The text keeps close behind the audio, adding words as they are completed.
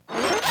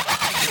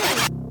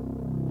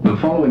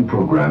following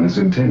program is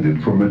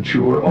intended for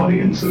mature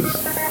audiences.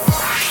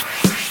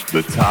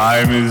 The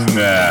time is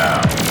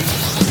now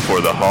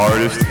for the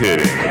hardest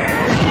hitting,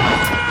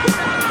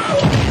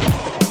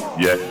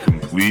 yet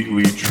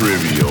completely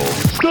trivial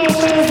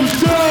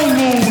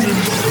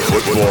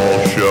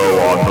football show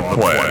on the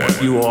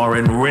planet. You are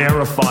in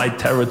rarefied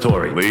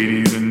territory.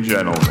 Ladies and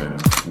gentlemen,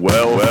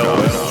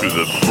 welcome to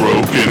the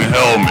Broken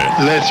Helmet.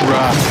 Let's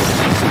rock.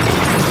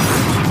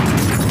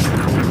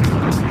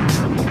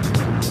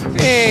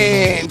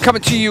 And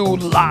coming to you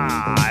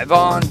live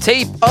on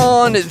tape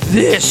on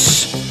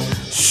this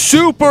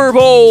Super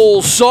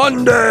Bowl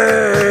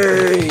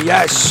Sunday.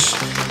 Yes.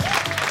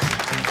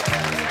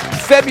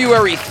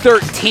 February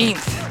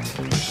 13th,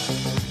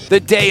 the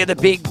day of the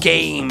big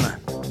game.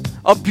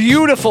 A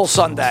beautiful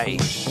Sunday,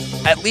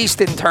 at least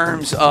in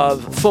terms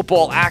of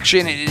football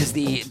action. It is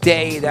the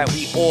day that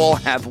we all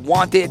have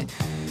wanted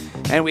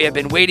and we have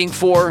been waiting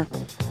for.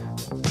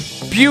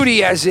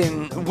 Beauty as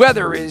in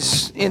weather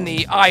is in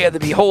the eye of the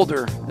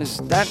beholder. Is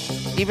that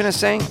even a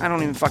saying? I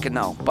don't even fucking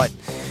know. But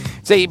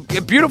it's a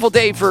beautiful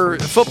day for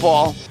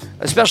football,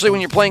 especially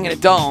when you're playing in a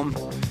dome,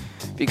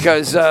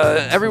 because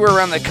everywhere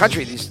around the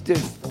country, these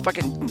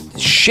fucking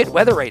shit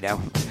weather right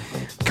now.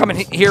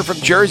 Coming here from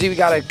Jersey, we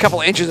got a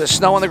couple of inches of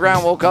snow on the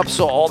ground, woke up,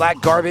 saw all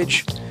that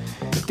garbage.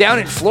 Down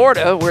in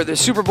Florida, where the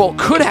Super Bowl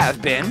could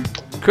have been,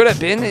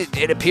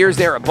 it appears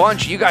there a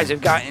bunch. You guys have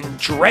gotten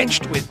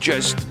drenched with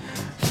just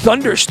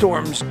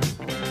thunderstorms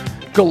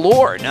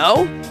galore,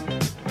 no?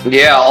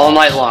 Yeah, all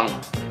night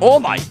long. All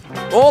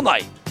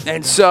night.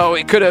 And so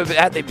it could have,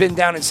 had they been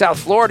down in South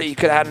Florida, you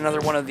could have had another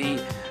one of the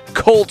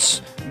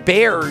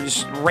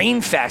Colts-Bears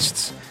rain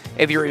fests,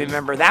 if you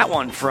remember that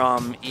one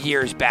from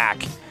years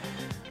back,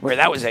 where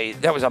that was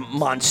a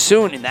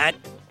monsoon in that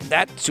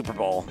Super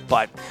Bowl.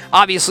 But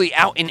obviously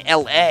out in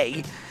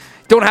L.A.,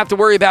 don't have to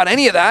worry about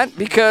any of that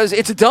because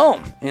it's a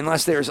dome,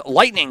 unless there's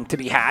lightning to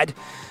be had,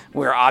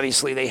 where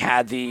obviously they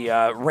had the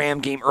Ram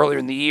game earlier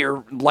in the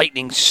year.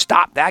 Lightning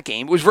stopped that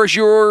game. It was versus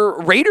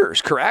your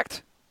Raiders,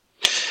 correct?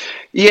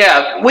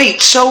 Yeah.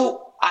 Wait,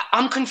 so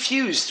I'm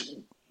confused.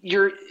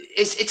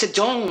 It's a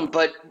dome,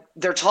 but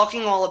they're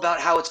talking all about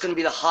how it's going to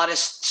be the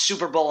hottest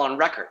Super Bowl on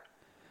record.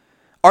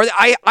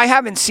 I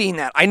haven't seen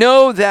that. I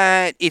know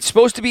that it's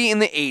supposed to be in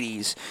the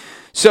 80s.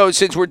 So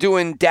since we're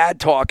doing dad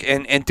talk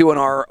and doing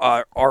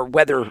our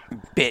weather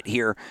bit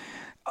here,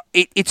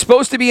 it's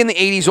supposed to be in the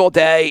 80s all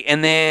day,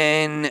 and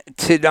then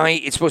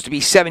tonight it's supposed to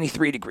be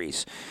 73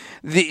 degrees.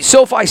 The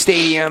SoFi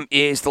Stadium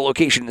is the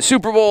location of the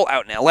Super Bowl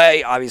out in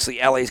L.A. Obviously,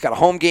 L.A.'s got a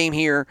home game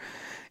here,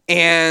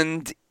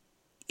 and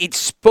it's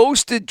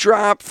supposed to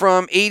drop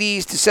from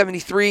 80s to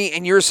 73,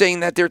 and you're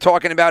saying that they're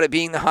talking about it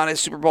being the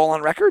hottest Super Bowl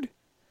on record?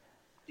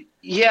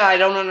 Yeah, I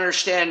don't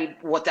understand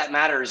what that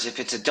matters if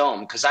it's a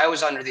dome, because I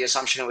was under the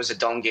assumption it was a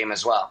dome game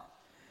as well.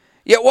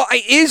 Yeah, well,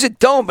 it is a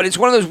dome, but it's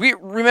one of those,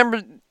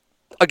 remember,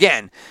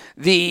 again,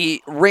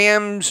 the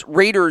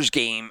Rams-Raiders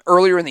game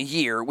earlier in the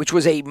year, which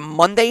was a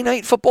Monday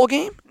night football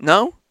game,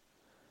 no?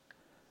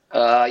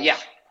 Yeah.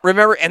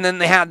 Remember, and then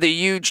they had the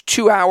huge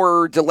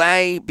 2-hour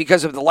delay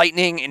because of the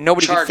lightning, and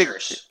nobody could figure.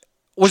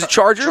 Was it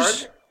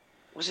Chargers?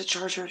 Was it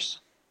Chargers?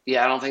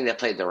 Yeah, I don't think they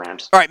played the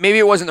Rams. All right, maybe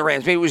it wasn't the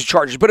Rams. Maybe it was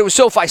Chargers. But it was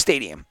SoFi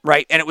Stadium,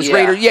 right? And it was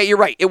Raiders. Yeah, you're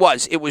right. It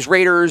was. It was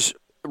Raiders,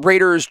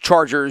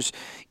 Chargers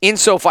in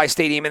SoFi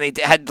Stadium, and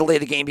they had to delay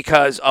the game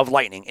because of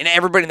lightning. And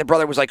everybody and their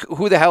brother was like,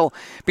 who the hell?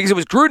 Because it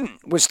was Gruden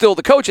was still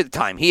the coach at the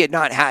time. He had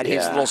not had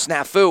his little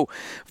snafu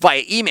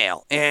via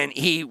email. And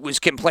he was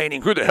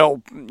complaining, who the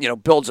hell,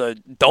 builds a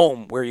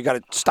dome where you got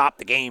to stop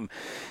the game,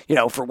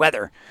 for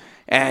weather.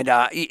 And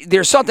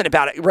there's something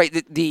about it,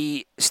 right?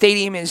 The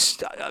stadium is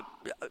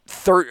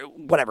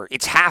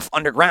it's half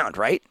underground,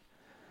 right?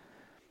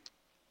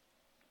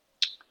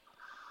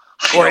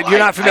 Or you're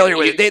not familiar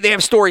with it. They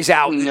have stories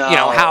out,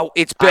 how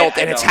it's built,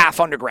 and it's half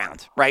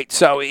underground, right?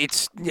 So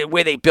it's the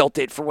way they built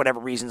it for whatever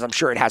reasons. I'm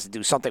sure it has to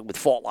do something with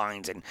fault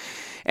lines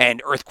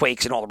and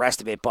earthquakes and all the rest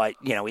of it. But,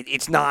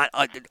 it's not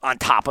on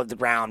top of the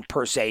ground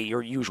per se,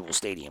 your usual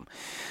stadium.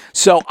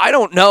 So I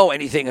don't know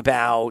anything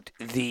about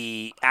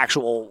the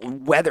actual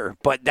weather,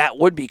 but that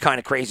would be kind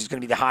of crazy. It's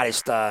going to be the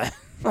hottest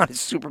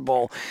Super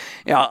Bowl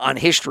on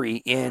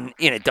history in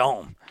a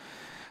dome.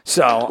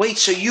 So wait,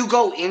 so you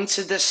go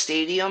into the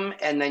stadium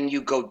and then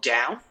you go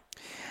down?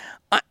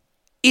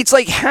 It's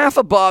like half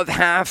above,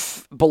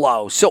 half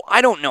below. So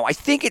I don't know. I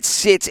think it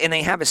sits, and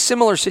they have a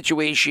similar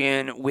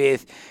situation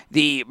with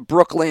the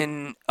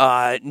Brooklyn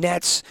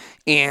Nets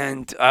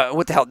and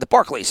the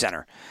Barclays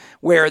Center,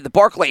 where the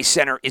Barclays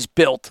Center is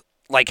built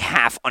like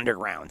half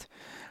underground.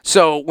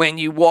 So when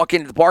you walk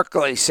into the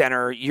Barclays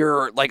Center,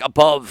 you're like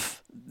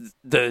above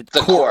the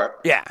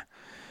court. Yeah.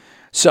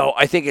 So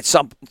I think it's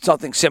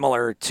something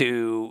similar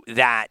to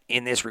that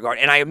in this regard.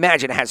 And I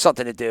imagine it has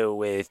something to do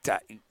with,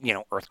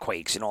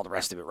 earthquakes and all the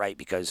rest of it, right?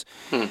 Because,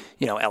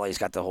 LA's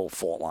got the whole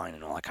fault line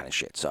and all that kind of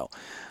shit. So,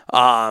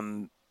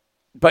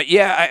 But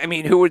yeah, I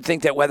mean, who would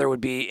think that weather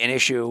would be an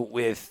issue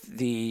with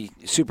the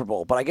Super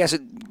Bowl? But I guess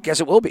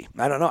it will be.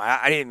 I don't know.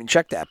 I didn't even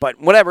check that. But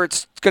whatever.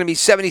 It's going to be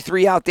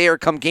 73 out there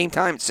come game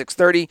time at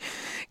 6:30.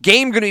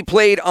 Game going to be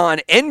played on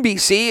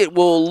NBC. It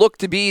will look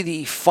to be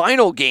the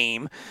final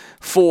game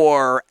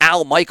for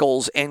Al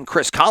Michaels and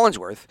Chris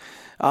Collinsworth.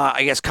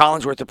 I guess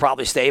Collinsworth will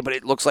probably stay, but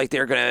it looks like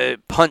they're going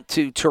to punt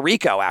to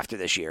Tirico after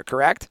this year.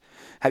 Correct?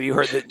 Have you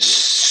heard that?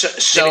 So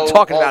they've been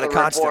talking all about the it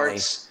constantly.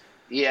 reports,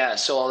 yeah.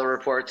 So all the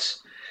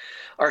reports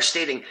are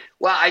stating.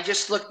 Well, I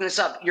just looked this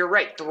up. You're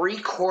right.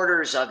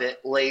 3/4 of it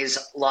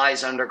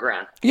lies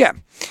underground. Yeah.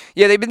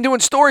 They've been doing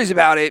stories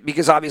about it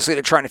because obviously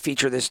they're trying to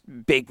feature this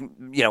big,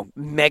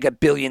 mega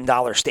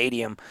billion-dollar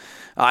stadium.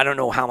 I don't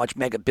know how much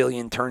mega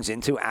billion turns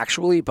into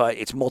actually, but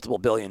it's multiple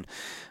billion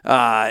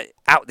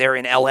out there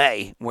in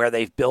L.A. where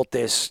they've built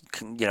this,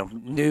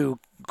 new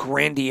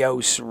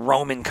grandiose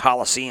Roman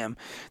Colosseum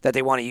that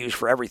they want to use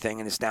for everything,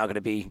 and it's now going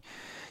to be,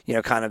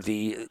 kind of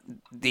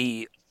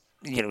the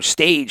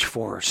stage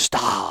for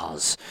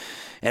stars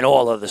and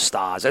all of the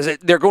stars.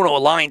 They're going to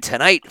align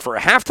tonight for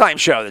a halftime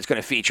show that's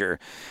going to feature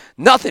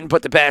nothing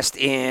but the best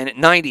in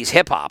 90s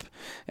hip-hop,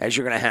 as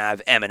you're going to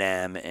have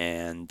Eminem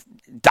and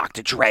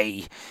Dr.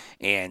 Dre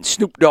and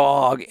Snoop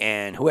Dogg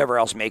and whoever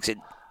else makes it.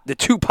 The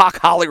Tupac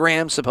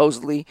hologram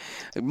supposedly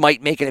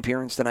might make an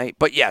appearance tonight.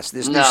 But yes,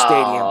 this new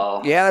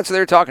stadium. Yeah, that's what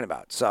they're talking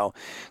about. So,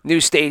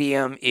 new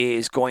stadium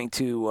is going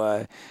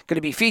to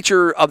be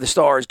feature of the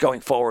stars going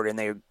forward, and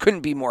they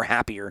couldn't be more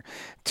happier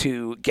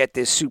to get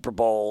this Super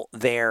Bowl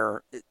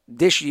there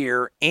this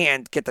year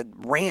and get the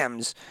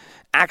Rams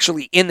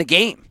actually in the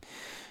game.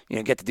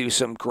 Get to do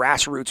some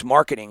grassroots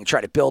marketing and try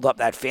to build up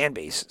that fan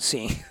base,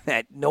 seeing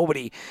that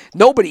nobody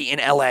in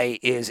LA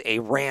is a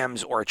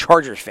Rams or a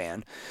Chargers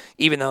fan,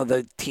 even though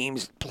the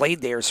teams played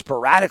there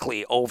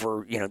sporadically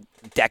over,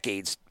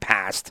 decades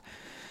past.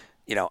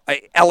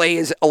 LA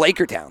is a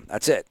Laker town.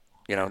 That's it.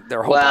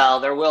 Their whole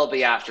there will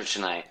be after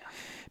tonight.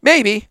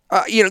 Maybe.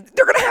 They're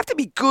going to have to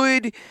be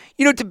good,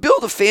 to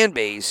build a fan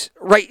base,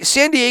 right?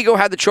 San Diego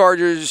had the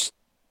Chargers.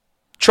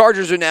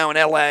 Chargers are now in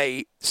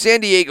LA. San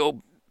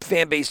Diego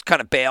fan base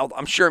kind of bailed.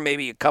 I'm sure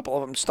maybe a couple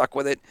of them stuck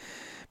with it.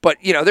 But,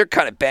 they're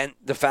kind of bent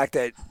the fact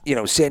that,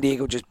 San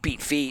Diego just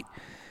beat feet.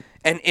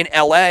 And in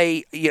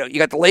L.A., you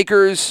got the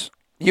Lakers,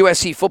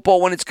 USC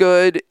football when it's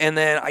good, and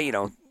then,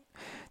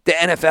 the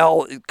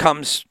NFL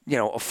comes,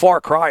 a far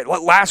cry.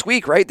 Last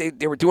week, right,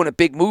 they were doing a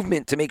big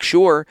movement to make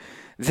sure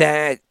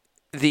that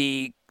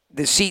the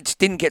seats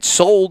didn't get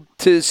sold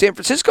to San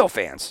Francisco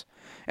fans.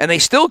 And they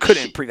still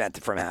couldn't prevent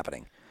it from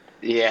happening.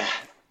 Yeah.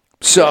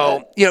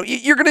 So,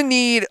 you're going to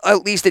need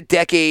at least a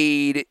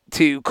decade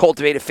to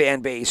cultivate a fan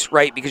base,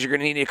 right? Because you're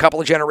going to need a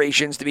couple of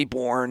generations to be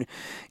born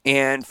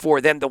and for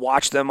them to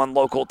watch them on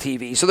local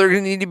TV. So they're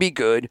going to need to be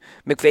good.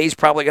 McVay's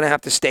probably going to have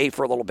to stay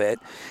for a little bit.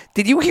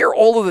 Did you hear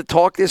all of the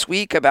talk this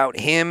week about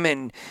him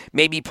and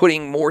maybe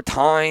putting more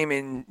time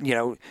and,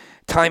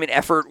 time and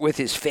effort with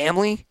his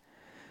family?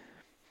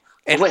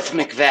 And, with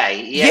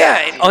McVay,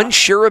 and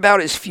unsure about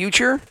his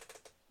future?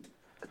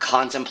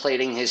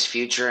 Contemplating his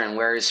future and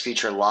where his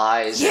future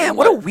lies. Yeah,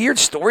 what a weird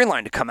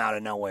storyline to come out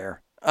of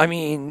nowhere. I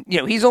mean,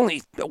 he's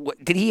only...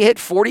 Did he hit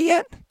 40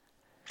 yet?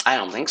 I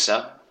don't think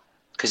so,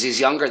 because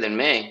he's younger than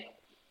me.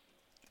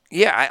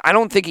 Yeah, I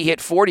don't think he hit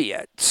 40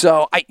 yet.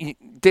 So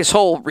this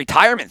whole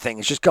retirement thing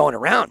is just going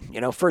around.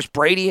 First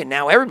Brady and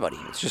now everybody.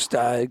 It's just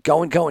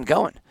going.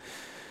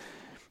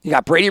 You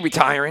got Brady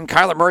retiring.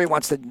 Kyler Murray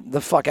wants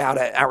the fuck out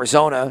of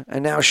Arizona.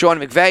 And now Sean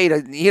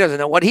McVay, he doesn't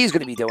know what he's going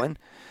to be doing.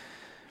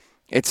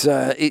 It's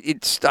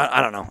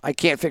I don't know. I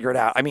can't figure it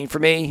out. I mean, for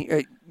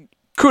me,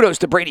 kudos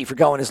to Brady for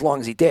going as long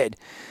as he did.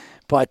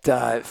 But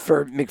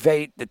for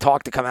McVay, the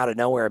talk to come out of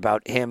nowhere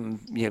about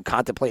him,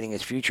 contemplating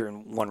his future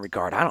in one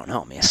regard, I don't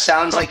know, man.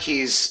 Sounds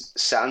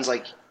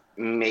like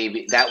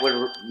maybe that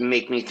would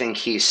make me think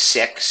he's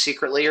sick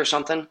secretly or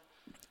something.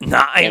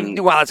 Nah,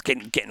 it's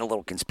getting a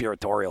little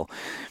conspiratorial.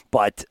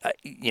 But,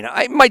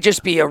 it might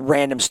just be a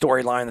random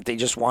storyline that they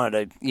just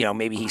wanted to,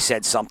 maybe he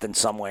said something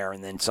somewhere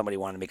and then somebody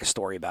wanted to make a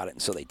story about it,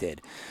 and so they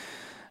did.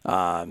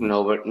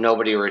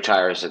 Nobody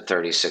retires at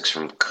 36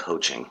 from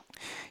coaching.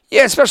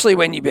 Yeah, especially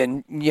when you've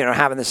been,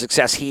 having the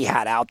success he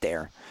had out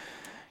there.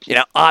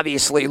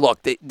 Obviously,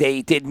 look,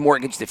 they did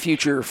mortgage the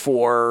future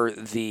for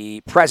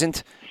the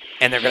present,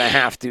 and they're going to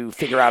have to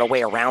figure out a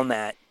way around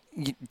that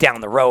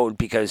down the road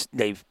because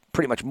they've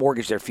pretty much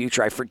mortgaged their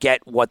future. I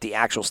forget what the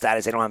actual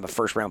status. They don't have a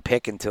first-round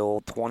pick until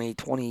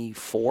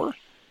 2024.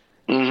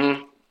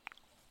 Mm-hmm.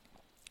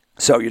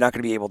 So you're not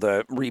going to be able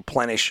to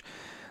replenish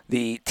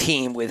the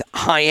team with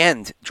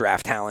high-end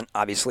draft talent.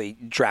 Obviously,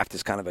 draft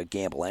is kind of a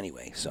gamble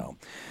anyway. So,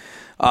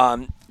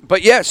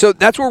 but yeah, so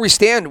that's where we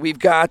stand. We've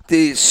got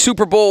the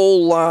Super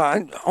Bowl.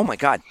 Oh my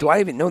God, do I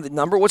even know the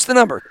number? What's the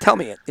number? Tell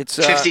me it. It's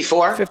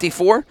 54.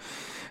 54.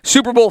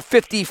 Super Bowl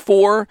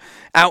 54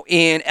 out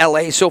in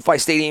L.A., SoFi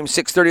Stadium,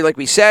 6:30, like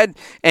we said.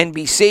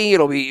 NBC,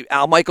 it'll be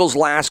Al Michaels'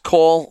 last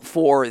call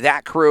for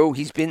that crew.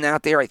 He's been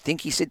out there, I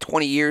think he said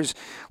 20 years,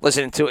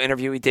 listening to an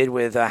interview he did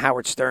with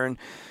Howard Stern,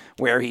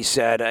 where he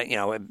said,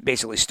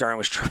 basically Stern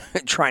was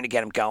trying to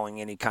get him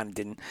going, and he kind of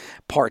didn't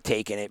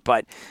partake in it.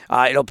 But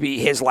it'll be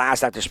his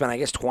last after spending, I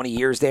guess, 20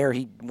 years there.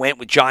 He went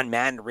with John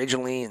Madden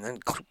originally, and then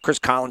Chris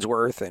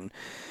Collinsworth. And,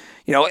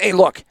 hey,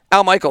 look,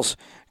 Al Michaels,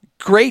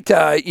 great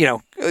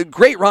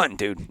run,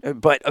 dude.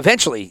 But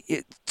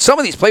eventually, some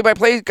of these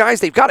play-by-play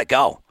guys, they've got to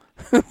go.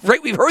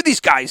 Right? We've heard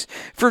these guys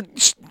for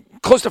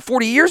close to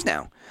 40 years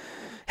now.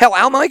 Hell,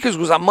 Al Michaels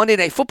was on Monday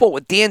Night Football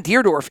with Dan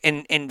Deerdorf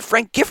and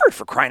Frank Gifford,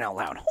 for crying out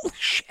loud. Holy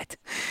shit.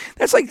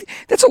 That's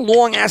a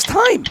long-ass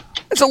time.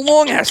 That's a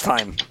long-ass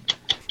time.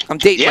 I'm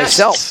dating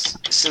myself.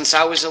 Since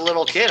I was a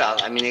little kid.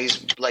 I mean,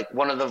 he's like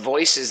one of the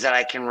voices that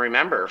I can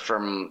remember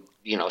from,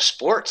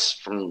 sports,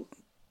 from,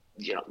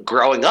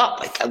 growing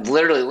up. Like, I've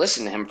literally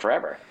listened to him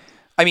forever.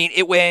 I mean,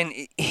 it went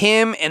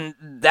him and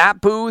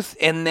that booth,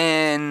 and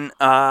then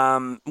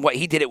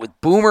he did it with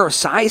Boomer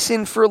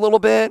Esiason for a little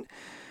bit.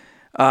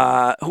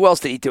 Who else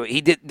did he do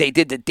it? They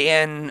did the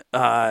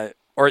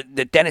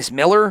the Dennis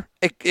Miller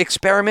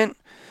experiment.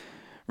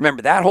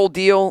 Remember that whole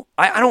deal?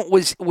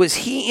 Was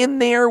he in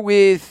there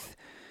with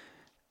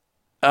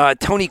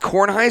Tony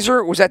Kornheiser?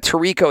 Or was that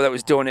Tirico that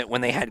was doing it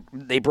when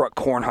they brought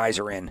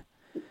Kornheiser in?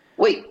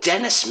 Wait,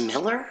 Dennis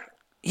Miller?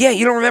 Yeah,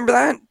 you don't remember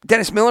that?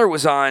 Dennis Miller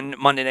was on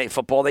Monday Night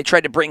Football. They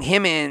tried to bring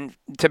him in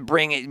to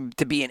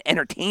be an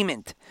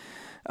entertainment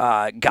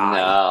guy.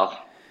 No.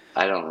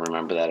 I don't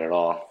remember that at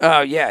all.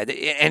 Oh, yeah.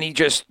 And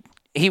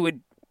he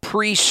would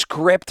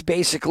pre-script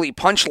basically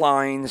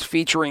punchlines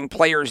featuring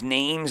players'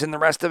 names and the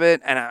rest of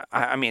it. And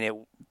I mean, it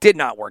did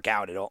not work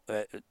out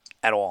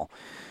at all.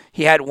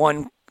 He had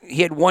one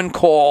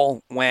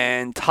call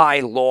when Ty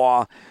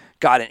Law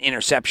got an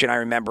interception. I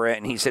remember it.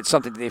 And he said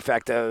something to the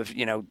effect of,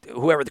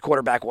 whoever the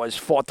quarterback was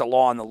fought the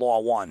law and the law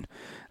won.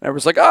 And I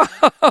was like, oh,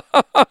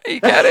 he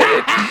got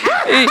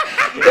it.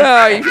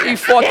 He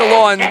fought the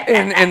law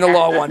and the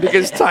law won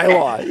because Ty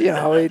Law,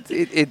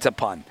 it's a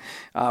pun.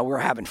 We're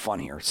having fun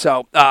here.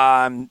 So,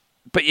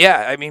 but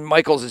yeah, I mean,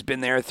 Michaels has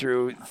been there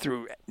through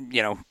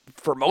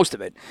for most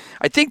of it.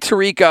 I think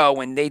Tirico,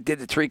 when they did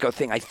the Tirico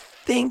thing, I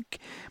think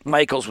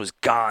Michaels was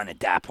gone at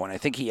that point. I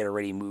think he had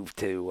already moved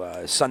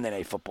to Sunday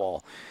Night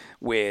Football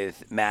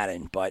with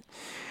Madden. But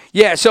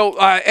yeah, so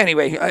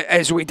anyway,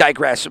 as we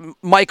digress,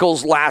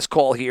 Michael's last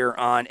call here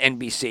on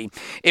NBC.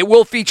 It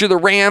will feature the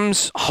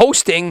Rams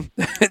hosting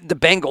the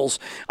Bengals.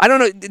 I don't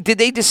know, did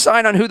they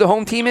decide on who the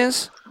home team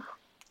is?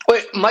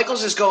 Wait,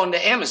 Michaels is going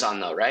to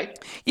Amazon though, right?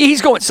 Yeah,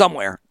 he's going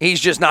somewhere.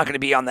 He's just not going to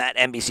be on that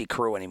NBC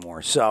crew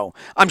anymore. So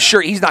I'm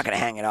sure he's not going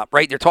to hang it up,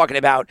 right? They're talking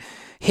about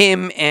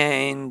him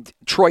and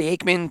Troy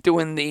Aikman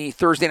doing the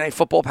Thursday Night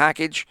Football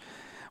package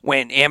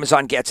when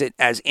Amazon gets it,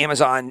 as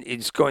Amazon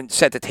is going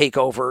set to take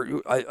over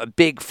a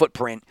big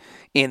footprint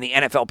in the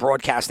NFL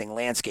broadcasting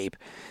landscape,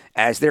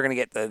 as they're going to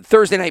get the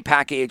Thursday night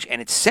package,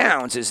 and it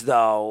sounds as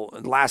though,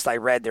 last I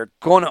read, they're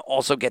going to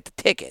also get the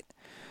ticket.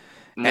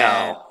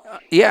 No.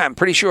 Yeah, I'm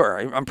pretty sure.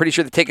 I'm pretty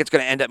sure the ticket's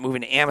going to end up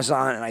moving to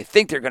Amazon, and I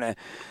think they're going to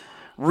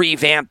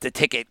revamp the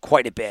ticket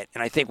quite a bit.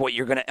 And I think what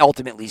you're going to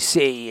ultimately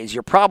see is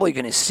you're probably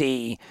going to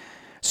see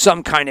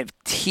some kind of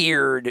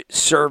tiered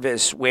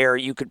service where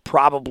you could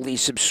probably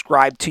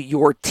subscribe to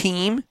your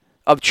team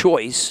of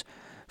choice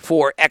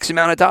for X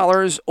amount of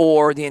dollars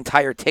or the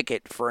entire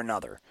ticket for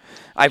another.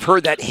 I've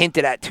heard that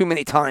hinted at too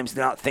many times to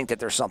not think that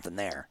there's something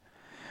there,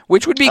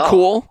 which would be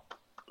cool,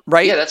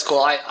 right? Yeah, that's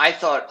cool. I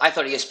thought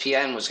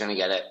ESPN was going to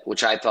get it,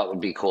 which I thought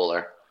would be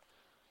cooler.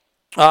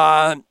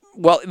 Well,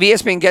 if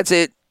ESPN gets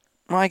it,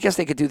 well, I guess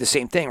they could do the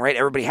same thing, right?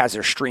 Everybody has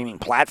their streaming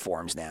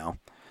platforms now.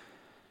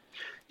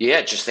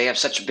 Yeah, just they have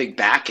such a big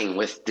backing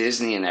with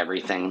Disney and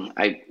everything.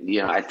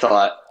 I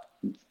thought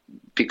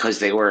because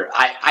they were.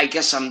 I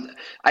guess I'm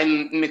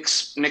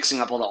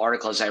mixing up all the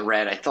articles I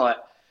read. I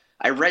thought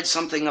I read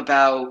something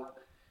about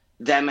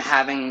them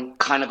having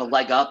kind of a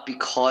leg up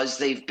because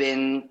they've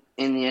been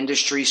in the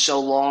industry so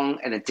long,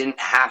 and it didn't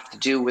have to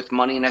do with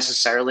money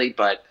necessarily,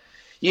 but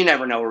you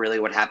never know really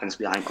what happens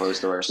behind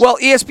closed doors. Well,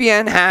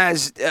 ESPN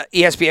has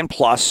ESPN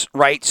Plus,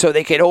 right? So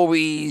they could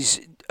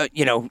always,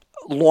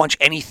 launch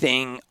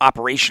anything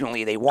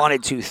operationally they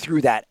wanted to through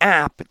that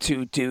app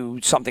to do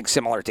something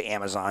similar to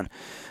Amazon.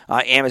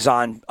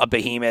 Amazon, a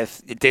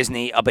behemoth,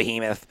 Disney, a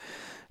behemoth.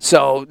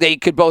 So they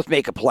could both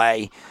make a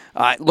play.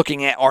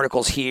 Looking at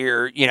articles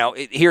here,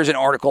 here's an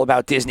article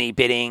about Disney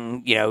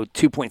bidding,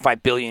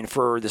 $2.5 billion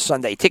for the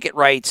Sunday ticket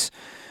rights.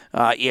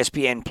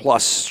 ESPN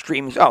Plus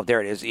streaming. Oh,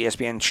 there it is.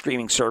 ESPN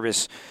streaming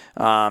service.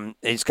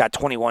 It's got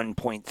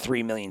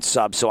 21.3 million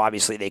subs, so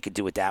obviously they could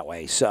do it that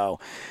way. So,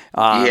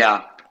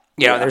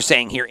 they're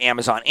saying here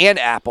Amazon and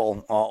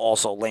Apple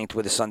also linked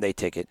with a Sunday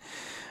ticket.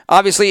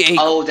 Obviously,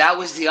 that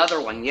was the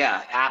other one.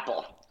 Yeah,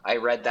 Apple. I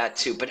read that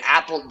too. But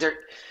Apple,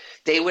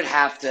 they would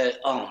have to.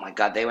 Oh my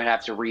God, they would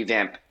have to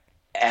revamp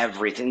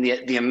everything.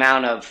 The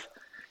amount of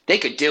they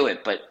could do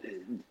it, but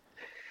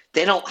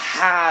they don't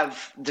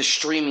have the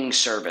streaming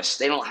service.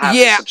 They don't have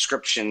Yeah. the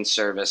subscription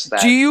service.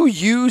 That Do you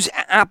use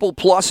Apple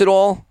Plus at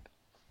all?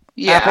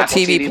 yeah, Apple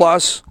TV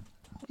Plus?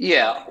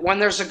 Yeah, when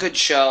there's a good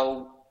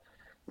show,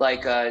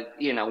 like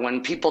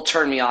when people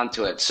turn me on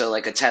to it. So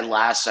like a Ted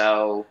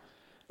Lasso.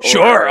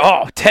 Sure.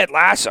 Oh, Ted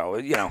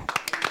Lasso.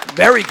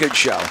 Very good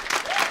show.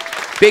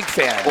 Big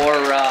fan. Or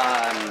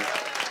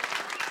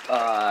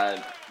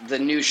the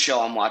new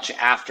show I'm watching,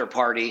 After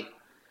Party,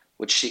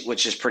 which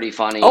is pretty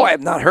funny. Oh, I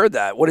have not heard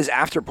that. What is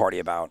After Party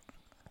about?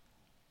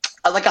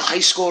 Like a high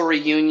school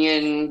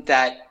reunion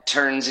that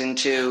turns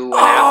into an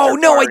Oh after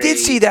no, I party. did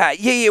see that.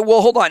 Yeah.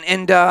 Well, hold on.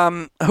 And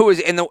who is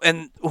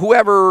and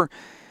whoever,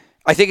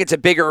 I think it's a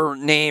bigger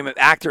name of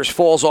actors,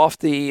 falls off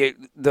the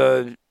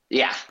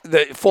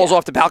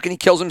off the balcony,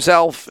 kills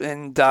himself,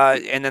 and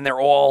then they're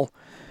all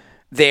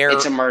there.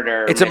 It's a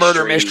murder. It's a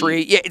murder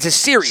mystery. Yeah, it's a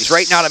series,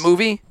 right? Not a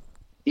movie.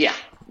 Yeah,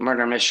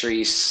 murder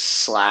mystery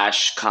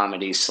 /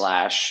 comedy /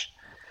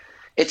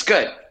 It's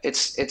good.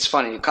 It's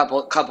funny. A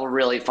couple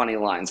really funny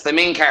lines. The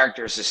main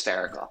character is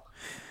hysterical.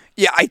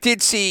 Yeah, I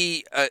did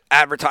see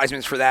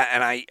advertisements for that,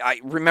 and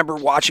I remember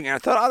watching it. And I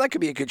thought, that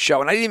could be a good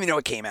show, and I didn't even know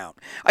it came out.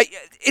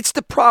 It's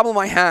the problem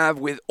I have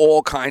with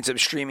all kinds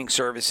of streaming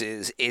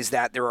services is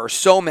that there are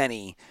so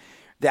many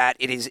that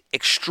it is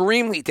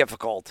extremely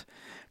difficult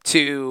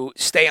to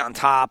stay on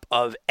top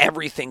of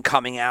everything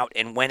coming out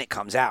and when it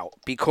comes out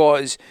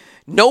because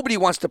nobody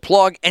wants to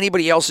plug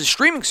anybody else's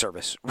streaming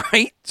service,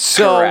 right?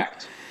 So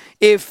Correct.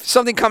 If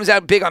something comes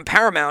out big on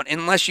Paramount,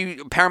 unless you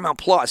see Paramount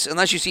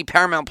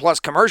Plus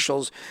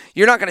commercials,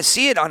 you're not going to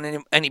see it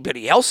on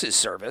anybody else's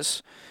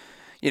service.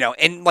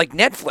 And like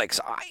Netflix,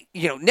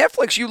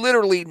 Netflix, you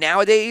literally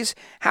nowadays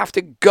have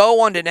to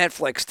go onto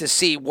Netflix to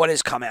see what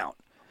has come out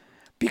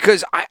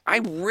because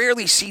I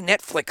rarely see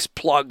Netflix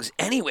plugs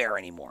anywhere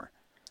anymore.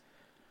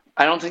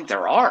 I don't think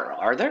there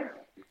are there?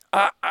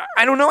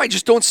 I don't know. I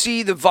just don't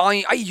see the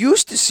volume. I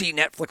used to see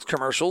Netflix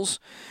commercials.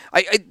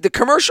 The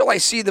commercial I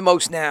see the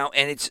most now,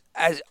 and it's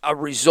as a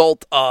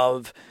result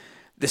of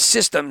the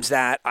systems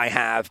that I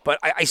have, but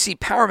I see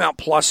Paramount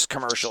Plus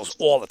commercials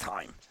all the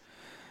time.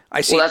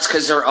 Well, that's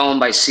because they're owned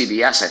by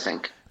CBS, I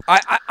think.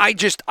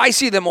 I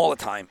see them all the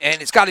time,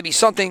 and it's got to be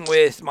something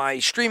with my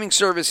streaming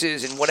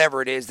services and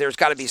whatever it is. There's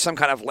got to be some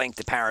kind of link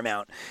to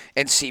Paramount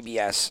and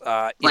CBS.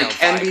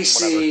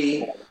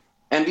 NBC. Whatever.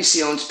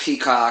 NBC owns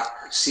Peacock.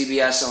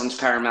 CBS owns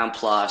Paramount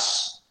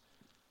Plus.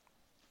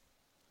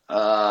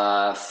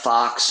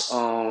 Fox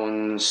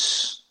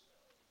owns.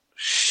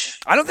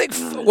 I don't think.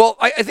 Well,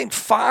 I think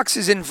Fox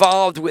is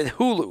involved with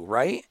Hulu,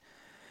 right?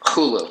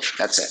 Hulu.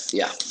 That's it.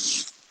 Yeah.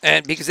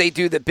 And because they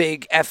do the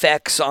big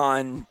FX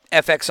on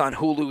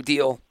Hulu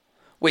deal,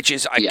 which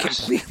is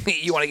completely.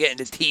 You want to get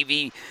into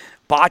TV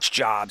botch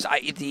jobs.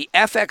 The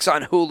FX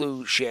on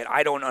Hulu shit,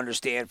 I don't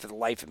understand for the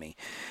life of me,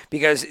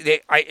 because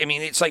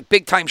it's like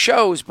big time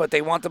shows, but they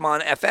want them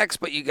on FX,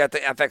 but you got the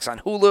FX on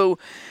Hulu,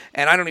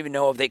 and I don't even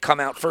know if they come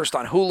out first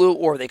on Hulu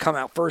or they come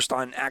out first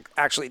on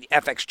actually the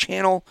FX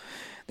channel.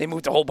 They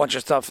moved a whole bunch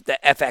of stuff to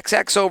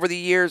FXX over the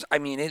years. I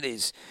mean, it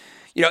is.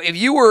 If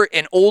you were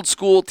an old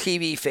school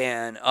TV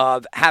fan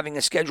of having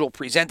a schedule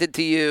presented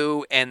to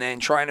you and then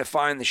trying to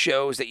find the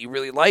shows that you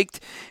really liked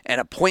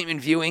and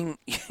appointment viewing,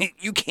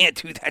 you can't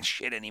do that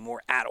shit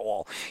anymore at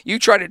all. You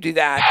try to do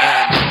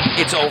that and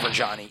it's over,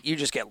 Johnny. You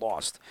just get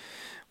lost,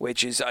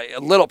 which is a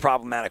little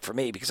problematic for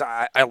me because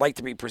I like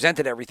to be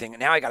presented everything, and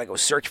now I got to go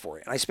search for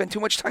it. And I spend too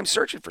much time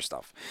searching for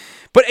stuff.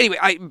 But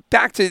anyway,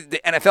 back to the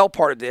NFL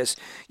part of this.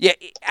 Yeah,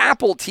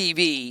 Apple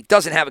TV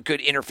doesn't have a good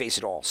interface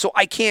at all. So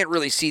I can't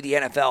really see the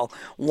NFL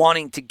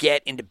wanting to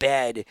get into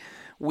bed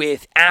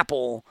with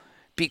Apple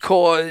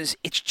because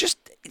it's just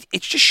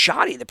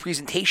shoddy. The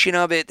presentation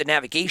of it, the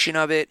navigation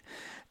of it.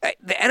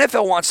 The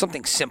NFL wants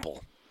something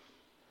simple,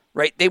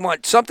 right? They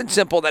want something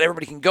simple that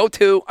everybody can go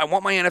to. I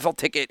want my NFL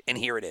ticket, and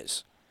here it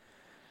is.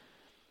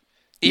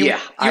 You'd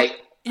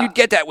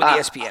get that with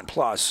ESPN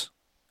Plus.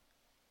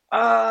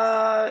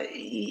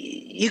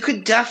 You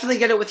could definitely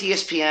get it with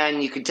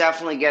ESPN. You could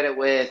definitely get it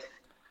with.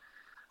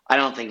 I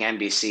don't think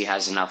NBC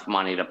has enough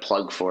money to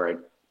plug for it,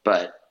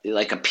 but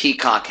like a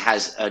Peacock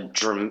has an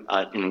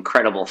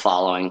incredible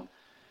following.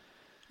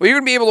 Well, you're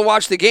going to be able to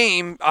watch the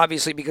game,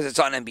 obviously, because it's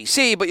on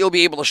NBC, but you'll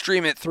be able to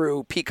stream it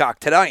through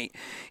Peacock tonight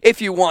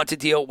if you want to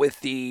deal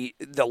with the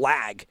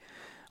lag.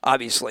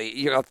 Obviously,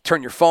 you have to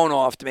turn your phone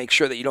off to make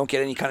sure that you don't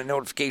get any kind of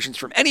notifications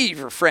from any of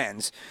your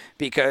friends,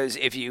 because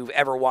if you've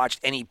ever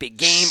watched any big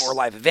game or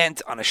live event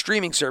on a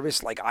streaming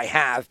service, like I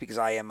have, because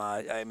I'm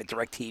a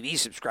DirecTV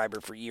subscriber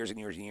for years and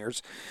years and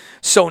years,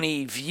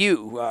 Sony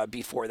View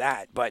before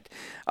that. But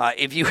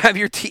if you have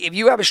if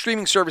you have a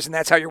streaming service and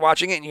that's how you're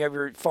watching it, and you have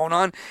your phone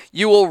on,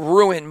 you will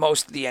ruin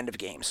most of the end of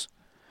games.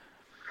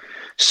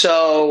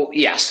 So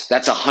yes,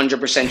 that's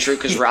 100% true.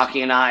 Because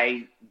Rocky and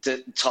I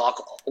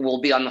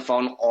we'll be on the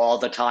phone all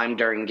the time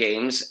during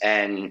games,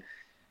 and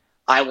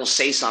I will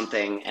say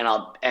something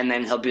and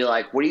then he'll be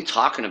like, "What are you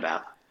talking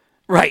about?"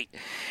 Right.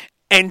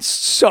 And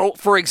so,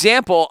 for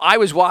example, I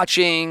was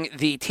watching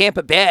the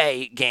Tampa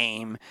Bay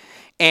game,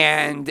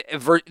 and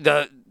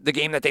the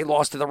game that they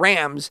lost to the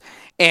Rams,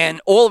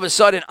 and all of a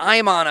sudden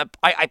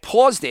I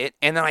paused it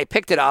and then I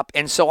picked it up,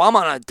 and so I'm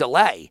on a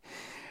delay.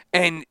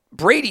 And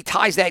Brady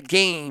ties that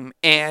game,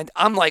 and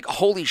I'm like,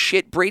 holy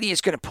shit, Brady is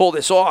going to pull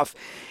this off.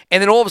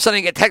 And then all of a sudden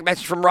I get a text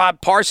message from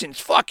Rob Parsons,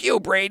 fuck you,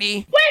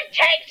 Brady. We're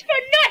takes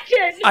for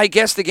nothing. I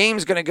guess the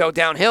game's going to go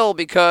downhill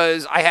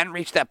because I hadn't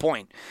reached that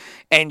point.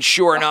 And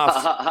sure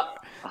enough,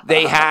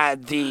 they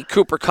had the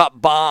Cooper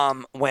Cup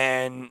bomb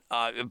when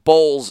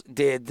Bowles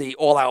did the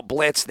all-out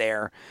blitz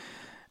there.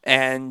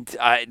 And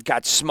it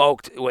got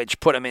smoked, which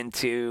put him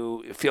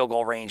into field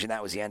goal range, and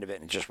that was the end of it,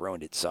 and it just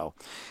ruined it. So,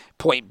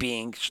 point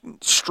being,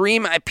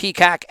 stream at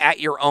Peacock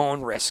at your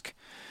own risk.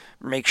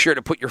 Make sure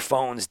to put your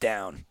phones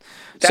down.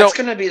 That's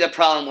going to be the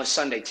problem with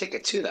Sunday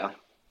Ticket, too, though.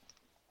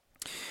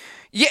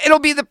 Yeah, it'll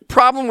be the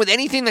problem with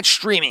anything that's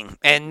streaming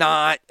and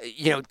not,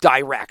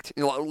 direct.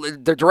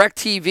 The direct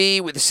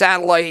TV with the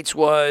satellites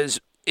was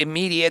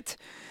immediate.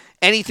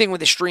 Anything with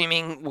the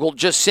streaming will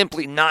just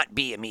simply not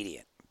be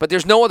immediate. But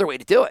there's no other way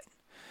to do it.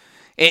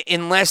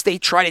 Unless they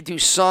try to do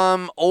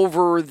some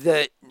over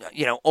the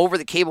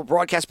cable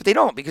broadcast, but they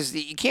don't, because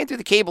you can't do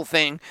the cable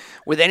thing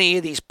with any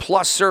of these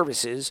plus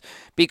services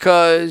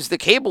because the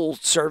cable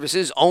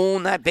services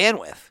own that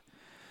bandwidth.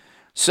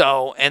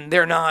 So, and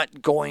they're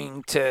not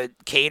going to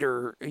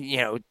cater,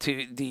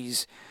 to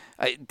these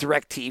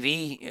direct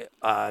TV,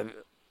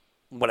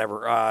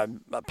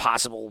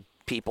 possible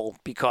people,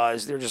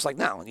 because they're just like,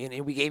 no,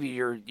 we gave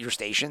you your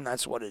station.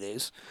 That's what it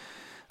is.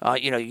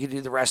 You can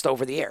do the rest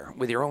over the air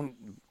with your own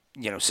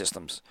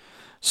systems.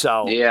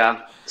 So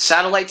yeah,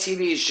 satellite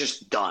TV is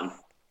just done.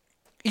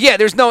 Yeah,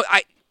 there's no.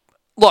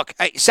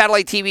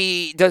 Satellite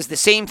TV does the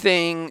same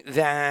thing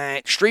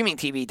that streaming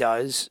TV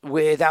does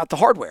without the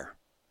hardware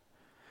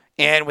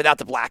and without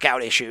the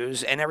blackout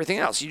issues and everything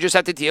else. You just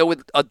have to deal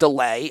with a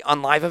delay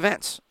on live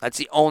events. That's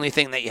the only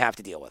thing that you have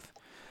to deal with.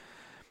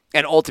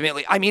 And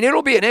ultimately,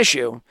 it'll be an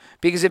issue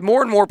because if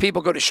more and more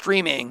people go to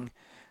streaming,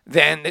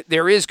 then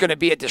there is going to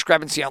be a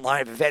discrepancy on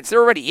live events.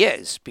 There already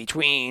is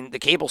between the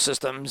cable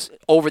systems,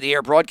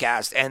 over-the-air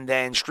broadcast, and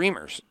then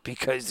streamers,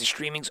 because the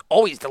streaming's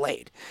always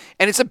delayed.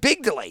 And it's a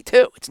big delay,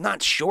 too. It's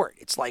not short.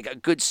 It's like a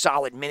good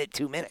solid minute,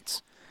 2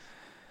 minutes.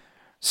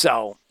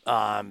 So...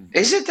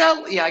 is it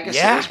that? Yeah, I guess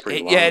it is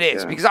pretty long. Yeah, it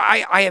is. Yeah. Because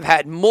I have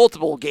had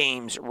multiple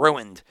games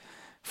ruined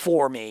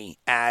for me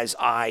as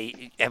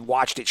I have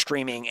watched it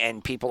streaming,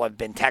 and people have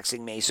been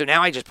texting me. So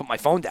now I just put my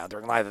phone down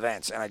during live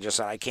events, and I just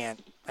said I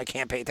can't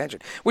pay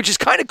attention, which is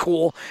kind of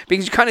cool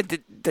because you kind of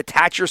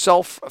detach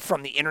yourself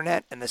from the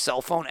internet and the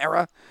cell phone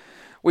era,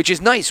 which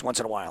is nice once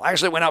in a while. I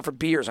actually went out for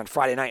beers on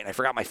Friday night, and I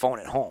forgot my phone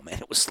at home, and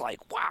it was like,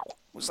 wow.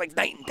 It was like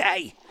night and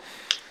day.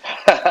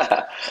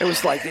 It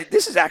was like,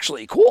 this is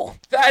actually cool.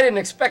 I didn't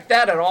expect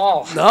that at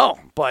all. No,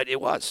 but it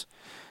was.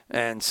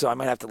 And so I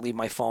might have to leave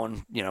my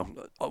phone,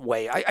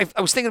 away. I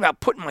was thinking about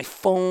putting my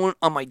phone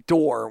on my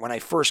door when I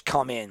first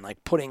come in,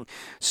 like putting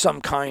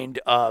some kind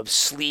of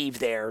sleeve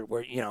there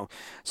where,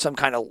 some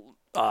kind of,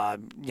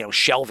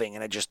 shelving.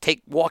 And I just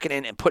walking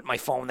in and put my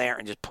phone there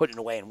and just putting it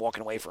away and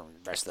walking away for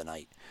the rest of the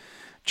night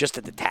just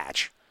to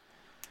detach.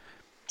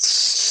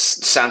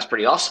 Sounds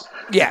pretty awesome.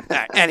 Yeah.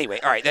 Anyway,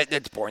 all right.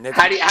 That's boring.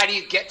 How do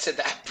you get to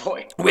that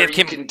point where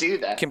you can do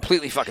that?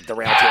 Completely fucking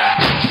derailed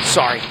here.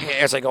 Sorry,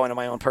 as I go into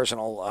my own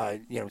personal,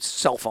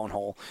 cell phone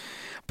hole.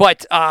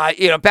 But,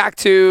 back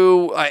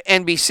to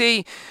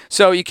NBC.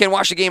 So you can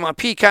watch the game on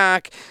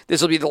Peacock.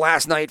 This will be the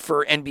last night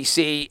for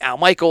NBC. Al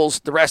Michaels,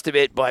 the rest of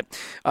it. But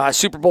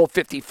Super Bowl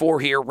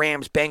 54 here.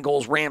 Rams,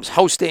 Bengals, Rams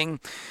hosting.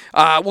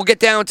 We'll get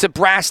down to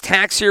brass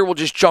tacks here. We'll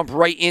just jump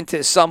right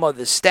into some of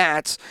the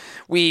stats.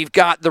 We've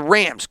got the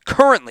Rams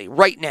currently,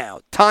 right now.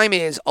 Time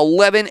is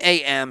 11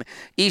 a.m.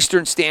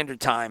 Eastern Standard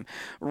Time.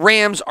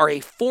 Rams are a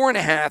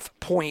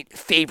 4.5-point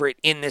favorite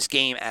in this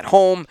game at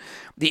home.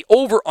 The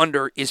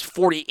over-under is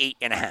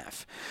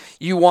 48.5.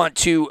 You want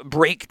to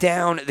break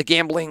down the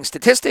gambling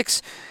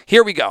statistics?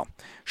 Here we go.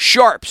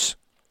 Sharps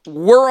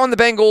were on the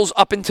Bengals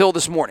up until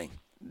this morning.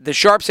 The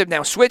Sharps have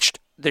now switched.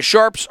 The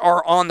Sharps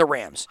are on the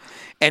Rams.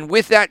 And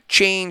with that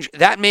change,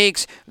 that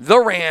makes the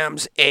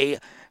Rams a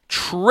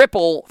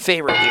triple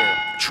favorite here.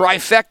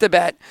 Trifecta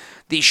bet.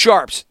 The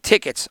Sharps,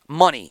 tickets,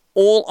 money,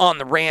 all on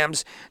the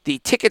Rams. The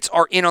tickets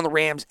are in on the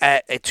Rams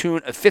at a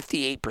tune of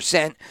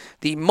 58%.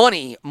 The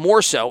money,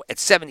 more so, at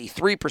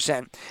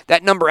 73%.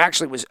 That number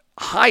actually was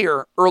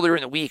higher earlier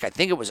in the week. I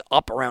think it was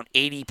up around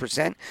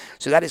 80%.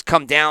 So that has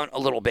come down a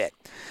little bit.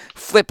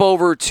 Flip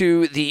over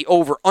to the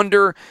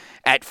over-under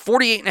at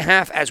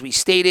 48.5, as we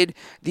stated.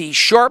 The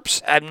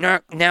Sharps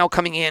are now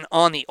coming in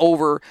on the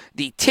over.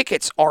 The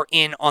tickets are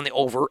in on the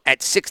over at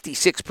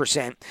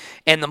 66%.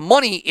 And the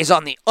money is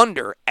on the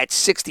under at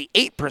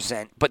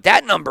 68%. But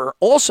that number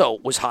also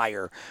was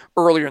higher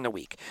earlier in the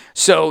week.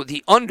 So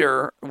the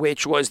under,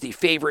 which was the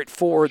favorite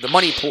for the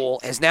money pool,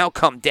 has now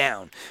come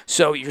down.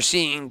 So you're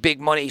seeing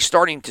big money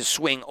starting to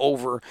swing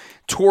over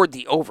toward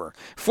the over.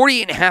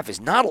 48.5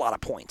 is not a lot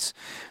of points.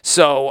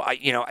 So,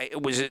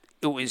 it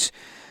was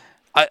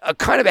a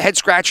kind of a head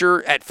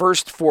scratcher at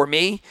first for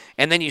me,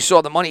 and then you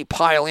saw the money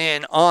pile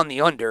in on the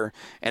under,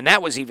 and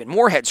that was even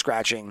more head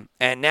scratching.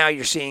 And now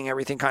you're seeing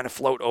everything kind of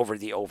float over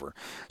the over.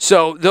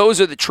 So those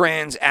are the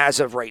trends as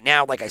of right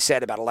now. Like I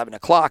said, about 11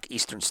 o'clock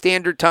Eastern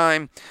Standard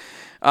Time.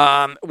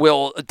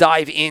 We'll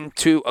dive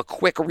into a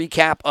quick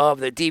recap of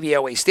the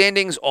DVOA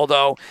standings,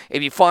 although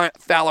if you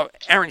follow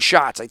Aaron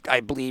Schatz, I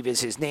believe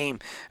is his name,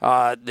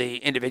 the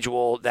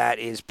individual that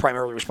is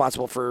primarily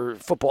responsible for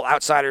Football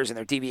Outsiders and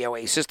their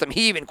DVOA system,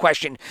 he even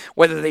questioned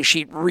whether they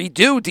should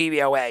redo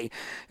DVOA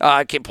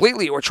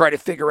completely or try to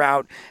figure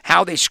out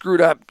how they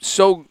screwed up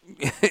so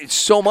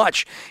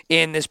much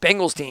in this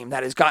Bengals team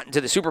that has gotten to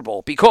the Super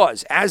Bowl.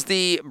 Because as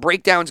the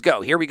breakdowns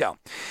go, here we go.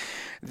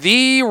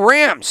 The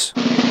Rams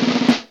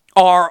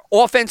are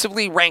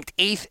offensively ranked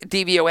 8th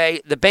DVOA.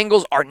 The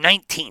Bengals are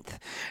 19th.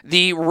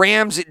 The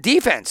Rams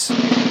defense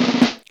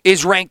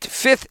is ranked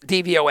 5th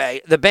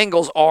DVOA. The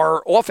Bengals,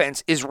 our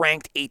offense, is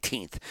ranked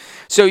 18th.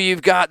 So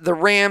you've got the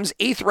Rams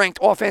 8th ranked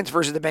offense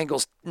versus the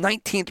Bengals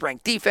 19th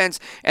ranked defense,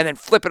 and then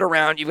flip it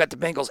around. You've got the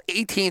Bengals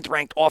 18th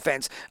ranked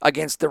offense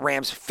against the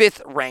Rams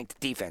 5th ranked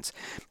defense.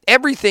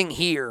 Everything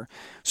here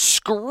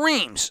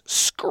screams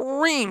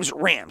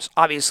Rams.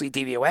 Obviously,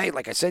 DVOA,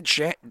 like I said,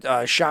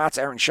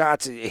 Aaron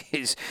Schatz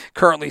is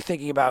currently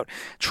thinking about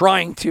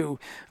trying to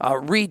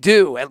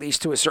redo, at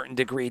least to a certain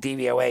degree,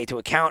 DVOA to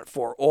account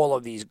for all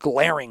of these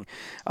glaring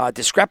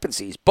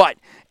discrepancies. But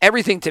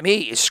everything to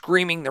me is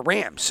screaming the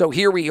Rams. So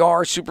here we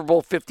are, Super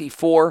Bowl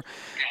 54.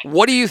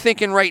 What are you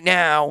thinking right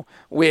now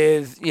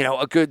with,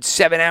 a good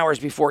 7 hours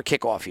before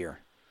kickoff here?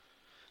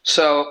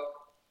 So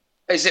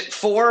is it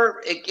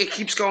 4? It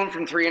keeps going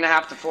from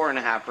 3.5 to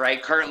 4.5,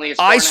 right? Currently, it's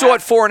 4.5. I saw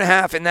it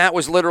 4.5, and that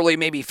was literally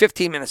maybe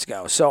 15 minutes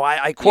ago. So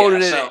I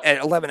quoted it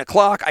at 11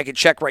 o'clock. I could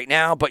check right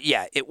now, but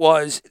yeah, it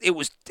was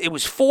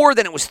 4.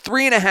 Then it was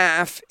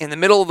 3.5 in the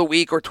middle of the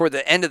week or toward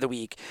the end of the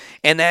week,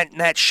 and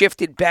that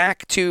shifted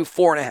back to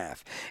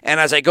 4.5. And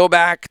as I go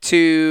back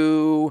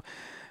to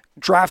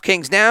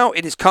DraftKings now,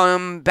 it has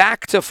come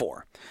back to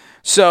 4.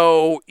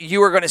 So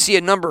you are going to see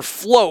a number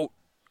float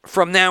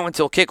from now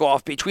until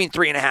kickoff between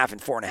 3.5 and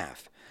 4.5.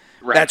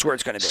 Right. That's where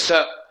it's going to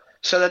be.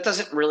 So that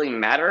doesn't really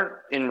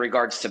matter in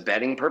regards to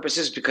betting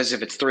purposes, because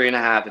if it's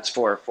 3.5, it's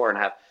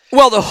 4.5.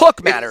 Well, the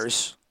hook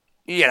matters.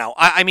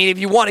 I mean, if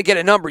you want to get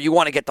a number, you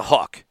want to get the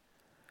hook.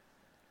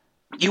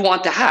 You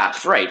want the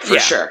half, right? For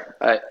sure.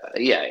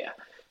 Yeah.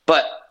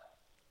 But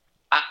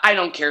I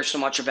don't care so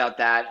much about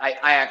that.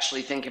 I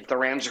actually think if the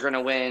Rams are going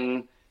to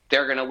win,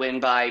 they're going to win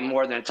by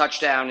more than a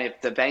touchdown. If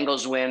the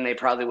Bengals win, they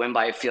probably win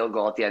by a field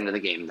goal at the end of the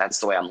game.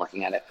 That's the way I'm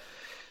looking at it.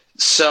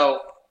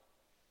 So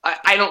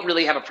I don't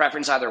really have a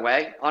preference either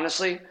way,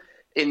 honestly.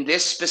 In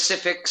this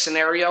specific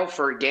scenario,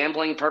 for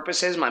gambling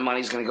purposes, my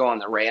money's going to go on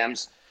the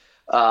Rams.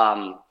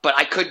 But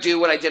I could do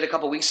what I did a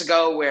couple weeks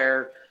ago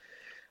where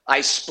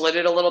I split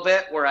it a little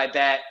bit, where I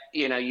bet,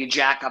 you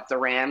jack up the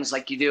Rams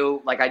like you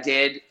do, like I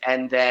did,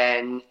 and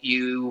then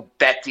you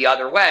bet the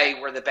other way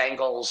where the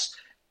Bengals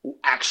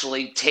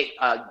actually take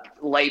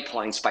lay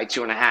points by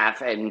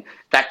 2.5, and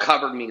that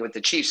covered me with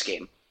the Chiefs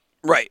game.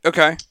 Right.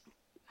 Okay.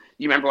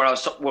 You remember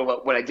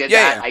what I did?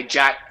 Yeah. I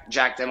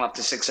jacked them up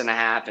to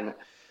 6.5, and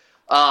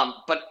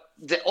but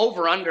the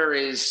over under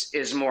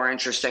is more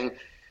interesting.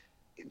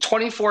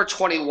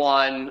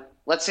 24-21.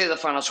 Let's say the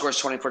final score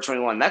is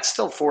 24-21. That's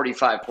still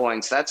 45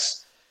 points.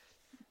 That's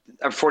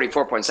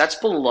 44 points. That's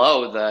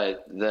below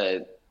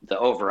the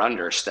over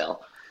under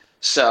still.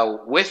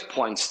 So with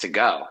points to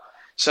go.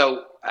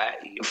 So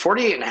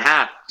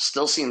 48.5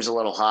 still seems a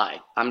little high.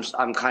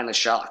 I'm kind of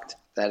shocked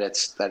that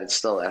it's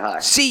still that high.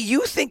 See,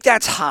 you think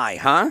that's high,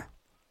 huh?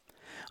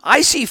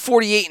 I see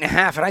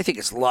 48.5, and I think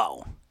it's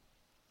low.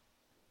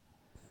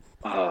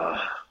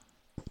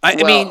 I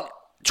mean,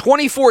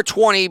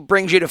 24-20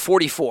 brings you to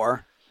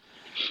 44,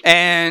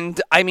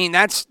 and I mean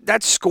that's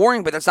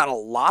scoring, but that's not a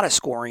lot of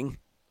scoring.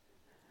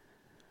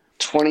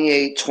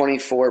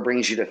 28-24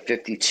 brings you to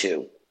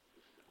 52.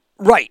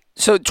 Right.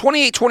 So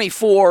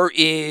 28-24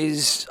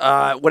 is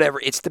whatever.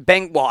 It's the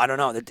bank. Well, I don't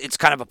know. It's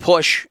kind of a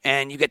push,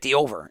 and you get the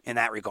over in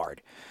that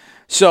regard.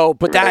 So,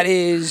 but that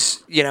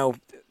is,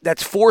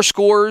 that's 4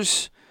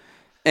 scores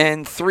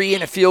and 3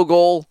 in a field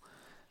goal.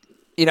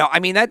 I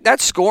mean,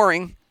 that's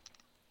scoring.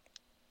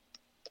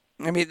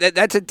 I mean,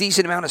 that's a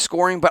decent amount of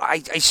scoring, but I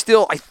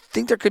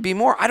think there could be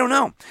more. I don't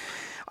know.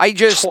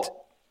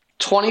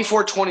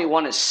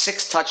 24-21 is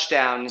 6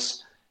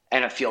 touchdowns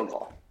and a field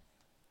goal.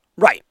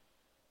 Right.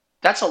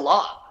 That's a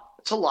lot.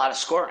 It's a lot of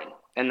scoring,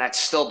 and that's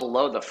still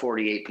below the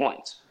 48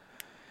 points.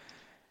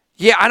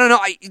 Yeah, I don't know.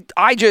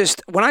 I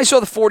just, when I saw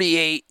the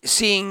 48,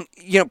 seeing,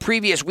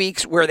 previous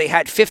weeks where they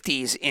had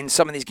 50s in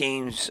some of these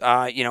games,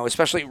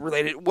 especially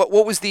related, what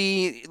was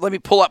let me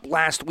pull up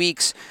last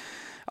week's,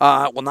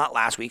 not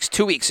last week's,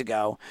 2 weeks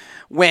ago,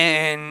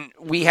 when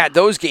we had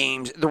those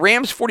games. The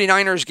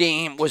Rams-49ers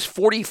game was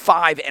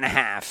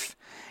 45.5,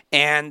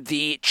 and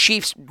the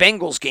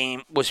Chiefs-Bengals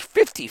game was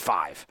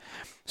 55.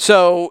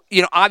 So,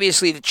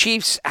 obviously the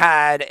Chiefs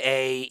had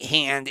a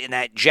hand in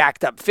that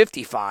jacked up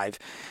 55.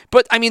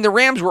 But, I mean, the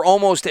Rams were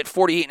almost at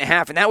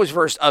 48.5, and that was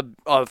versus a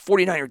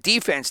 49er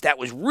defense that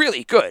was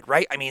really good,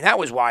 right? I mean, that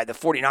was why the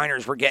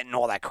 49ers were getting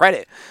all that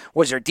credit,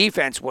 was their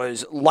defense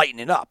was lighting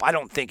it up. I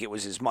don't think it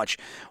was as much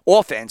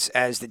offense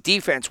as the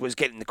defense was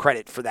getting the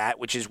credit for that,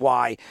 which is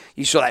why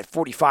you saw that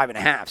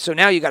 45.5. So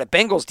now you got a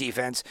Bengals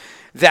defense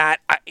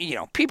that,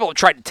 people have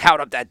tried to tout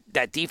up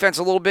that defense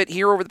a little bit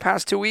here over the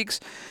past 2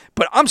 weeks.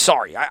 But I'm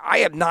sorry, I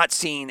have not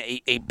seen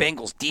a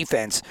Bengals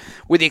defense,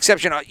 with the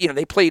exception of,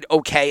 they played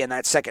okay in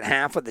that second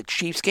half of the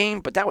Chiefs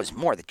game, but that was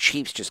more the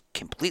Chiefs just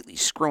completely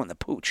screwing the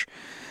pooch.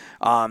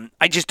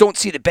 I just don't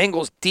see the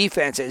Bengals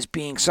defense as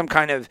being some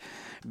kind of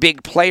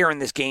big player in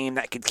this game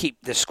that could keep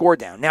the score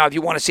down. Now, if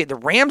you want to say the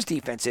Rams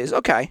defense is,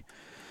 okay,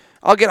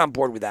 I'll get on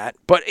board with that.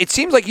 But it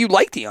seems like you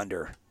like the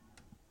under.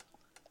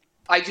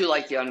 I do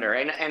like the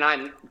under,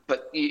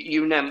 but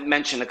you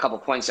mentioned a couple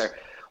points there.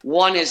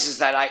 One is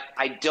that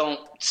I don't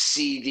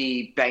see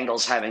the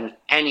Bengals having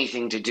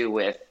anything to do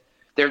with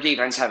their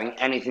defense having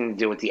anything to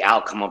do with the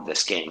outcome of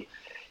this game.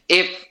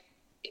 If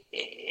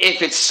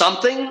it's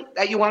something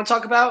that you want to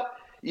talk about,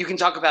 you can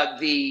talk about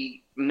the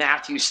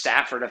Matthew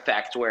Stafford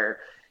effect, where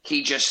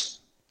he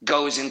just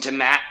goes into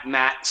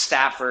Matt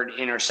Stafford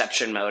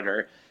interception mode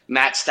or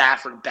Matt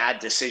Stafford bad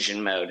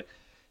decision mode.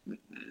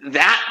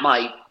 That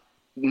might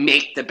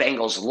make the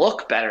Bengals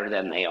look better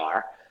than they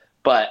are,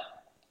 but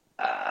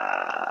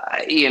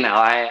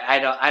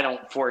I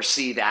don't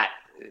foresee that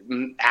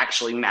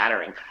actually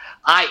mattering.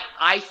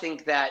 I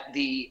think that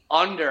the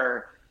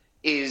under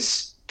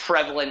is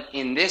prevalent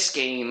in this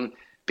game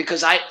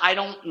because I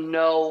don't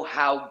know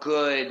how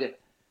good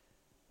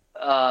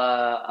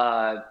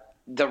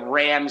the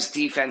Rams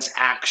defense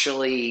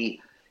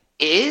actually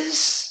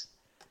is,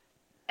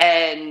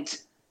 and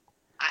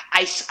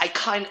I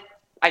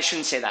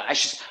shouldn't say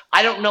that.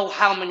 I don't know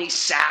how many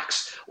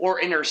sacks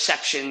or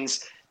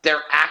interceptions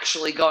they're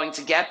actually going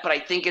to get, but I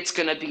think it's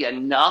going to be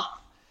enough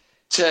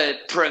to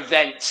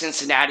prevent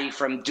Cincinnati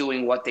from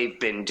doing what they've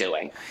been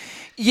doing.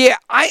 Yeah,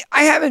 I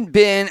haven't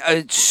been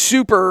a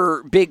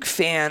super big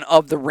fan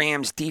of the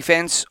Rams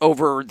defense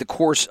over the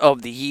course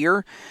of the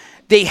year.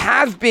 They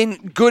have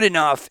been good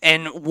enough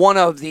and one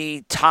of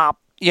the top,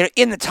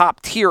 in the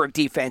top tier of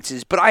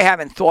defenses, but I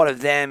haven't thought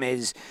of them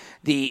as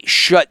the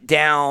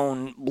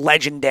shutdown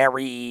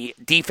legendary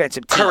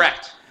defensive team.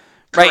 Correct.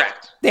 Right?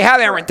 Correct. They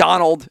have Aaron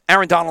Donald.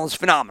 Aaron Donald is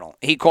phenomenal.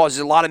 He causes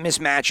a lot of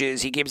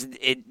mismatches. He gives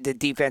the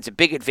defense a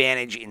big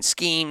advantage in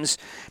schemes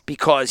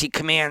because he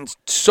commands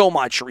so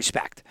much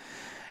respect.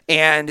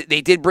 And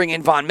they did bring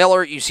in Von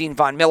Miller. You've seen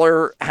Von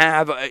Miller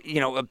have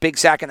a big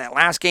sack in that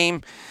last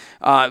game.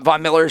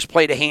 Von Miller's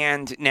played a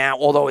hand now,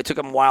 although it took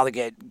him a while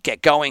to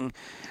get going.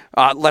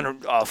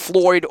 Leonard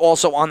Floyd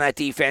also on that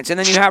defense. And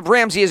then you have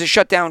Ramsey as a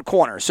shutdown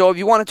corner. So if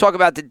you want to talk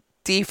about the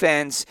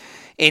defense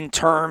in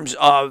terms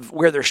of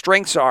where their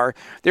strengths are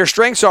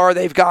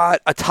they've got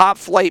a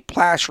top-flight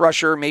pass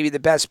rusher, maybe the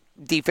best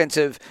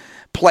defensive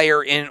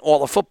player in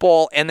all of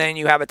football, and then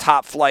you have a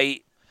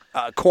top-flight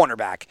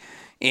cornerback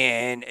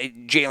in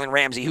Jalen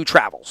Ramsey who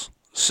travels.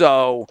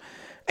 So,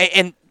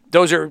 and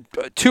those are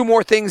two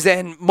more things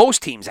than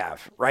most teams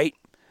have, right?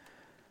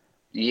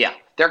 Yeah.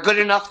 They're good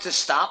enough to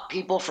stop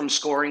people from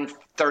scoring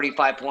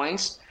 35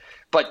 points,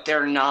 but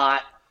they're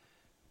not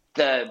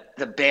the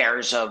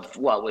Bears of,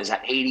 what was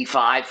that,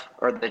 85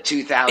 or the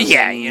 2000?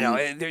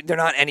 Yeah, they're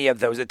not any of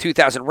those. The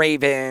 2000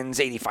 Ravens,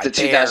 85 The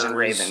 2000 Bears,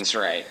 Ravens,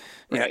 right.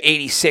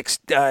 86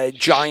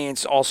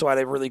 Giants also had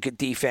a really good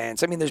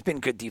defense. I mean, there's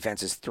been good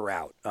defenses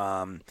throughout.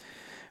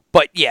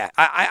 But yeah,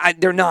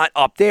 they're not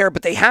up there,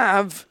 but they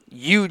have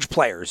huge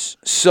players.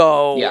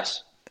 So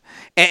yes,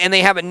 and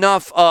they have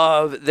enough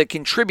of the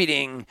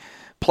contributing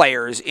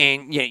players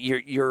in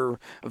your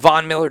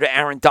Von Miller to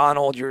Aaron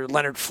Donald, your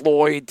Leonard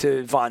Floyd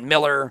to Von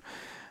Miller,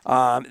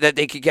 that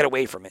they could get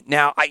away from it.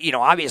 Now,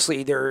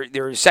 obviously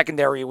their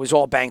secondary was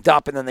all banged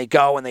up, and then they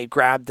go and they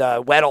grabbed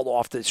Weddle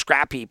off the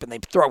scrap heap and they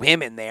throw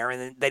him in there,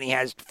 and then he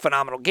has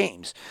phenomenal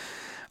games.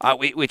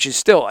 Which is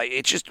still,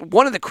 it's just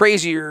one of the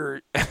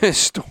crazier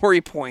story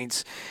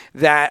points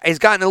that has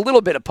gotten a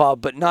little bit of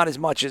pub, but not as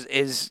much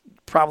as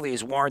probably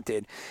is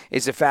warranted,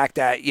 is the fact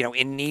that,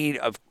 in need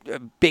of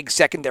big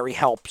secondary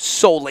help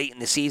so late in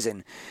the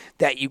season,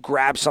 that you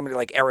grab somebody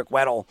like Eric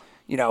Weddle,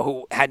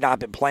 who had not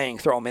been playing,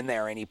 throw him in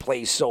there, and he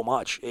plays so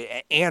much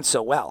and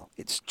so well.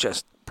 It's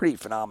just pretty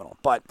phenomenal.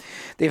 But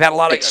they've had a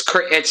lot of...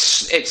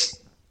 It's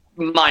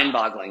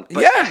mind-boggling.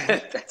 But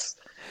yeah.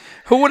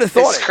 Who would have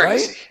thought it,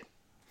 crazy. Right?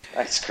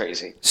 That's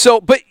crazy.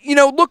 So, but,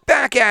 look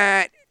back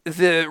at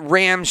the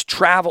Rams'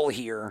 travel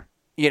here,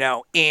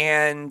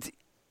 and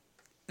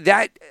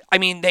that, I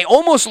mean, they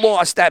almost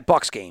lost that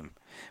Bucs game.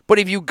 But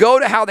if you go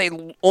to how they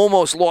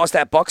almost lost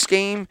that Bucs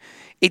game,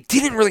 it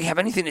didn't really have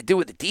anything to do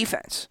with the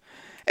defense.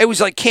 It was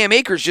like Cam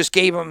Akers just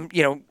gave them,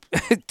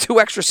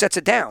 2 extra sets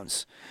of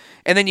downs.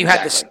 And then you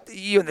had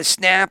the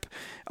snap,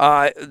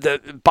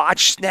 the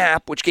botched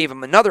snap, which gave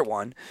him another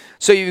one.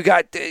 So you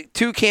got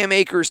 2 Cam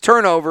Akers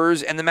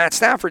turnovers and the Matt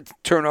Stafford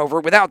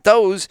turnover. Without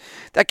those,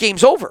 that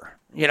game's over,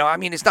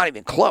 It's not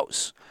even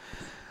close.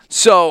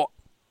 So,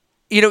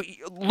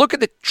 look at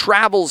the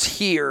travels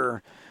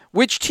here.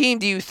 Which team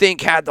do you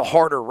think had the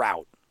harder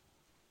route?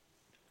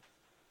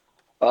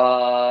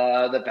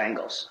 The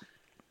Bengals.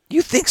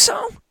 You think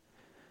so?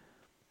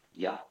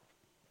 Yeah.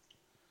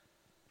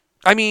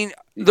 I mean,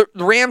 the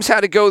Rams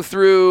had to go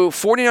through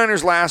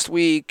 49ers last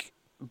week,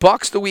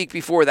 Bucks the week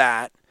before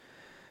that,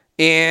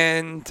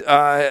 and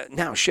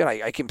now shit,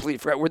 I completely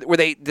forgot.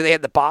 Did they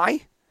have the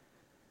bye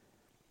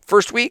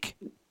first week?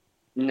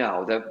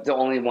 No, the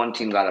only one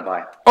team got a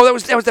bye. Oh, that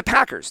was the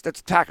Packers.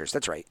 That's the Packers.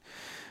 That's right.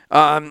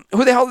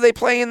 Who the hell did they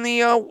play in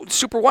the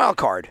Super Wild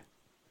Card?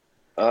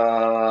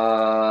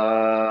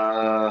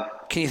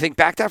 Can you think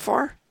back that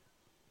far?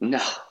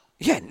 No.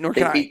 Yeah, nor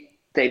can I.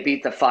 They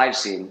beat the 5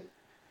 seed.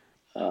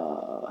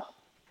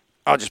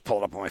 I'll just pull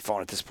it up on my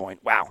phone at this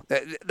point. Wow,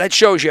 that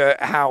shows you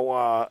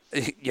how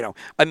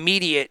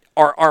immediate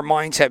our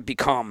minds have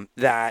become.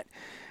 That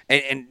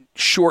and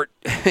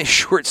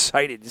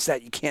short-sighted is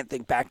that you can't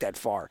think back that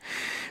far.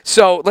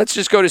 So let's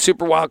just go to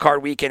Super Wild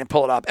Card weekend and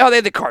pull it up. Oh, they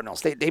had the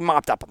Cardinals. They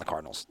mopped up on the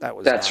Cardinals.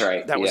 That's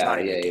right. That was not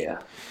a good game.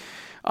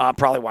 Yeah.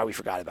 Probably why we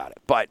forgot about it.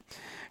 But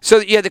so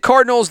yeah, the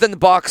Cardinals, then the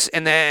Bucks,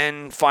 and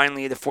then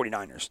finally the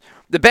 49ers.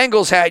 The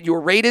Bengals had your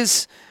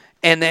Raiders,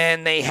 and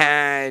then they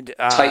had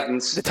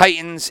the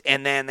Titans,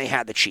 and then they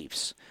had the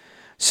Chiefs.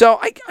 So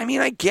I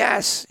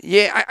guess,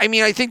 yeah.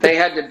 I think they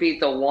had to beat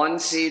the 1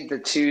 seed, the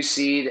 2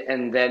 seed,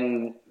 and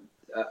then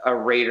a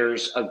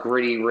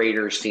gritty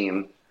Raiders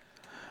team.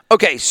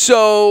 Okay,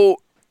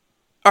 so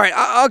all right,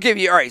 I'll give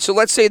you. All right, so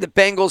let's say the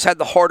Bengals had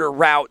the harder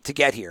route to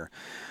get here.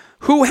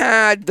 Who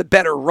had the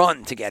better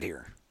run to get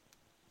here?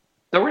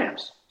 The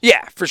Rams.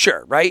 Yeah, for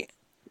sure, right?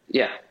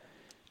 Yeah.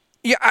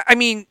 Yeah,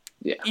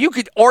 you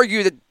could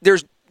argue that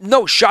there's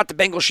no shot the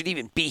Bengals should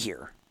even be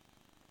here.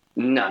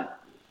 None.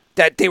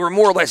 That they were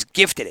more or less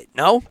gifted it,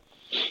 no?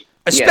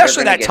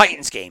 Especially that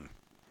Titans game.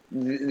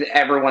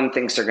 Everyone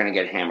thinks they're going to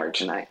get hammered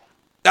tonight.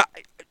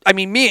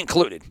 Me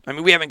included.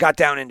 We haven't got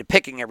down into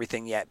picking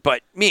everything yet,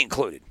 but me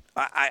included.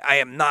 I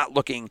am not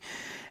looking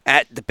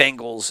at the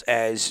Bengals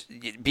as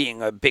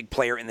being a big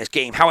player in this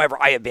game. However,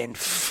 I have been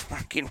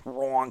fucking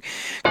wrong.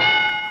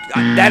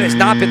 That has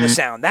not been the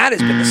sound. That has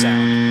been the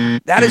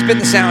sound. That has been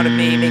the sound of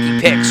me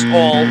making picks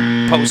all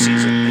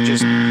postseason.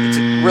 It's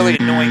a really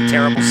annoying,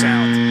 terrible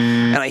sound,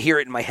 and I hear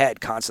it in my head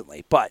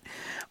constantly. But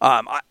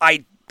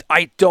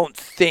I don't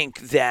think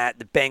that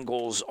the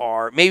Bengals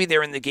are. Maybe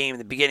they're in the game in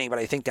the beginning, but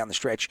I think down the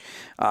stretch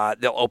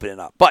they'll open it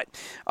up. But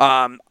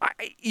the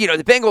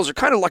Bengals are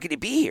kind of lucky to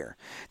be here.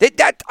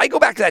 I go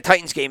back to that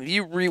Titans game. If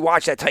you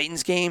rewatch that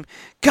Titans game,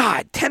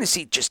 God,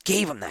 Tennessee just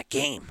gave them that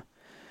game.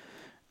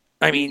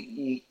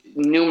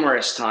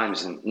 Numerous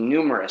times and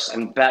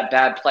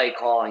bad play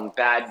calling,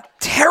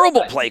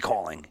 terrible play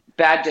calling,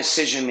 bad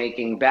decision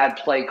making, bad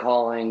play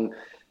calling.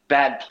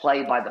 Bad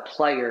play by the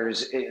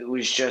players. It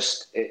was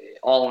just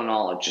all in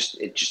all. It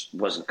just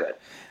wasn't good.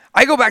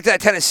 I go back to that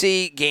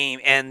Tennessee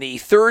game and the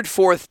 3rd,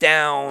 4th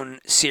down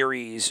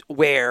series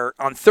where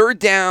on 3rd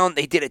down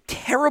they did a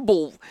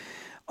terrible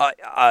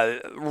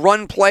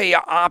run play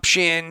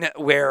option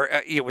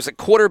where it was a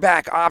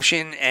quarterback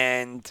option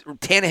and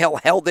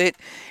Tannehill held it.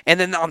 And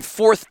then on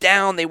 4th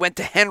down, they went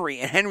to Henry,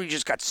 and Henry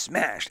just got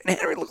smashed. And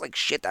Henry looked like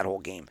shit that whole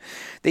game.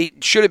 They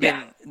should have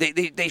been.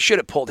 Yeah. They should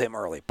have pulled him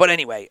early. But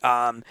anyway,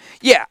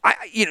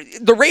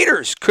 the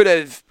Raiders could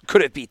have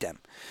beat them.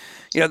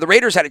 The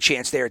Raiders had a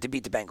chance there to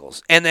beat the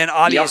Bengals, and then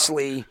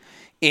obviously.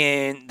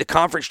 In the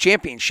conference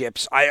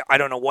championships, I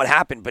don't know what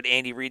happened, but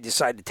Andy Reid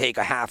decided to take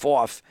a half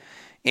off.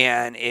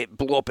 And it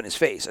blew up in his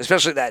face,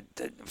 especially that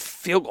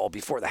field goal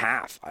before the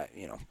half.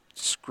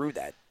 Screwed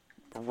that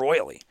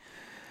royally.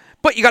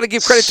 But you got to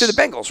give credit to the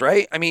Bengals,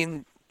 right?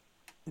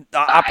 The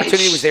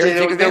opportunity was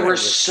there. There were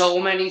so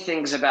many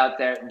things about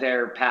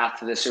their path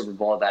to the Super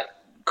Bowl that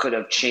could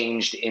have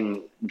changed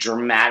in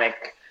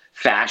dramatic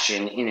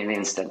fashion in an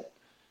instant.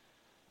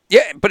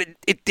 Yeah, but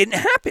it didn't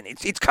happen.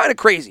 It's kind of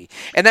crazy.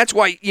 And that's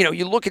why,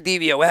 you look at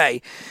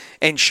DVOA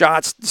and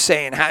shots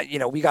saying,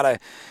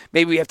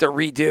 maybe we have to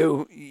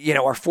redo,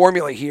 our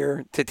formula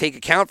here to take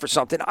account for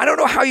something. I don't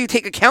know how you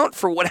take account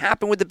for what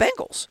happened with the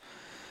Bengals.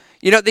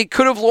 They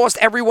could have lost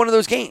every one of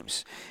those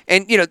games.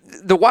 And,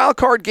 the wild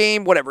card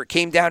game, whatever, it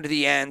came down to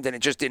the end and it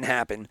just didn't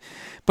happen.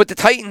 But the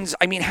Titans,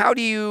 how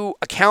do you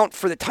account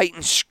for the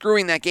Titans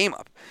screwing that game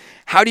up?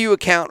 How do you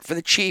account for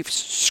the Chiefs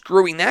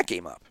screwing that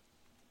game up?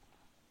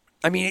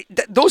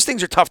 Those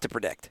things are tough to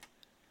predict.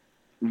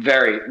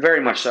 Very,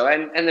 very much so.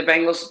 And the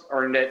Bengals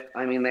earned it.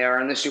 They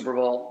are in the Super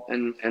Bowl,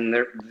 and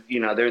they're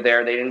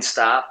there. They didn't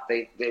stop.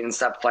 They didn't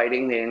stop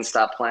fighting. They didn't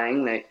stop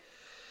playing.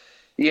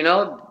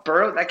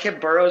 Burrow. That kid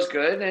Burrow's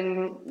good,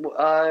 and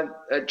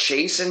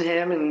Chase and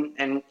him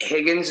and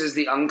Higgins is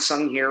the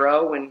unsung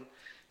hero, and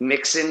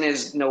Mixon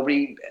is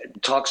nobody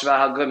talks about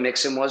how good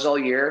Mixon was all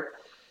year.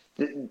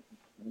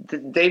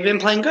 They've been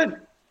playing good.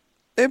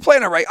 They've been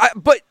playing all right.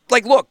 But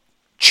look.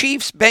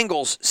 Chiefs,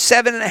 Bengals,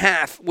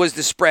 7.5 was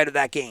the spread of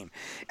that game.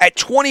 At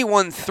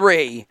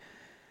 21-3,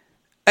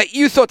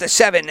 you thought the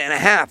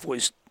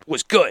 7.5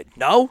 was good,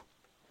 no?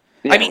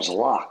 Yeah, I mean, it was a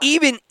lock.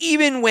 even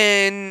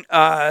when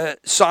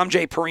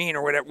Sanjay Perine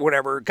or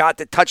whatever got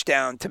the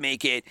touchdown to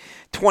make it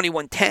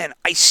 21-10,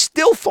 I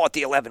still thought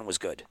the 11 was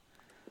good.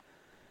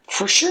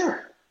 For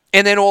sure.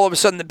 And then all of a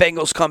sudden the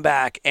Bengals come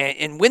back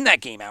and win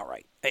that game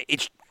outright.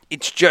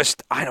 It's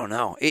just, I don't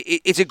know.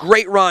 It's a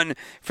great run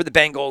for the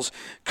Bengals.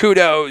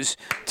 Kudos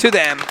to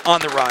them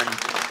on the run.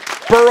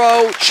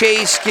 Burrow,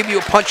 Chase, give you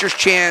a puncher's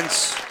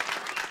chance.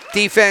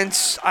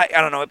 Defense, I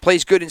don't know. It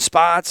plays good in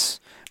spots.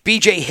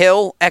 B.J.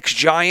 Hill,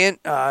 ex-Giant,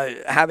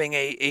 having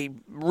a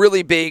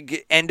really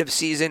big end of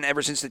season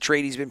ever since the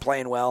trade. He's been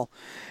playing well.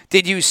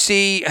 Did you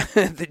see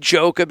the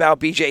joke about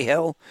B.J.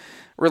 Hill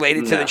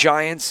related to the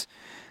Giants?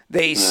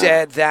 They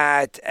said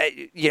that,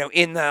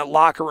 in the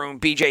locker room,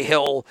 B.J.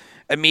 Hill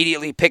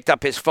immediately picked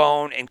up his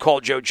phone and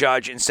called Joe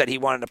Judge and said he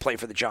wanted to play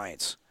for the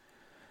Giants.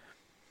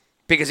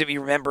 Because if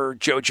you remember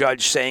Joe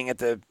Judge saying at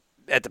the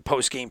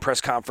post-game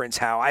press conference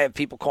how I have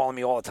people calling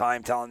me all the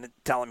time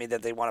telling me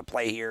that they want to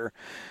play here.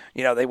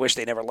 They wish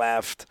they never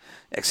left,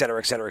 et cetera,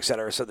 et cetera, et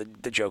cetera. So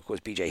the joke was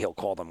B.J. Hill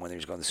called him when he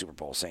was going to the Super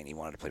Bowl saying he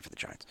wanted to play for the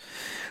Giants.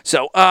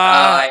 So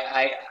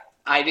I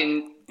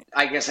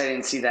guess I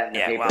didn't see that in the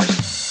paper. Well,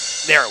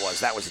 there it was.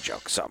 That was a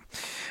joke. So,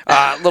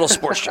 little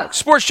sports jokes.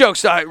 Sports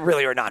jokes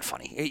really are not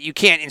funny. You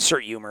can't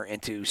insert humor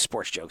into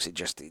sports jokes. It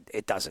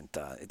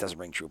doesn't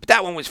ring true. But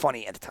that one was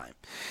funny at the time.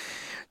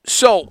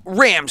 So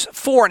Rams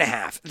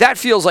 4.5. That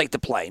feels like the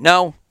play.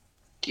 No.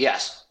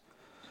 Yes.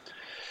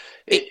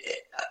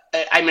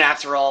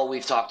 After all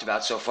we've talked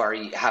about so far,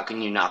 how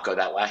can you not go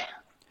that way?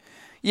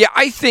 Yeah,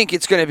 I think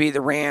it's going to be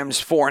the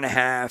Rams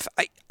 4.5.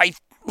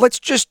 Let's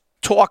just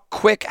talk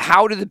quick.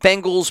 How do the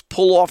Bengals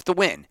pull off the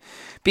win?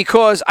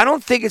 Because I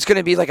don't think it's going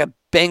to be like a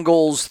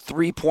Bengals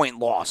 3-point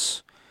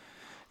loss.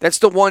 That's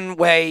the one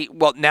way.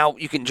 Well, now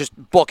you can just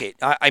book it.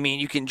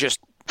 You can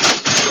just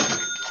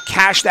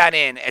cash that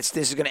in. This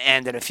is going to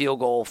end in a field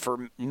goal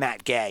for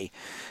Matt Gay.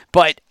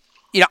 But,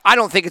 I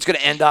don't think it's going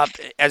to end up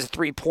as a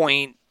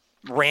 3-point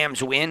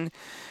Rams win.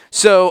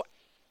 So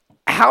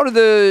how do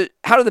the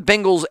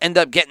Bengals end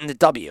up getting the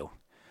W?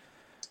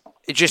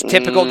 It's just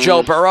typical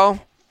Joe Burrow?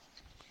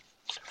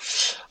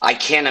 I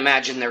can't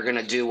imagine they're going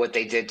to do what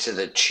they did to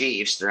the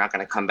Chiefs. They're not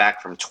going to come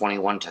back from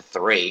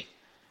 21-3.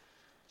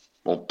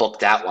 We'll book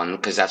that one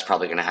because that's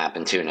probably going to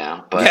happen too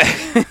now. But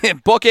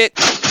book it.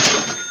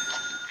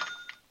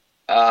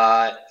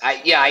 I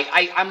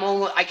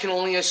can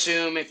only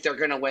assume if they're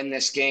going to win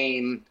this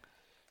game,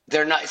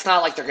 they're not. It's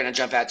not like they're going to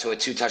jump out to a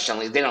 2-touchdown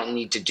lead. They don't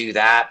need to do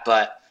that,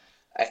 but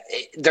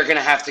they're going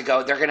to have to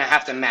go. They're going to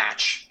have to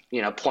match,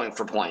 point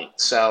for point.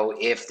 So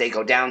if they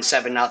go down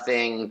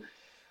 7-0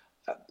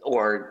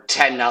 or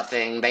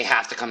 10-0, they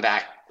have to come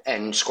back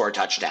and score a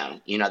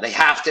touchdown. They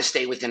have to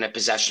stay within a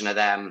possession of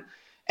them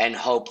and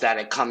hope that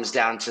it comes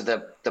down to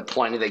the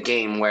point of the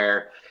game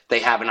where they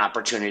have an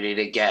opportunity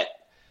to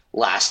get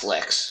last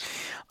licks.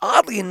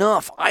 Oddly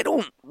enough, I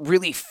don't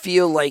really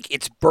feel like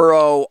it's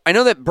Burrow. I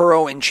know that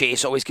Burrow and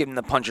Chase always give them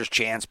the puncher's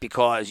chance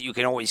because you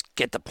can always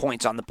get the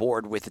points on the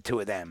board with the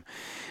two of them.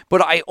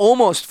 But I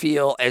almost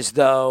feel as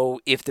though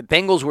if the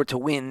Bengals were to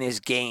win this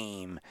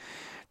game,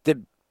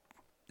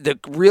 the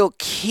real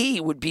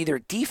key would be their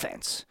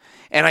defense.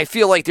 And I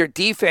feel like their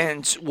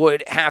defense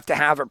would have to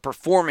have a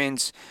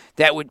performance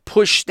that would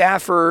push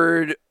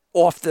Stafford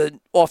off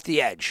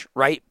the edge,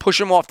 right?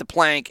 Push him off the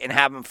plank and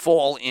have him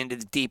fall into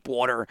the deep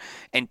water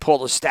and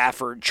pull a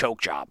Stafford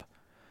choke job.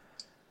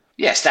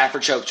 Yeah,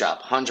 Stafford choke job,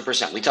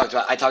 100%.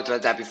 I talked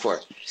about that before.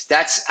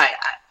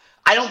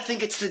 I don't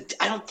think it's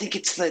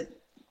the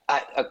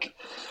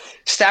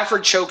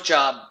Stafford choke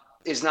job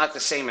is not the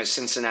same as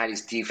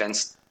Cincinnati's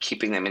defense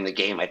keeping them in the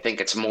game. I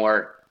think it's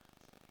more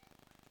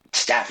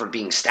Stafford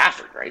being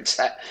Stafford, right?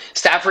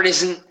 Stafford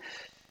isn't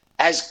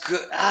as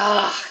good.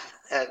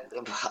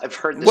 I've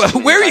heard this. Well,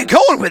 where are you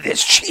going with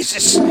this?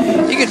 Jesus. You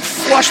can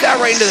flush that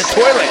right into the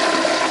toilet.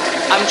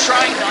 I'm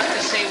trying not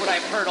to say what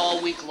I've heard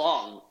all week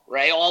long,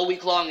 right? All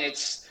week long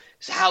it's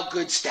how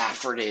good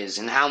Stafford is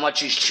and how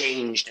much he's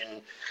changed.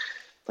 And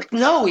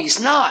no, he's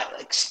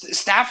not.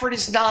 Stafford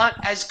is not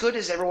as good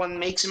as everyone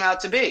makes him out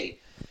to be.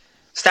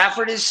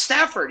 Stafford is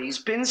Stafford. He's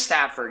been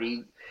Stafford.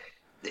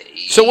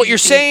 So what you're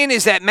saying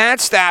is that Matt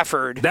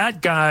Stafford...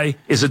 That guy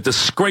is a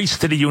disgrace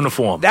to the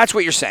uniform. That's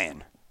what you're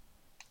saying.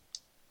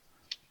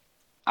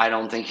 I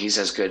don't think he's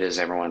as good as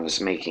everyone was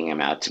making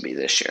him out to be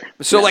this year.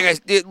 So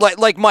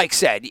like Mike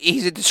said,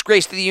 he's a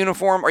disgrace to the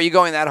uniform. Are you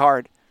going that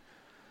hard?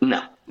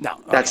 No.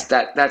 Okay.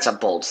 That's a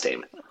bold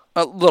statement.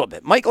 A little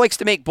bit. Mike likes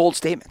to make bold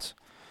statements.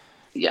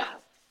 Yeah.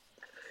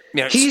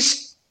 Go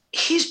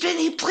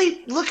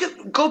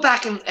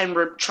back and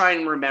try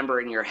and remember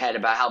in your head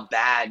about how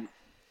bad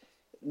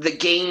the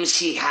games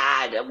he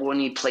had when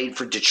he played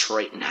for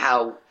Detroit and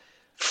how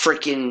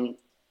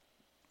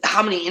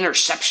many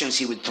interceptions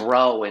he would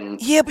throw.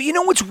 Yeah, but you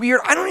know what's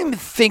weird? I don't even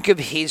think of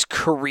his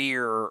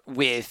career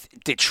with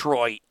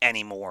Detroit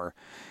anymore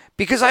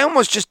because I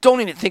almost just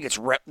don't even think it's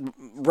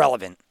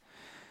relevant.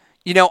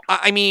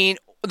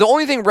 the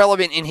only thing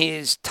relevant in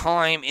his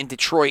time in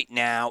Detroit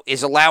now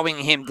is allowing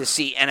him to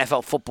see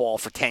NFL football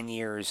for 10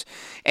 years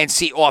and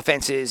see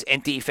offenses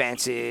and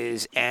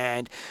defenses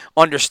and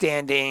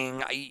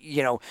understanding,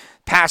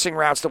 passing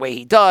routes the way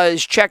he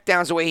does, check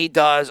downs the way he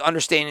does,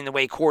 understanding the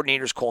way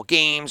coordinators call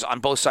games on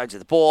both sides of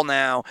the ball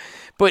now.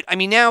 But,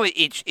 now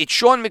it's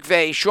Sean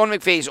McVay, Sean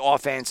McVay's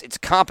offense. It's a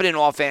competent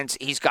offense.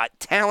 He's got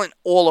talent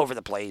all over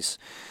the place.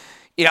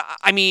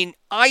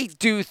 I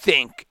do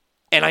think,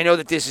 and I know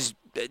that this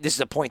is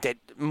a point that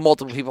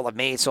multiple people have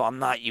made, so I'm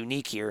not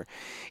unique here,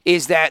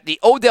 is that the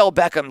Odell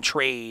Beckham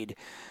trade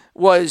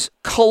was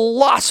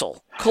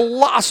colossal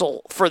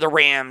for the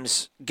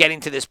Rams getting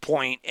to this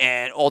point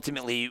and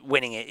ultimately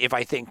winning it, if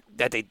I think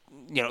that they,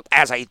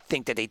 as I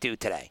think that they do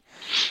today.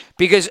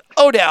 Because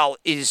Odell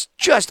is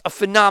just a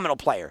phenomenal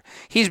player.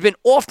 He's been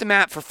off the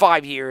map for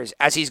 5 years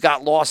as he's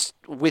got lost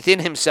within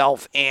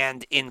himself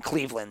and in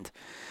Cleveland.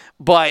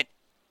 But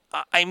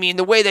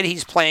the way that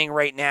he's playing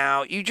right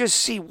now, you just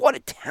see what a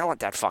talent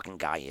that fucking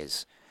guy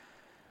is.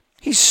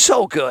 He's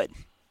so good.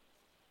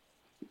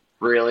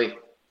 Really?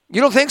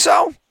 You don't think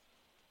so?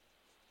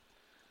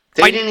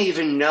 They didn't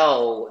even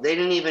know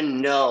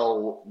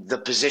the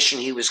position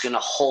he was going to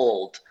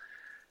hold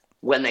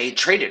when they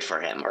traded for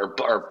him or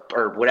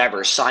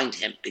whatever, signed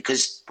him,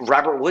 because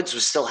Robert Woods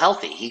was still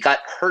healthy. He got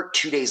hurt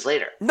 2 days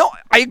later. No,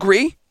 I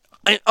agree.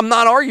 I'm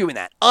not arguing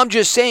that. I'm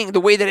just saying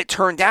the way that it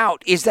turned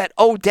out is that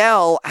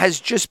Odell has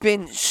just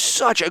been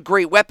such a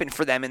great weapon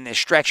for them in this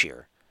stretch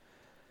here.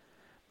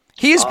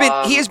 He has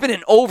been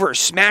an over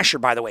smasher,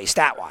 by the way,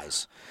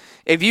 stat-wise.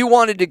 If you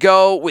wanted to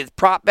go with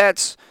prop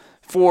bets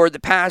for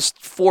the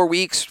past 4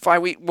 weeks, 5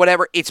 weeks,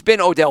 whatever, it's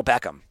been Odell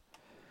Beckham.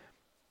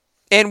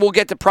 And we'll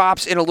get to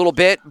props in a little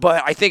bit,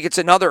 but I think it's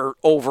another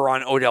over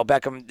on Odell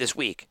Beckham this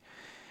week.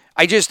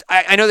 I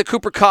know that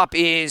Cooper Kupp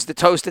is the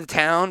toast of the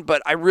town,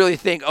 but I really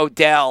think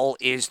Odell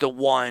is the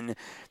one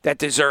that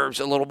deserves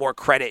a little more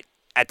credit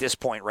at this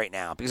point right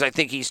now, because I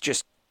think he's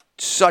just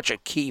such a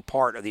key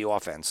part of the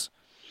offense.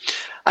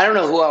 I don't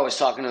know who I was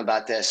talking to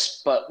about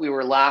this, but we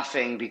were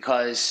laughing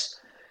because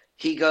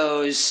he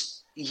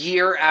goes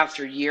year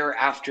after year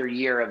after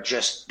year of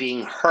just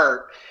being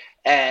hurt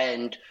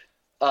and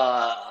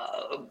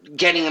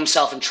getting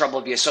himself in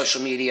trouble via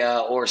social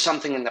media or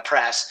something in the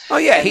press. Oh,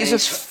 yeah, he's a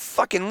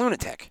fucking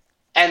lunatic.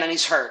 And then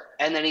he's hurt,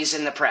 and then he's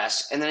in the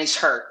press, and then he's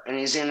hurt, and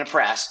he's in the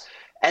press.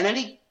 And then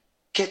he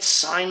gets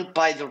signed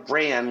by the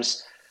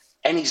Rams,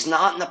 and he's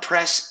not in the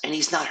press, and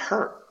he's not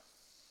hurt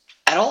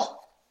at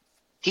all.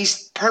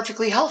 He's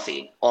perfectly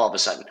healthy all of a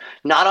sudden.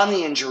 Not on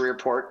the injury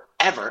report,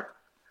 ever.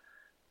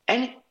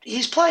 And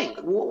he's playing.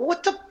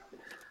 What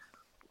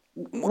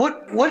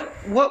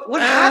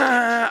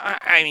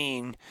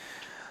happened?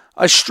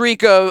 A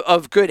streak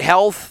of good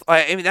health.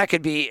 That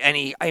could be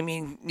any.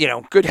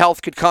 Good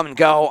health could come and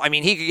go.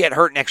 He could get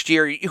hurt next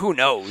year. Who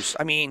knows?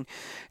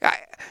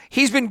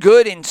 He's been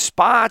good in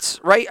spots,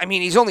 right?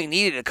 He's only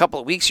needed a couple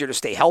of weeks here to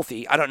stay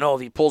healthy. I don't know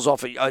if he pulls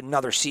off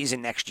another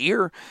season next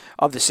year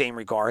of the same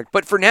regard.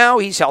 But for now,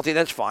 he's healthy.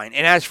 That's fine.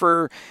 And as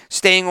for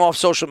staying off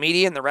social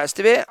media and the rest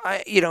of it,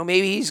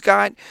 maybe he's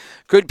got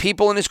good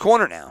people in his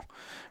corner now.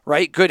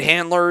 Right? Good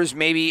handlers.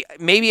 Maybe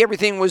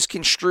everything was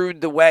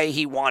construed the way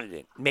he wanted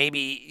it.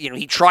 Maybe,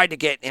 he tried to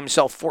get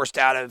himself forced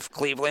out of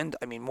Cleveland.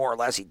 More or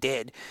less he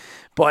did.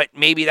 But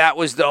maybe that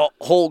was the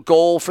whole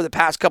goal for the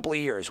past couple of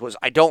years was,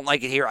 I don't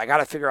like it here. I got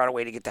to figure out a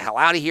way to get the hell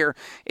out of here.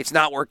 It's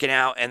not working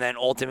out. And then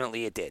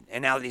ultimately it did.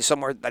 And now that he's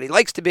somewhere that he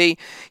likes to be,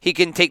 he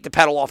can take the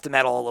pedal off the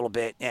metal a little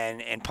bit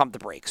and pump the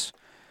brakes.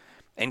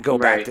 And go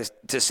back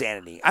to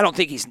sanity. I don't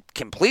think he's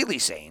completely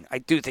sane. I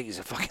do think he's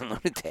a fucking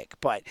lunatic.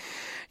 But,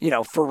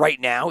 for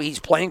right now, he's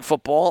playing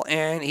football,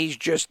 and he's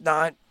just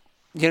not,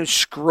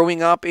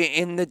 screwing up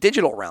in the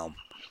digital realm.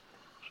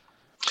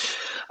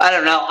 I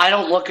don't know. I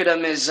don't look at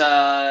him as,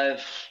 I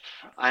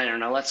don't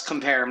know. Let's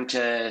compare him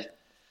to,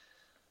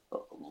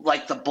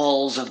 like, the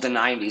Bulls of the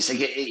 90s.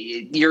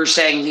 Like, you're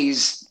saying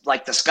he's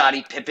like the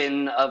Scottie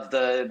Pippen of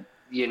the...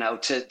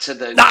 to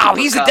the... No,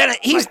 he's a Dennis.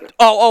 He's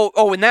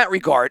in that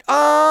regard.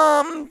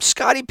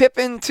 Scottie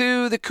Pippen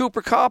to the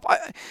Cooper Kupp.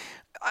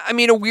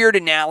 A weird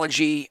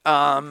analogy.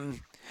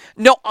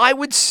 No, I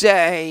would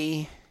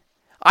say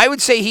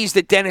he's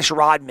the Dennis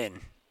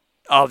Rodman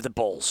of the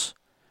Bulls.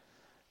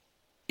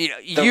 The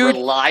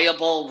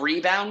reliable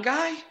rebound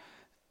guy.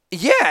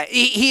 Yeah,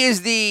 he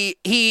is the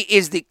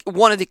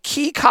one of the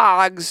key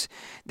cogs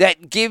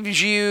that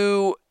gives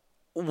you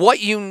what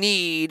you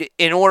need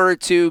in order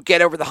to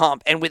get over the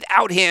hump. And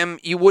without him,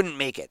 you wouldn't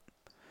make it.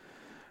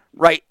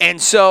 Right?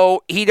 And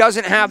so he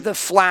doesn't have the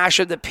flash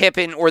of the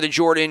Pippen or the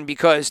Jordan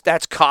because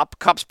that's Kupp.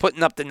 Kupp's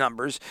putting up the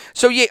numbers.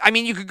 So, yeah,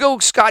 you could go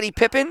Scottie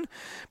Pippen,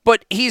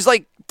 but he's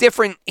like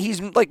different.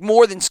 He's like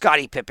more than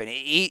Scottie Pippen.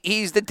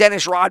 He's the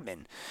Dennis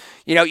Rodman.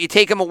 You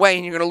take him away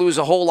and you're going to lose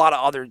a whole lot of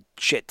other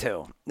shit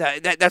too.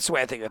 That's the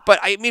way I think of it. But,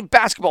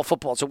 basketball,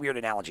 football, it's a weird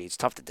analogy. It's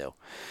tough to do.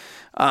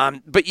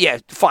 But yeah,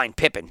 fine,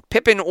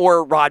 Pippen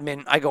or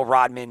Rodman. I go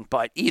Rodman,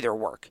 but either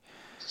work.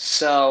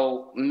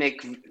 So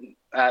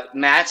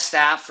Matt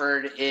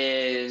Stafford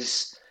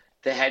is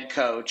the head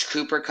coach.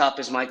 Cooper Kupp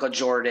is Michael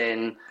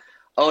Jordan.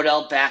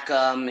 Odell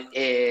Beckham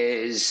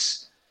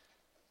is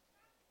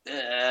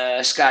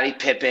Scottie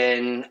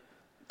Pippen.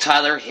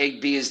 Tyler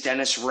Higbee is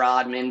Dennis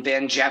Rodman.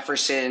 Van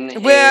Jefferson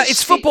Well, is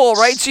it's football,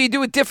 right? So you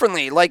do it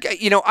differently. Like,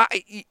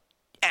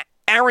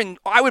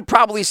 I would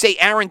probably say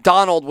Aaron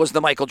Donald was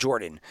the Michael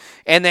Jordan.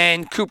 And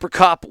then Cooper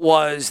Kupp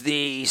was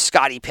the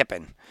Scottie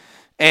Pippen.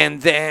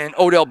 And then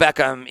Odell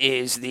Beckham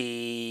is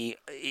the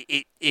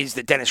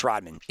Dennis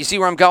Rodman. You see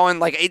where I'm going?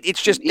 Like,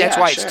 it's just, that's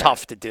why it's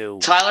tough to do.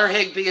 Tyler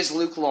Higbee is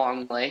Luke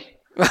Longley.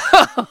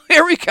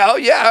 Here we go.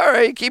 Yeah, all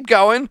right, keep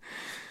going.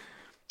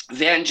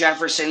 Van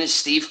Jefferson is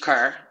Steve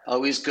Kerr.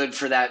 Always good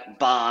for that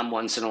bomb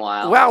once in a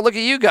while. Wow, look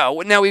at you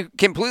go. Now we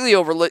completely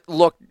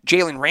overlooked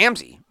Jalen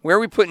Ramsey. Where are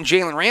we putting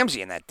Jalen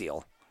Ramsey in that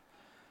deal?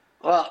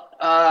 Well,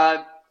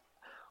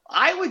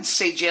 I would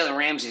say Jalen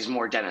Ramsey is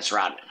more Dennis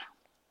Rodman.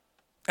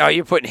 Oh,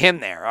 you're putting him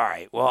there. All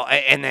right. Well,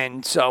 and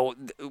then so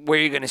where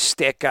are you going to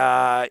stick?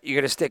 You're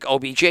going to stick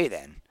OBJ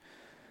then.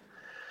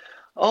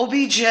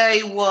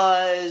 OBJ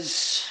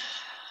was.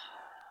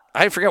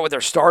 I forget what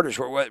their starters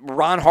were. What,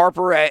 Ron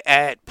Harper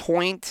at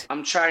point.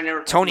 I'm trying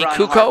to. Tony Ron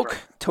Kukoc. Harper.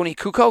 Tony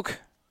Kukoc.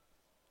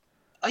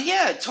 Oh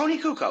yeah,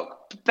 Tony Kukoc.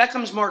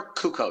 Beckham's more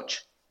Kukoc.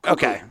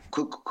 Okay.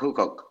 Kukoc.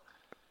 Kukoc.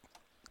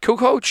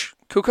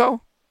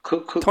 Kuko.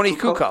 Tony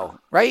Kukoc. Kukoc.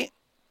 Right.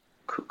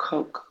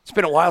 Kukoc. It's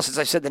been a while since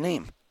I said the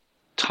name.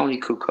 Tony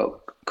Kukoc.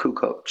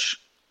 Kukoc.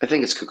 I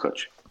think it's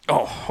Kukoc.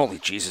 Oh, holy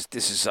Jesus.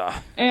 This is...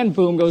 And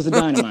boom goes the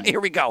dynamite.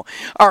 Here we go.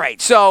 All right,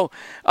 so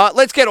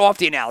let's get off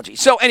the analogy.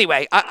 So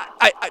anyway,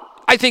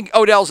 I think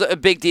Odell's a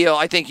big deal.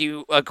 I think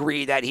you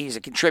agree that he's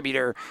a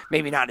contributor,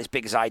 maybe not as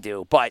big as I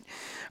do. But,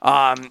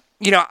 I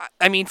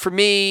mean, for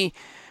me,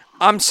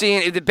 I'm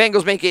seeing if the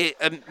Bengals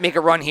make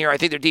a run here, I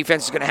think their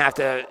defense is going to have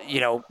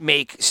to,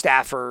 make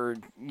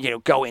Stafford,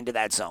 go into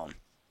that zone.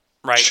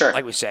 Right, sure.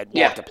 Like we said,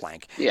 walk the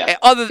plank. Yeah.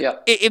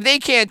 If they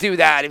can't do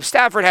that, if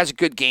Stafford has a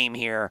good game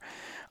here,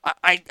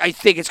 I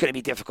think it's going to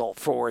be difficult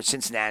for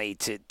Cincinnati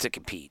to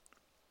compete.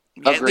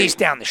 Agreed. At least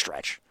down the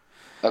stretch.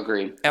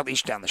 Agreed. At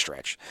least down the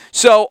stretch.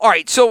 So, all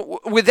right. So,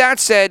 with that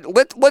said,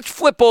 let's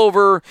flip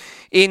over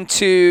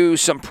into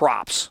some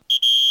props.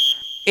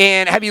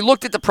 And have you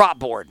looked at the prop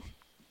board?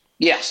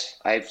 Yes,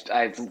 I've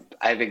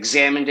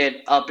examined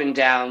it up and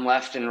down,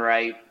 left and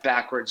right,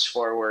 backwards,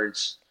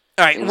 forwards,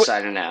 all right,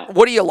 inside and out.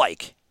 What do you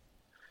like?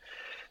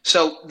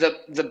 So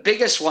the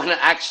biggest one,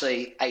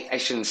 actually, I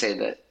shouldn't say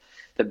that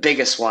the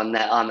biggest one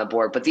that on the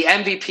board, but the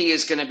MVP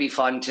is going to be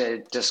fun to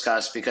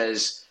discuss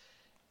because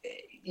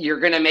you're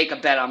going to make a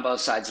bet on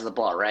both sides of the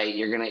ball, right?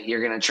 You're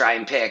gonna try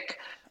and pick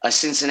a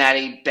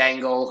Cincinnati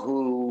Bengal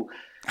who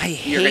I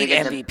hate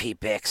MVP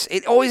picks.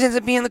 It always ends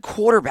up being the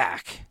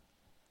quarterback.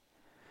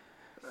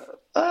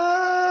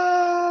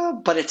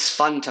 But it's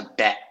fun to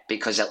bet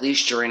because at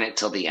least you're in it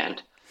till the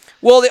end.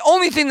 Well, the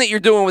only thing that you're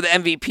doing with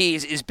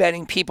MVPs is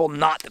betting people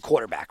not the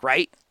quarterback,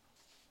 right?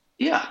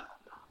 Yeah.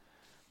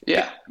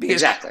 Yeah, because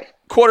exactly.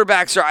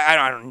 Quarterbacks are,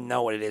 I don't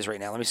know what it is right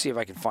now. Let me see if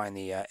I can find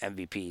the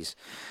MVPs.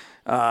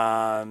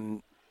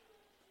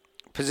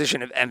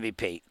 Position of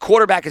MVP.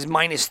 Quarterback is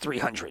minus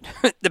 300.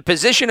 The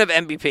position of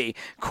MVP,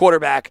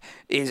 quarterback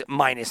is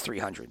minus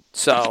 300.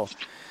 So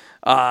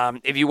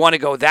if you want to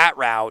go that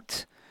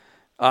route,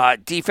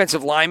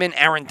 defensive lineman,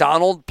 Aaron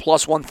Donald,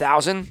 plus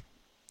 1,000.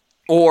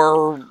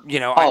 Or,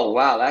 Oh,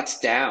 wow, that's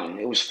down.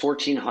 It was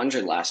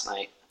 1,400 last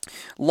night.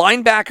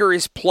 Linebacker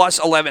is plus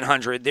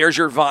 1,100. There's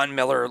your Von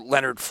Miller,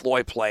 Leonard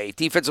Floyd play.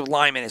 Defensive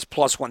lineman is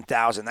plus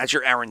 1,000. That's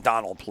your Aaron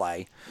Donald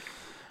play.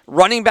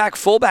 Running back,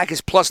 fullback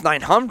is plus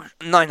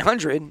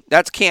 900.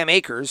 That's Cam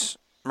Akers,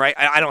 right?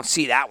 I don't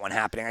see that one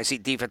happening. I see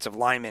defensive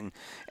lineman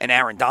and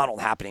Aaron Donald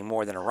happening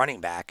more than a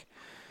running back.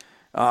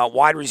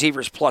 Wide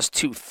receivers plus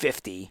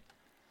 250.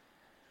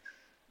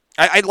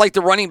 I'd like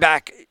the running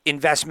back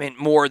investment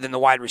more than the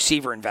wide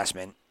receiver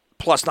investment,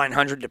 plus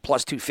 900 to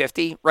plus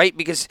 250, right?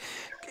 Because,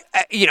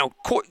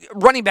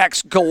 running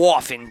backs go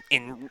off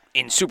in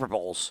Super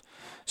Bowls.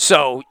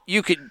 So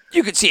you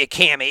could see a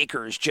Cam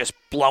Akers just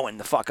blowing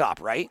the fuck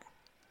up, right?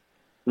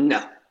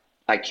 No,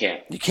 I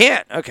can't. You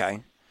can't?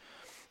 Okay.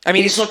 I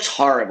mean, he looks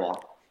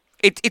horrible.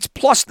 It's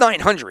plus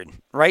 900,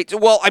 right?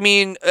 Well, I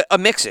mean, a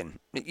mix-in.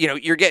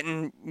 You're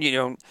getting,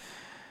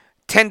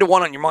 10 to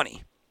 1 on your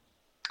money.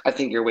 I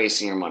think you're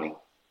wasting your money.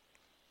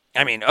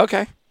 I mean,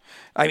 okay.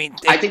 I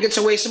think it's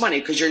a waste of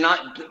money because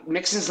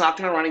Mixon's not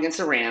going to run against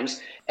the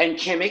Rams, and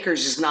Cam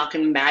Akers is not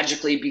going to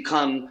magically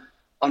become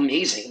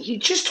amazing. He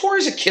just tore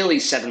his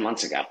Achilles 7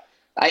 months ago.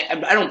 I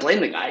don't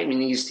blame the guy. I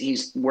mean,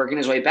 he's working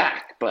his way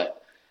back,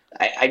 but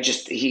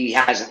he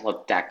hasn't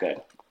looked that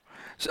good.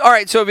 All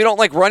right, so if you don't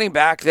like running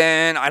back,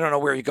 then I don't know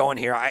where you're going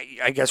here.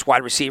 I guess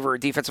wide receiver or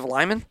defensive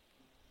lineman?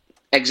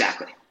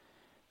 Exactly.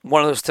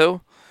 One of those two?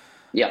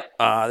 Yeah.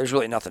 There's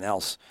really nothing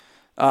else.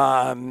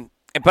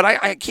 But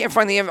I can't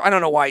find I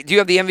don't know why. Do you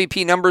have the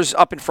MVP numbers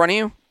up in front of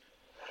you?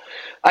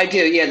 I do,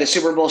 yeah. The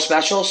Super Bowl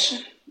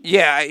specials.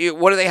 Yeah.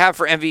 What do they have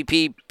for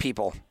MVP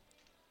people?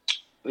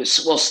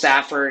 Well,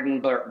 Stafford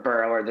and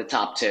Burrow are the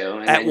top two.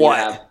 And at then what?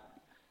 You have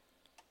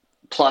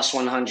plus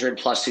 100,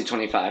 plus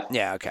 225.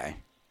 Yeah, okay.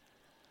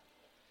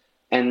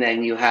 And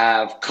then you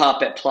have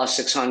Cup at plus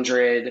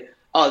 600.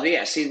 Oh,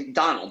 yeah. See,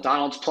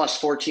 Donald's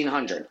plus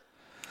 1,400.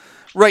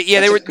 Right,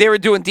 yeah, they were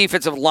doing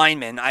defensive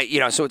linemen.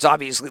 So it's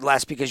obviously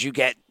less because you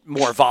get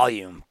more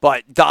volume.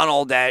 But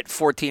Donald at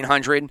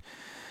 1,400.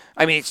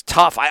 I mean, it's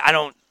tough. I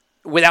don't.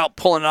 Without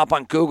pulling it up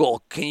on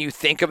Google, can you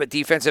think of a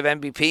defensive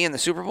MVP in the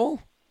Super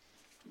Bowl?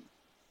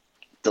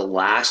 The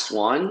last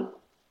one,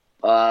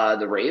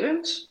 the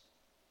Ravens.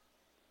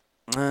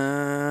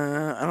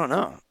 I don't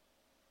know.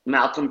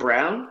 Malcolm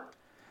Brown.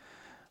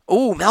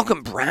 Oh,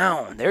 Malcolm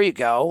Brown. There you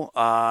go.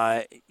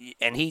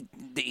 And he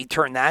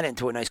turned that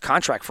into a nice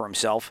contract for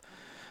himself.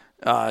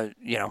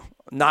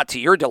 Not to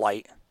your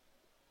delight,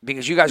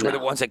 because you guys were the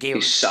ones that gave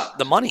him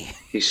the money.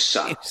 He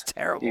sucked. He was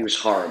terrible. He was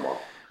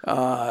horrible.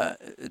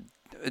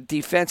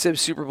 Defensive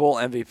Super Bowl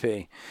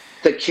MVP.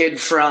 The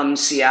kid from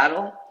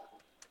Seattle.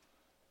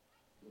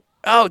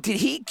 Oh, did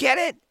he get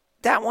it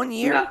that one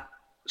year? No.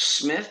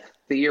 Smith,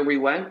 the year we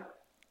went?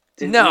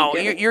 No,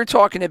 you're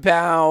talking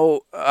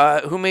about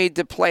who made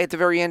the play at the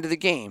very end of the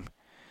game.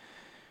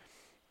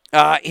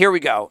 Here we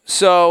go.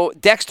 So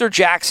Dexter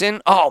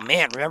Jackson. Oh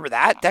man, remember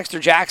that? Dexter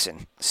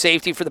Jackson,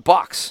 safety for the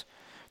Bucs.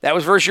 That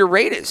was versus your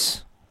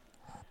Raiders.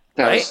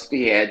 Right?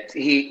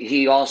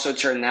 He also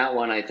turned that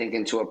one, I think,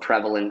 into a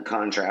prevalent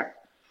contract.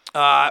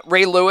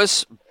 Ray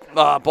Lewis,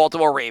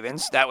 Baltimore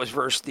Ravens. That was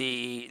versus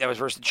the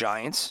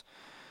Giants.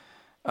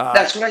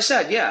 That's what I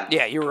said. Yeah.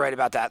 Yeah, you were right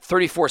about that.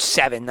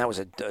 34-7. That was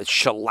a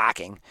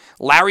shellacking.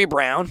 Larry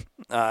Brown,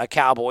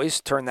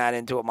 Cowboys, turned that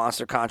into a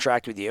monster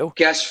contract with you.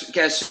 Guess.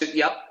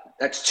 Yep.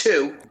 That's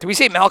 2. Did we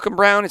say Malcolm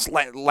Brown? It's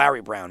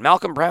Larry Brown.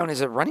 Malcolm Brown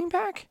is a running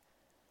back?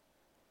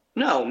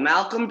 No,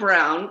 Malcolm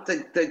Brown,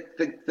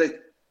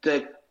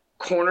 the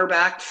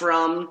cornerback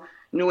from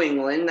New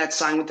England that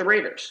signed with the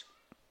Raiders.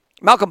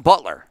 Malcolm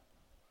Butler.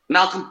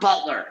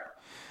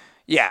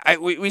 Yeah,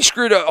 we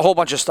screwed a whole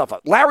bunch of stuff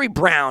up. Larry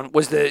Brown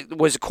was a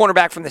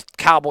cornerback from the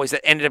Cowboys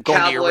that ended up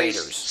going to your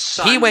Raiders.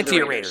 He went to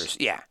your Raiders.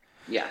 Yeah.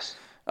 Yes.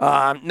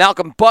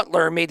 Malcolm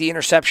Butler made the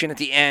interception at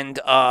the end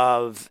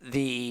of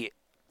the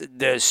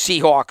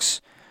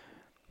Seahawks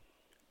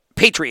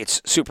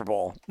Patriots Super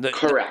Bowl.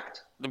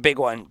 Correct. The big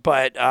one,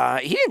 but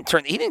he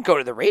didn't go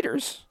to the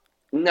Raiders.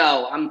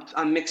 No,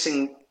 I'm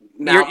mixing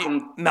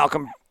Malcolm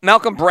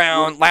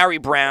Brown, Larry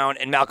Brown,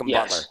 and Malcolm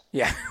Butler.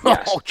 Yeah.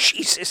 Yes. Oh,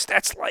 Jesus.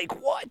 That's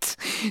like what?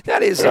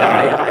 That is,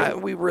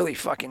 we really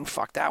fucking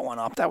fucked that one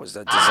up. That was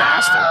a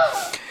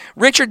disaster.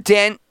 Richard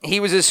Dent, he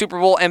was a Super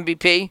Bowl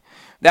MVP.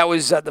 That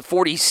was the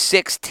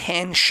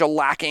 46-10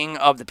 shellacking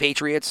of the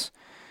Patriots.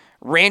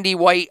 Randy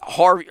White,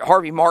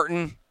 Harvey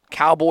Martin,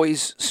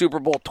 Cowboys, Super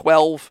Bowl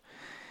 12.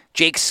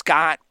 Jake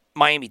Scott,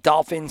 Miami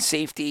Dolphins,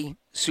 safety,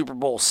 Super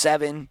Bowl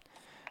 7.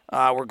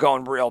 We're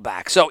going real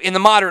back. So in the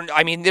modern,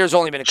 I mean, there's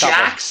only been a couple.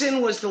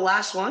 Jackson was the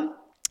last one?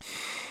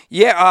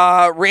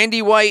 Yeah,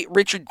 Randy White,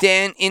 Richard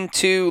Dent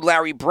into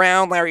Larry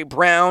Brown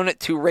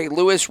to Ray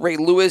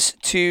Lewis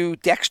to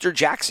Dexter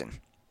Jackson.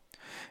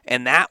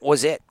 And that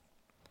was it.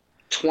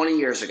 20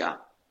 years ago.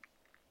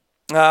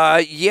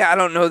 Yeah, I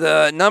don't know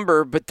the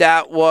number, but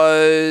that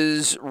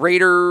was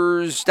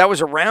Raiders. That was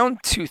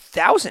around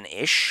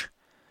 2000-ish.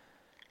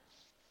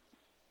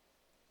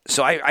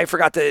 So I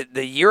forgot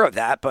the year of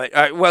that, but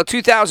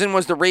 2000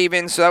 was the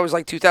Ravens, so that was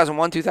like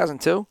 2001,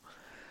 2002.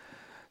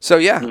 So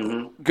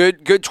yeah,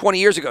 good 20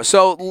 years ago.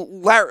 So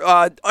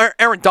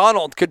Aaron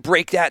Donald could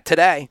break that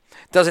today.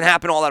 Doesn't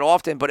happen all that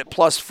often, but at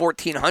plus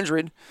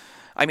 1,400,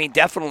 I mean,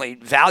 definitely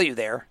value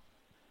there.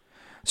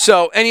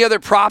 So any other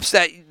props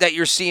that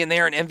you're seeing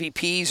there in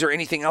MVPs or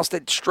anything else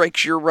that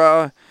strikes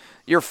your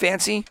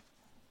fancy?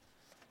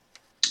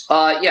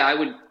 Yeah, I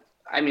would.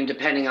 I mean,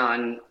 depending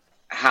on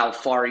how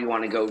far you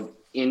want to go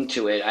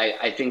into it,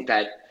 I think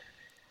that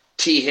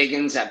T.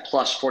 Higgins at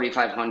plus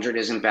 4,500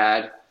 isn't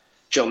bad.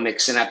 Joe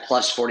Mixon at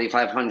plus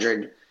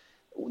 4,500.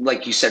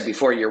 Like you said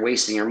before, you're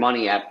wasting your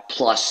money at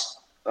plus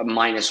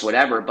minus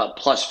whatever, but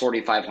plus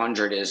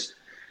 4,500 is.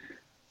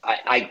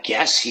 I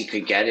guess he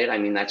could get it. I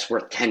mean, that's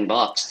worth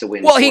 $10 to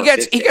win. Well, he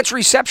gets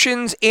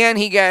receptions and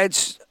he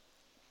gets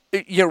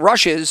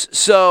rushes,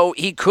 so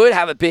he could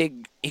have a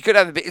big.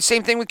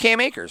 Same thing with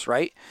Cam Akers,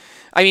 right?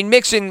 I mean,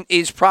 Mixon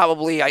is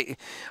probably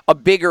a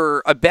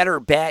better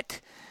bet.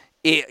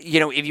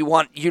 If you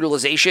want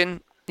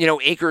utilization,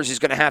 Akers is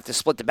going to have to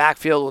split the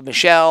backfield with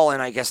Michelle,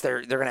 and I guess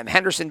they're going to have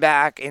Henderson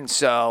back, and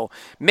so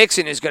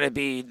Mixon is going to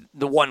be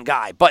the one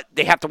guy, but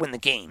they have to win the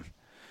game.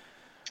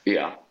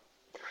 Yeah.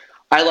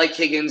 I like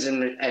Higgins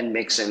and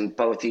Mixon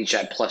both each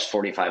at plus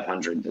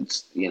 4,500.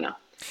 That's Yeah,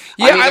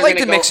 I like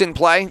the Mixon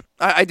play.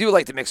 I do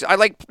like the Mixon. I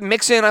like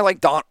Mixon. I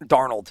like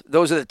Darnold.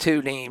 Those are the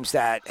two names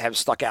that have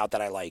stuck out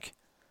that I like.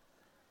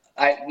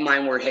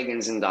 Mine were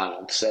Higgins and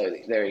Donald. So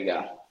there you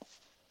go.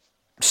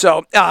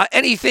 So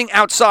anything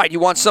outside? You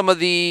want some of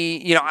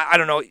the, I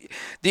don't know,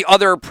 the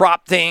other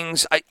prop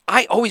things.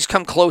 I always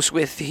come close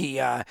with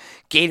the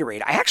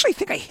Gatorade. I actually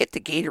think I hit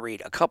the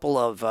Gatorade a couple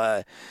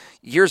of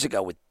years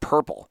ago with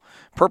Purple.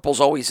 Purple's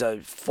always a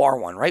far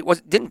one, right?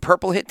 Didn't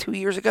Purple hit 2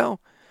 years ago?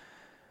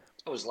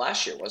 It was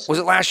last year, wasn't it? Was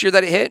it last year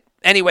that it hit?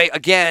 Anyway,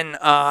 again,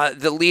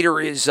 the leader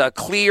is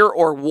clear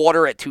or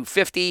water at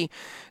 250.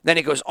 Then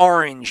it goes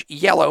orange,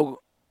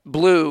 yellow,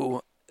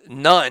 blue,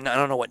 none. I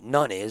don't know what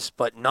none is,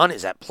 but none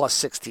is at plus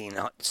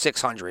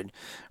 600.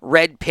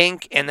 Red,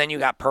 pink, and then you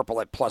got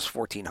purple at plus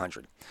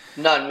 1400.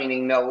 None,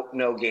 meaning no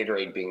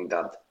Gatorade being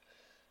dubbed.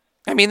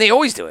 I mean, they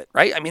always do it,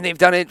 right? I mean, they've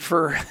done it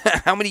for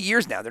how many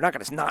years now? They're not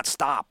going to not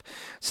stop.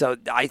 So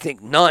I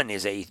think none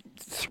is a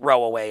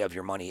throwaway of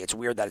your money. It's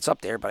weird that it's up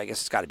there, but I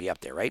guess it's got to be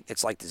up there, right?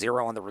 It's like the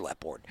zero on the roulette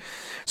board.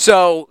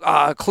 So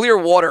clear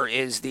water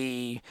is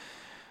the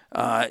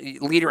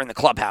leader in the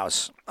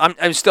clubhouse.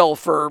 I'm still,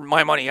 for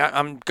my money,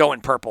 I'm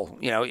going purple.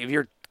 You know, if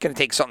you're going to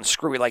take something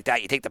screwy like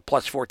that, you take the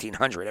plus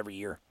 1400 every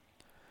year.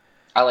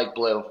 I like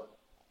blue.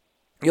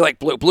 You like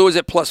blue. Blue is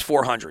at plus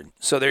 400.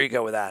 So there you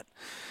go with that.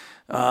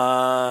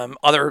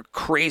 Other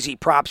crazy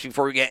props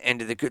before we get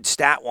into the good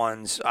stat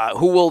ones.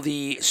 Who will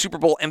the Super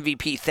Bowl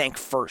MVP thank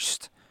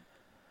first?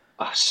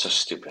 Oh, so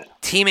stupid.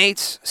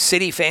 Teammates,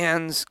 city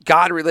fans,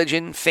 God,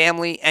 religion,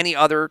 family, any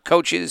other,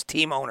 coaches,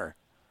 team owner.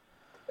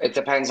 It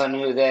depends on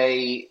who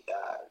they.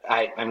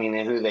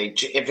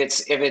 If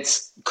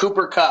it's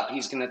Cooper Kupp,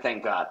 he's going to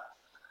thank God,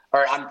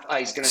 or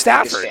he's going to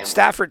thank his family.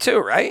 Stafford too,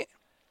 right?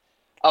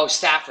 Oh,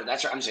 Stafford.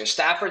 That's right. I'm sorry.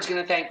 Stafford's going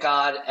to thank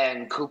God,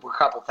 and Cooper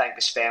Kupp will thank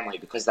his family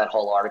because that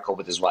whole article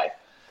with his wife.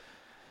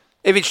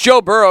 If it's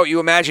Joe Burrow, you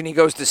imagine he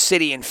goes to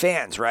city and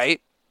fans, right?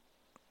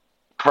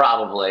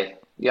 Probably.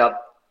 Yep.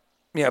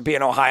 Yeah, being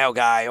an Ohio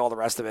guy, all the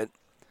rest of it.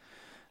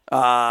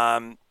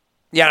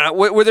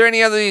 Were there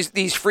any other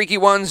these freaky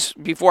ones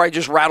before I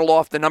just rattled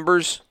off the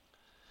numbers?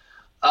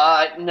 No,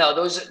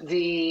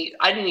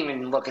 I didn't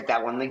even look at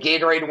that one. The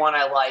Gatorade one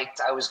I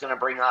liked. I was going to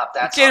bring up.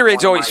 That's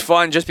Gatorade's always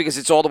fun just because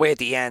it's all the way at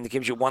the end. It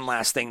gives you one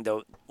last thing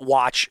to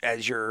watch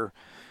one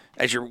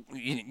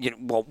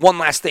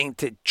last thing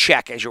to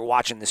check as you're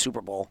watching the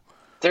Super Bowl.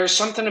 There's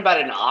something about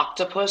an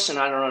octopus, and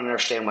I don't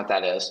understand what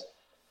that is.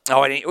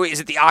 Oh, is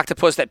it the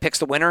octopus that picks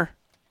the winner?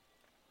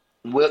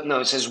 No,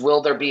 it says,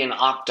 will there be an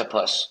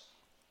octopus?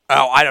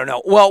 Oh, I don't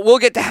know. Well, we'll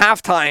get to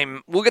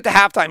halftime. We'll get the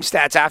halftime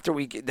stats after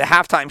the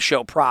halftime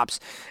show props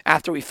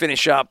after we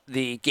finish up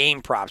the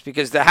game props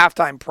because the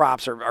halftime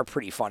props are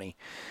pretty funny.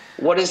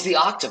 What is the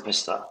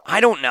octopus, though? I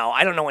don't know.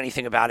 I don't know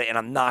anything about it, and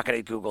I'm not going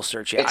to Google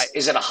search it.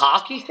 Is it a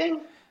hockey thing?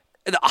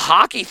 A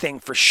hockey thing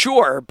for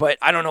sure, but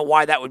I don't know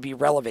why that would be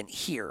relevant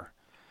here.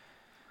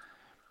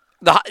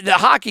 The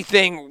hockey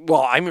thing,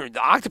 well, I mean,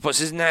 the octopus,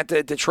 isn't that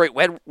the Detroit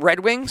Red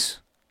Wings?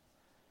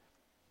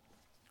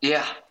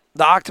 Yeah.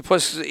 The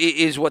octopus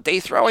is what they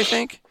throw, I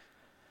think.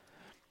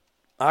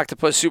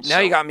 Octopus Super. Now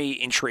you got me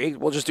intrigued.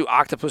 We'll just do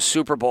Octopus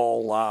Super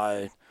Bowl.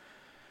 I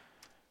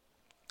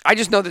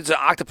just know that it's an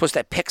octopus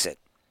that picks it.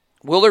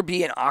 Will there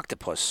be an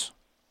octopus?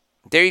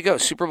 There you go.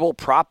 Super Bowl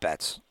prop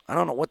bets. I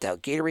don't know what the hell.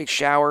 Gatorade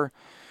shower.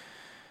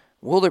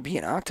 Will there be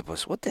an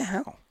octopus? What the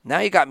hell? Now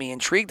you got me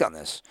intrigued on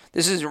this.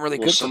 This isn't really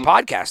good for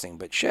podcasting,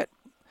 but shit.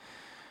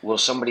 Will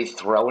somebody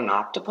throw an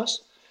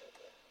octopus?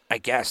 I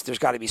guess there's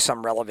got to be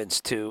some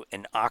relevance to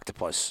an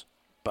octopus,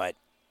 but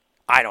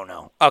I don't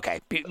know.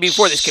 Okay,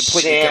 before this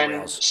completely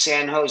derails.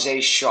 San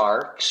Jose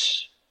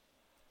Sharks,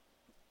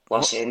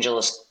 Los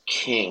Angeles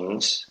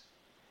Kings.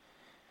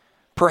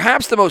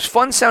 Perhaps the most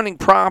fun-sounding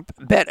prop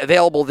bet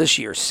available this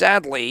year.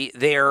 Sadly,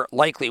 there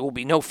likely will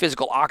be no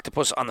physical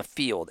octopus on the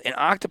field. An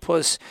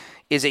octopus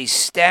is a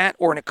stat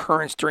or an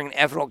occurrence during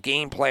an NFL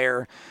game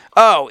player.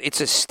 Oh, it's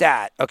a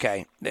stat.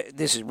 Okay,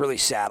 this is really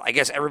sad. I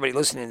guess everybody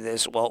listening to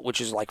this, well, which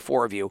is like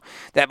 4 of you,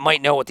 that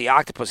might know what the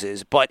octopus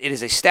is, but it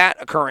is a stat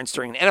occurrence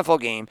during an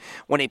NFL game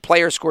when a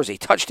player scores a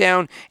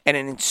touchdown and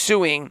an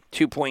ensuing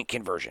 2-point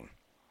conversion.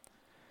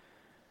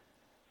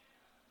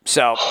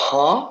 So,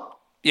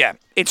 yeah,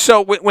 it's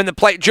so when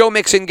the Joe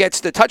Mixon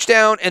gets the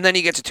touchdown and then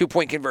he gets a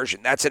 2-point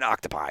conversion. That's an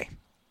octopi.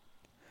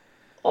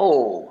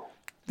 Oh,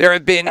 there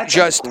have been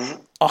just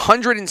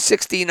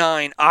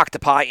 169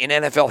 octopi in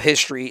NFL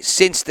history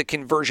since the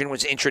conversion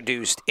was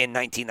introduced in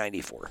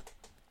 1994.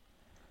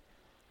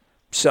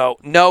 So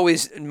no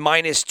is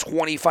minus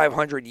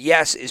 2,500.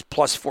 Yes is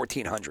plus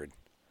 1,400.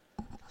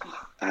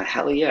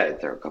 Hell yeah,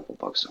 there are a couple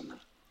bucks on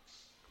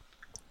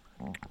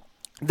that.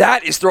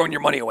 That is throwing your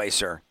money away,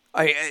 sir.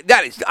 I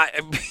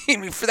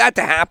mean, for that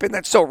to happen,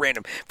 that's so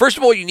random. First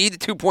of all, you need the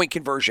 2-point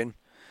conversion.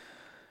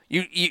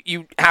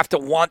 You have to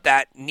want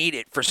that, need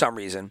it for some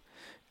reason.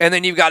 And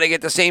then you've got to get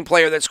the same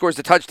player that scores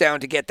the touchdown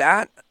to get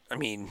that. I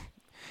mean,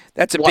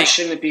 that's a big... Why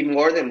shouldn't it be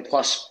more than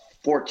plus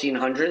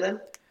 1,400 then?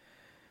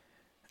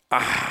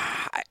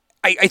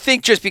 I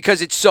think just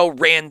because it's so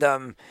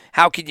random,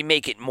 how can you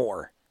make it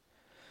more?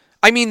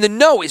 I mean, the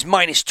no is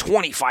minus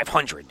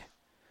 2,500.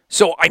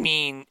 So, I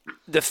mean,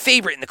 the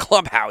favorite in the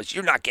clubhouse,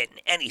 you're not getting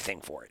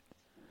anything for it.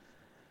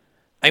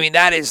 I mean,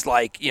 that is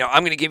like,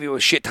 I'm going to give you a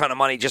shit ton of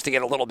money just to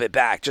get a little bit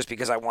back just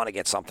because I want to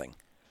get something.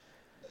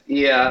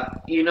 Yeah.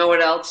 You know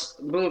what else?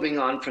 Moving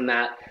on from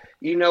that,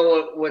 you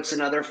know what's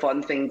another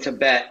fun thing to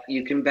bet?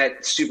 You can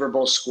bet Super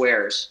Bowl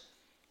squares.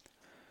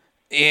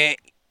 In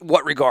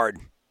what regard?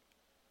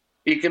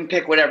 You can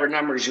pick whatever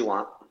numbers you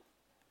want.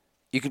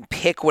 You can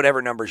pick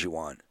whatever numbers you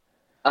want.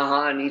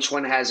 And each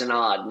one has an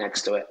odd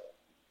next to it.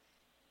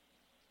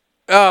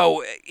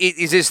 Oh,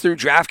 is this through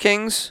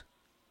DraftKings?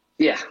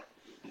 Yeah.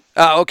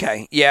 Oh,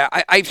 okay. Yeah,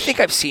 I think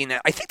I've seen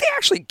that. I think they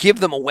actually give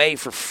them away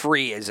for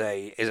free as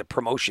a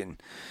promotion.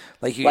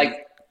 Like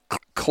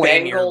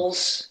claim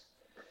Bengals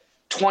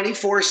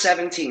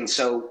 24-17.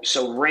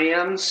 So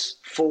Rams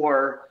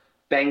 4,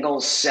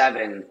 Bengals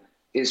 7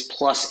 is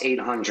plus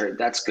 800.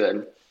 That's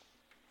good.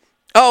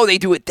 Oh, they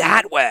do it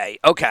that way.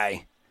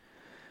 Okay.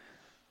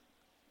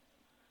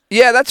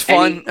 Yeah, that's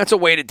fun. That's a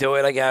way to do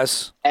it, I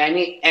guess.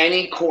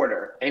 Any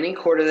quarter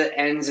that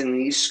ends in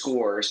these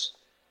scores,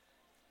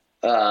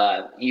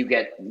 you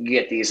get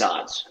these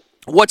odds.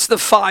 What's the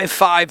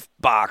 5-5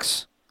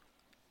 box?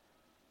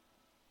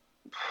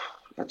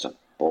 That's a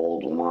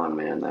bold one,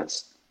 man.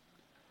 That's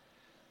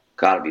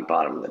got to be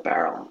bottom of the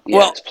barrel. Yeah,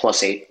 well, it's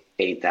plus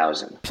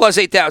 8,000. Plus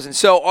 8,000.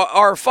 So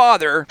our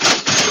father,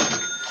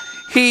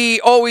 he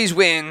always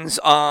wins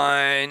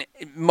on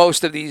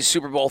most of these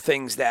Super Bowl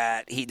things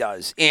that he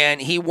does.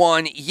 And he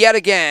won yet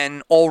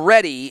again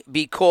already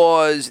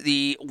because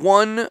the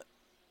one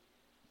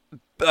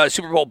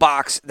Super Bowl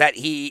box that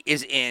he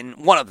is in,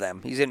 one of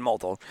them, he's in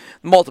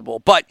multiple,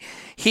 but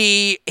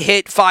he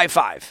hit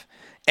 5-5.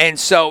 And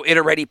so it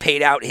already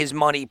paid out his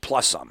money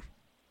plus some.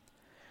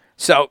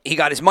 So he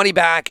got his money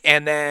back,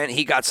 and then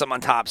he got some on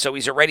top. So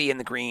he's already in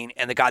the green,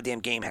 and the goddamn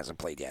game hasn't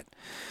played yet.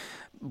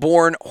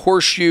 Born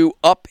horseshoe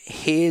up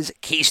his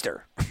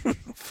keister.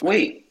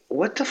 Wait,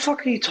 what the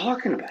fuck are you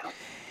talking about?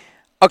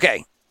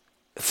 Okay,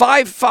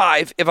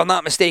 5-5, if I'm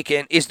not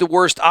mistaken, is the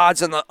worst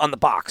odds on the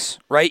box,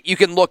 right? You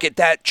can look at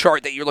that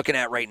chart that you're looking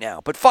at right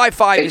now. But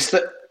 5-5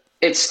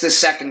 it's the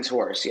second to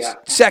worst, yeah.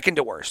 Second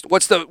to worst.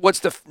 What's the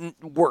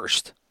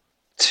worst?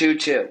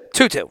 2-2.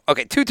 2-2.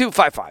 Okay, 2-2,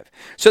 5-5.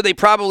 So they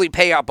probably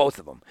pay out both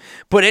of them.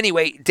 But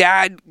anyway,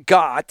 Dad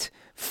got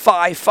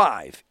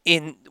 5-5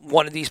 in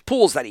one of these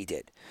pools that he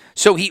did.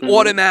 So he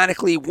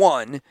automatically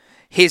won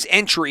his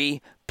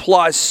entry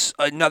plus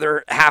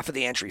another half of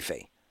the entry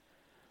fee.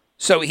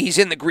 So he's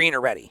in the green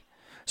already.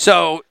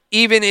 So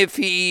even if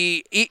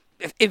if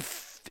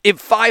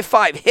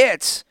 5-5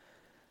 hits,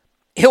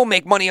 he'll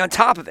make money on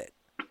top of it.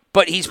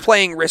 But he's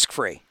playing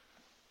risk-free.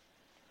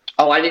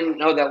 Oh, I didn't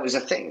know that was a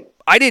thing.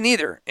 I didn't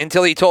either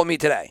until he told me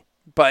today.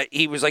 But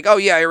he was like, oh,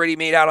 yeah, I already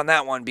made out on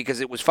that one because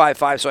it was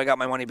 5-5, so I got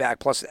my money back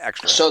plus the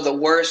extra. So the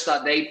worst,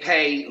 they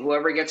pay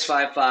whoever gets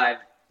 5-5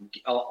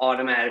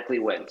 automatically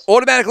wins.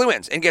 Automatically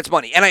wins and gets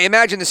money. And I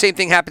imagine the same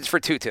thing happens for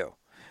 2-2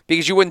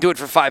 because you wouldn't do it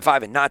for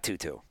 5-5 and not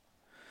 2-2.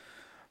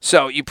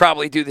 So you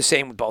probably do the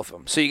same with both of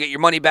them. So you get your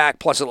money back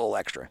plus a little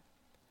extra.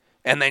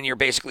 And then you're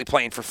basically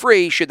playing for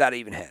free should that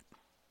even hit.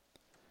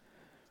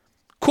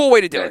 Cool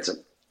way to do it.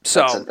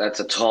 That's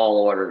a tall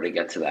order to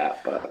get to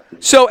that. But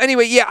so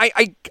anyway, yeah,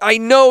 I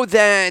know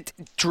that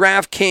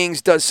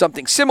DraftKings does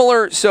something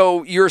similar.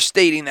 So you're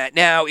stating that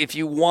now if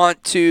you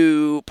want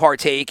to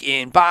partake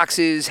in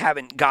boxes,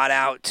 haven't got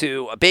out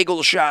to a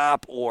bagel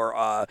shop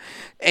or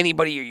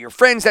anybody or your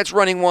friends that's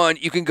running one,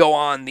 you can go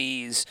on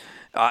these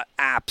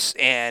apps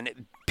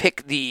and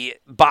pick the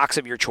box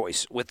of your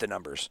choice with the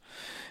numbers.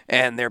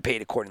 And they're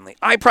paid accordingly.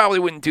 I probably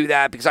wouldn't do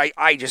that because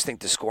I just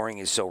think the scoring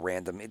is so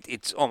random.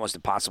 It's almost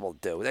impossible to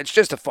do. That's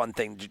just a fun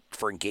thing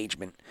for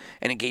engagement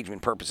and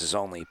engagement purposes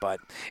only. But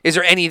is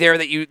there any there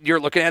that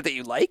you're looking at that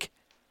you like?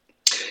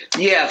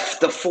 Yeah,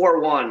 the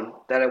 4-1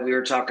 that we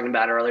were talking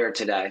about earlier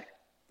today.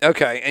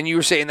 Okay, and you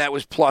were saying that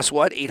was plus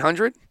what,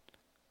 800?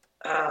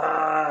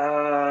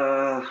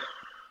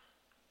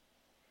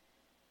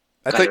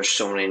 There's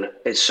so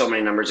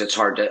many numbers. It's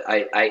hard to.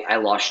 I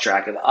lost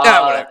track of.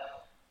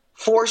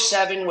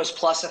 4-7 was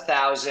plus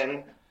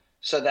 1,000,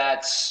 so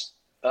that's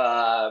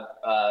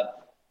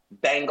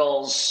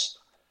Bengals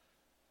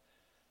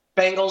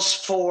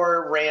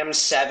 4, Rams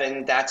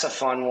 7. That's a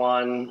fun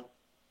one.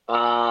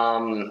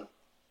 Bengals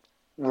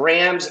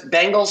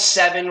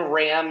 7,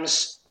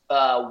 Rams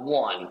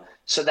 1.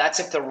 So that's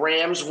if the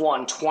Rams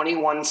won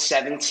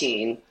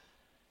 21-17.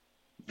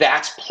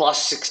 That's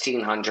plus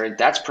 1,600.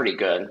 That's pretty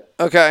good.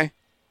 Okay.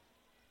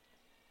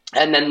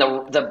 And then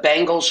the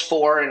Bengals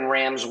 4 and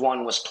Rams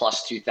 1 was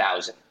plus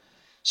 2,000.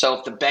 So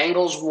if the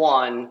Bengals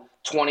won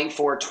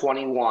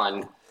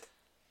 24-21,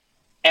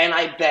 and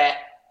I bet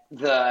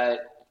the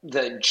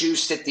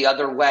juiced it the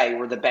other way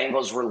where the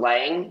Bengals were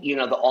laying,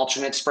 the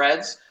alternate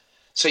spreads.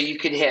 So you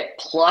could hit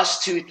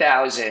plus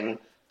 2,000,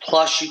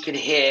 plus you could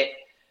hit,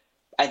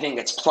 I think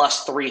it's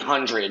plus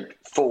 300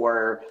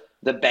 for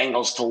the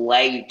Bengals to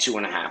lay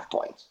 2.5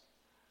 points.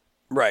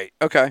 Right.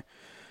 Okay.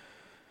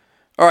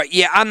 All right,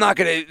 yeah, I'm not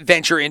going to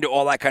venture into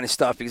all that kind of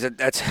stuff because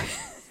that's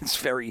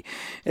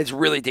it's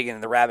really digging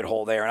in the rabbit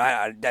hole there,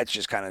 and that's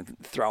just kind of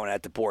throwing it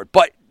at the board.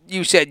 But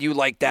you said you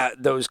like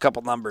those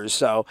couple numbers,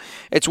 so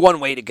it's one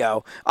way to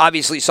go.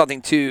 Obviously,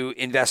 something to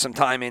invest some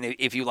time in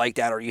if you like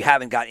that or you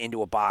haven't got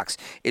into a box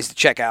is to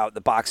check out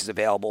the boxes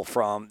available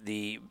from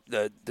the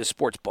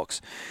sports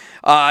books.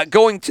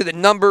 Going to the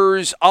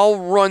numbers, I'll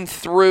run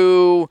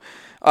through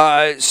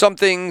Some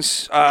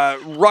things,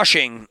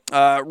 rushing,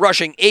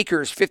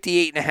 Akers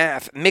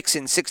 58.5,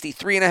 Mixon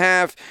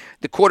 63.5.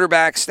 The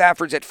quarterback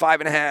Stafford's at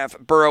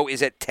 5.5. Burrow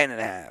is at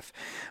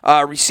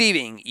 10.5.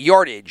 Receiving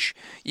yardage,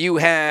 you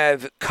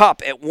have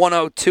Kupp at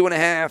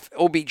 102.5,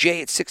 OBJ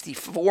at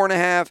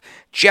 64.5,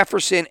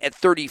 Jefferson at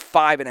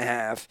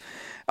 35.5.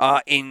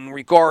 In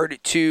regard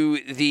to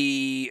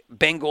the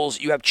Bengals,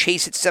 you have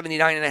Chase at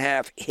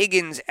 79.5,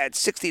 Higgins at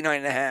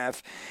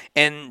 69.5,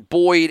 and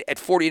Boyd at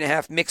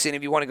 40.5. Mixon,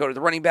 if you want to go to the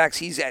running backs,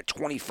 he's at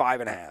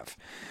 25.5.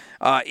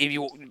 If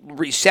you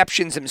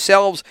receptions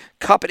themselves,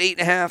 Kupp at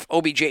 8.5,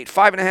 OBJ at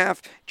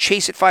 5.5,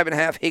 Chase at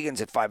 5.5,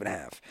 Higgins at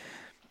 5.5.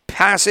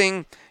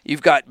 Passing,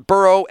 you've got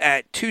Burrow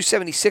at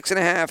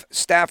 276.5,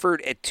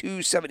 Stafford at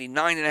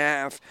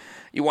 279.5.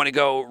 You want to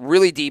go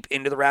really deep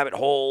into the rabbit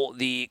hole.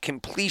 The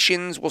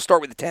completions, we'll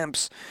start with the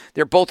attempts.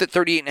 They're both at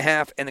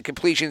 38.5, and the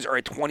completions are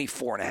at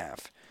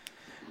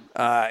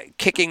 24.5.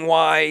 Kicking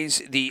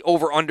wise, the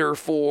over/under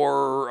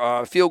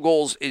for field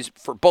goals is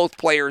for both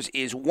players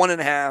is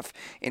 1.5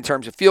 in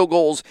terms of field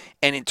goals,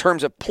 and in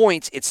terms of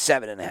points, it's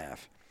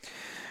 7.5.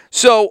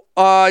 So,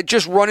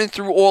 just running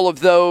through all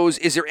of those,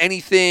 is there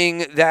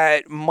anything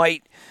that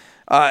might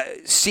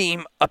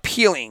seem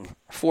appealing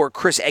for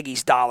Chris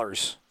Egge's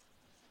dollars?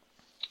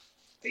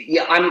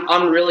 Yeah,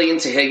 I'm really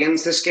into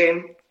Higgins this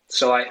game,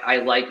 so I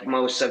like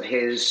most of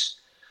his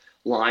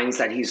lines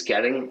that he's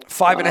getting.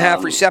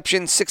 5.5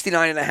 receptions,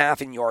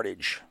 69.5 in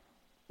yardage.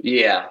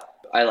 Yeah,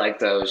 I like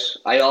those.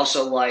 I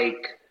also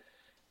like.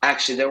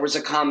 Actually, there was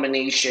a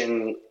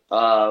combination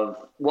of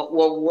what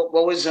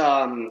was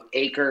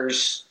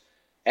Akers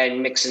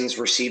and Mixon's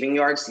receiving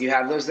yards. Do you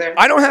have those there?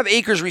 I don't have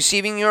Akers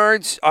receiving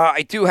yards.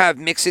 I do have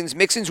Mixon's.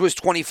 Mixon's was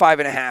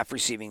 25.5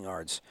 receiving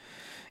yards.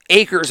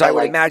 Akers, I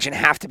would imagine,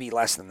 have to be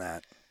less than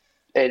that.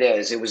 It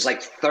is. It was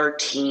like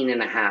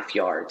 13.5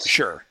 yards.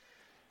 Sure.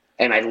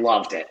 And I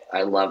loved it.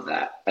 I love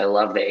that. I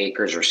love the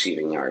Akers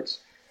receiving yards.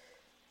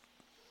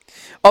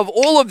 Of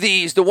all of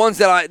these, the ones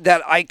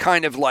that I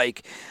kind of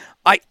like,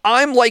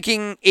 I'm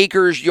liking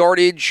Akers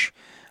yardage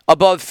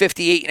above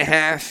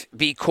 58.5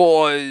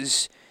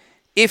 because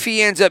if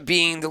he ends up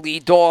being the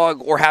lead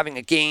dog or having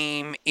a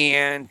game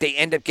and they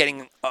end up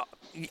getting,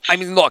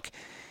 look,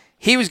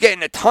 he was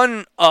getting a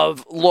ton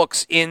of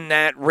looks in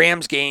that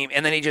Rams game,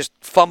 and then he just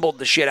fumbled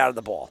the shit out of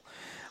the ball.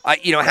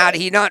 Had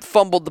he not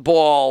fumbled the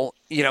ball,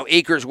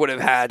 Akers would have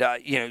had,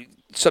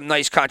 some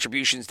nice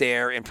contributions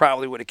there and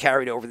probably would have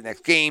carried over the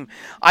next game.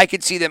 I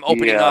could see them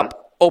opening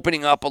up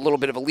a little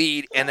bit of a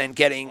lead and then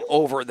getting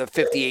over the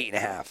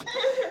 58.5.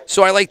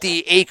 So I like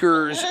the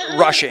Akers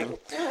rushing.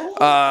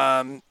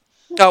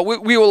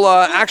 We will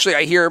actually.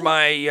 I hear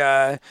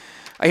my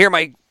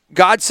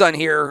godson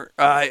here,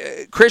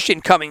 Christian,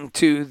 coming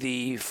to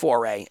the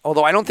foray.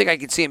 Although I don't think I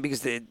can see him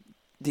because the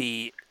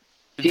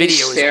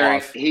video is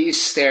off.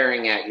 He's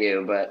staring at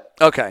you, but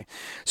okay.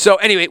 So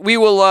anyway, we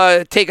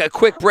will take a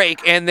quick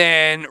break and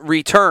then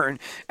return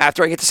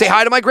after I get to say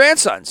hi to my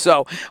grandson.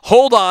 So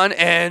hold on,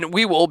 and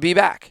we will be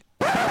back.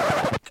 And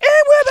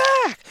we're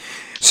back.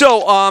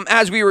 So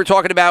as we were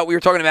talking about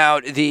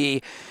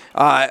the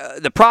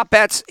prop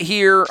bets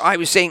here. I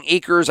was saying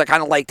Akers. I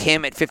kind of liked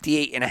him at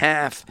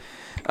 58.5.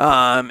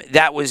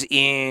 That was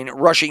in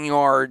rushing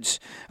yards.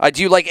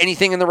 Do you like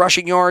anything in the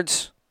rushing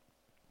yards?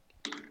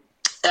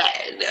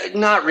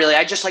 Not really.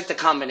 I just like the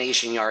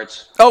combination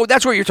yards. Oh,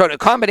 that's what you're talking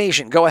about.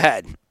 Combination. Go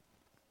ahead.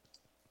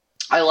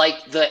 I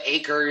like the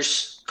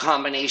Akers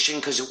combination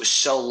because it was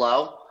so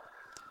low.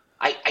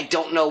 I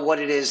don't know what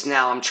it is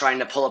now. I'm trying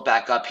to pull it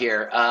back up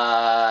here.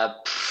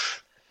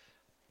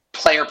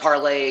 Player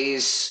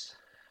parlays.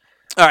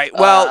 All right.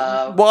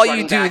 Well, while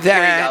you do back,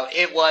 that,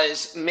 it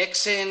was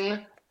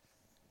Mixon.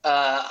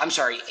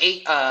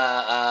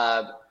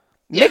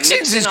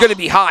 Mixon's is going to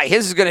be high.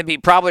 His is going to be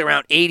probably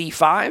around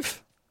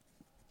 85.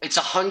 It's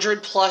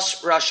 100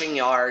 plus rushing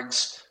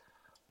yards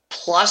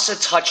plus a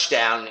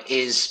touchdown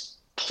is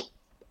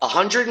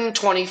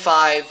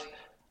 125,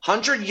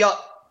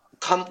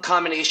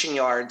 combination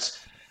yards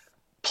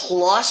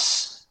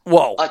plus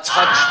a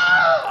touch.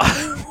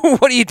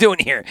 What are you doing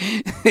here?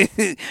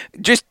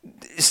 Just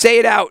say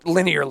it out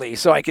linearly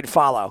so I can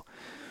follow.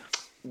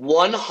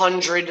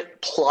 100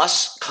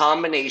 plus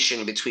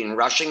combination between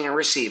rushing and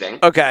receiving.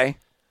 Okay.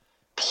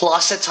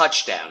 Plus a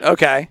touchdown.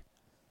 Okay.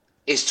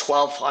 Is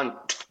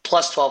 1,200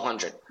 plus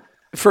 1,200.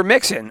 For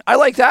Mixon, I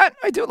like that.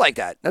 I do like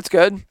that. That's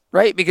good,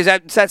 right? Because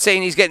that's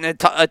saying he's getting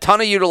a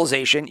ton of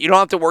utilization. You don't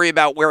have to worry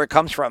about where it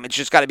comes from. It's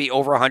just got to be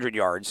over 100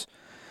 yards.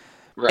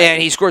 Right.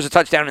 And he scores a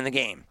touchdown in the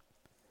game.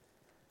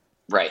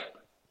 Right.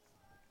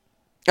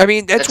 I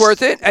mean, that's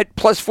worth it. At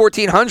plus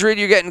 1,400,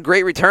 you're getting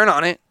great return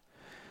on it.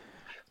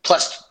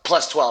 Plus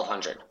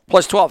 1,200.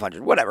 Plus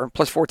 1,200, whatever.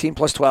 Plus 14,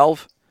 plus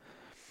 12.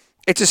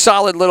 It's a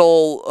solid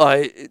little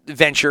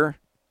venture.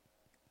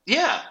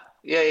 Yeah.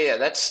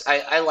 That's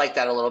I like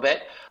that a little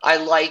bit. I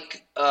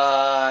like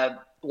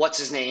what's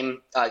his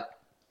name?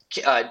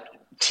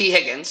 T.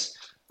 Higgins.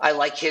 I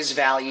like his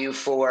value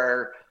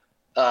for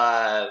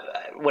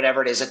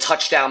whatever it is, a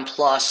touchdown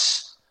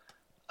plus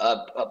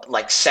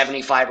like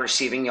 75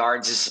 receiving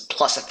yards is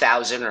plus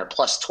 1,000 or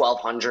plus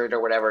 1,200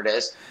 or whatever it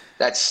is.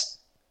 That's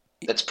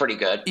pretty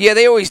good. Yeah,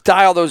 they always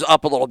dial those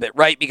up a little bit,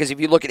 right? Because if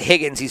you look at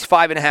Higgins, he's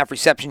 5.5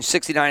 receptions,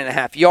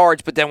 69.5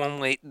 yards. But then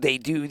when they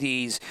do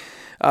these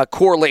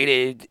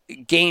correlated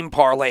game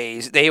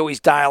parlays, they always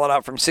dial it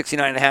up from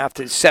 69.5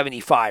 to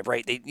 75,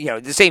 right?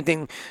 The same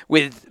thing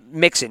with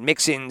Mixon.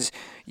 Mixon's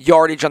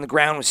yardage on the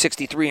ground was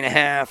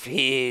 63.5.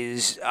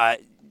 His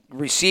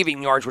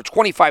receiving yards were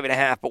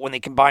 25.5. But when they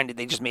combined it,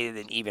 they just made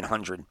it an even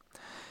 100.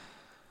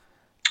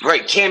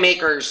 Right. Cam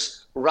Akers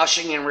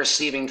rushing and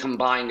receiving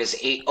combined is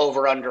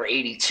over under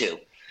 82.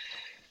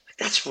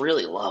 That's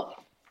really low.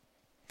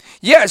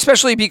 Yeah,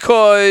 especially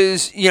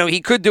because,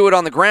 he could do it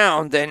on the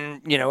ground.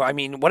 Then,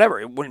 whatever.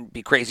 It wouldn't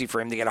be crazy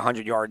for him to get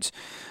 100 yards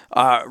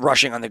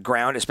rushing on the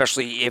ground,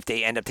 especially if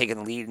they end up taking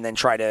the lead and then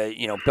try to,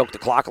 bilk the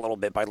clock a little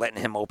bit by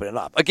letting him open it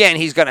up. Again,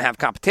 he's going to have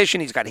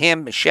competition. He's got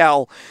him,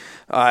 Michelle,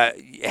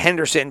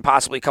 Henderson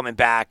possibly coming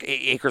back.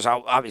 Akers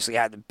obviously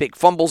had the big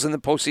fumbles in the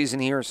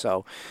postseason here.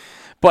 So,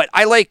 but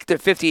I like the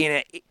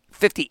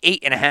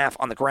 58.5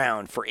 on the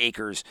ground for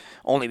Akers,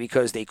 only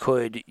because they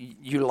could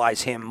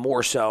utilize him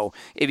more so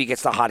if he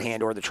gets the hot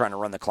hand or they're trying to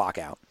run the clock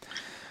out.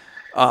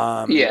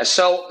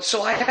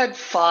 So I had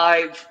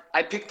 5.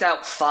 I picked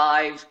out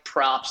 5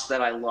 props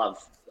that I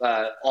love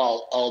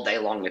all day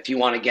long. If you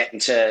want to get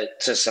into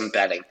some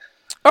betting.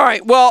 All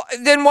right, well,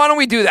 then why don't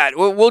we do that?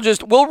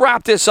 We'll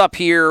wrap this up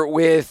here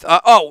with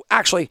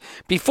actually,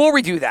 before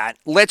we do that,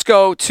 let's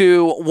go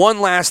to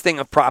one last thing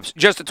of props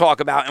just to talk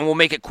about, and we'll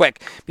make it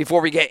quick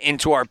before we get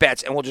into our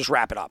bets, and we'll just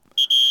wrap it up.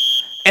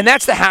 And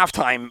that's the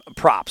halftime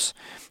props.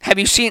 Have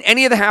you seen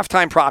any of the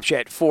halftime props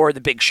yet for the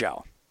big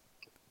show?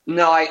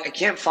 No, I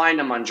can't find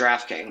them on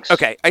DraftKings.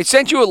 Okay, I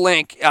sent you a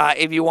link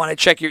if you want to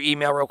check your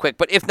email real quick,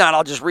 but if not,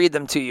 I'll just read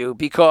them to you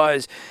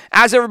because,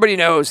 as everybody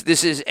knows,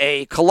 this is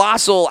a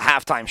colossal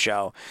halftime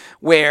show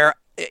where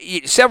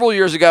several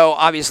years ago,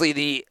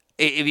 obviously,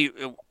 if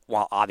you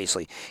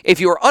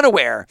were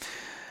unaware,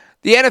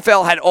 the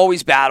NFL had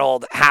always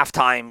battled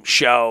halftime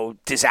show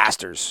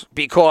disasters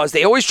because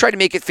they always tried to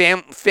make it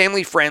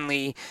family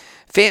friendly.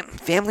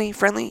 Family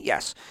friendly?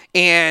 Yes.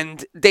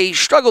 And they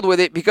struggled with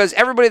it because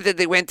everybody that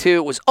they went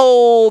to was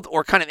old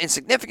or kind of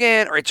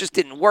insignificant or it just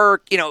didn't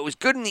work. It was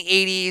good in the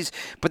 80s,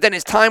 but then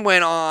as time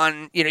went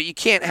on, you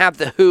can't have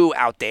the Who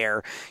out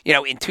there,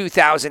 in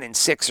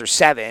 2006 or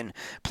 7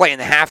 playing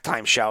the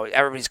halftime show.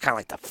 Everybody's kind of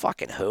like, the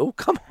fucking Who?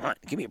 Come on,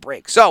 give me a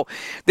break. So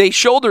they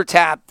shoulder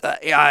tapped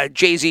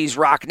Jay-Z's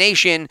Rock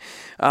Nation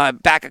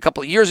back a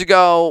couple of years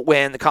ago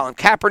when the Colin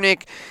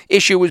Kaepernick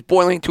issue was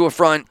boiling to a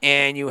front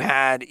and you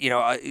had,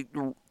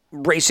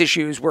 race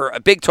issues were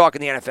a big talk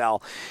in the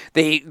NFL.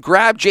 They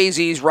grab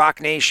Jay-Z's Rock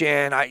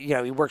Nation.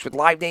 He works with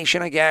Live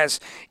Nation, I guess,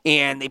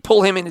 and they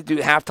pull him in to do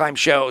halftime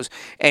shows.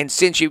 And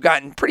since you've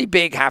gotten pretty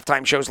big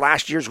halftime shows,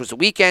 last year's was the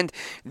weekend.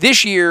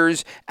 This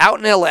year's out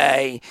in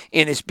L.A.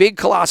 in this big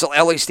colossal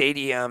L.A.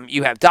 stadium.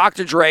 You have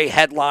Dr. Dre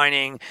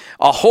headlining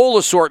a whole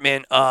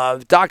assortment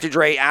of Dr.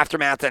 Dre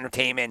Aftermath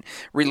Entertainment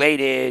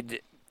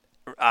related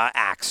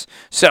acts.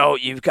 So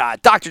you've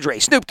got Dr. Dre,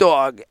 Snoop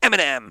Dogg,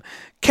 Eminem,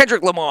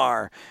 Kendrick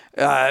Lamar,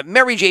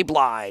 Mary J.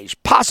 Blige,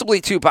 possibly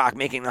Tupac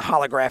making a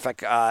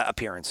holographic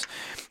appearance.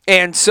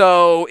 And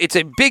so it's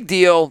a big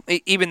deal,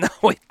 even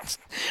though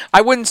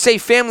I wouldn't say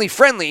family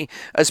friendly,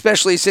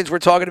 especially since we're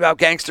talking about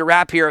gangster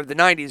rap here of the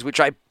 90s, which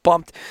I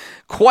bumped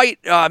quite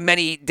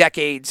many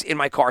decades in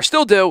my car.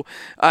 Still do.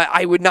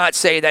 I would not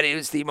say that it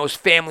is the most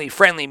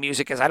family-friendly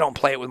music, as I don't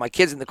play it with my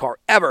kids in the car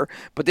ever,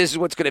 but this is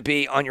what's going to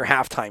be on your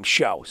halftime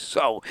show.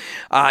 So,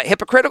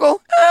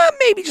 hypocritical?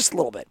 Maybe just a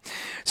little bit.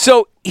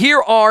 So,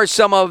 here are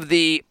some of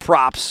the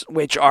props,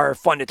 which are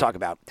fun to talk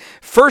about.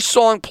 First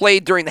song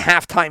played during the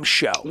halftime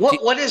show.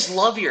 What is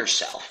Love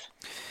Yourself?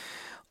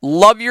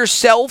 Love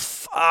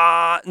Yourself?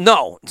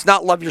 No, it's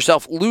not Love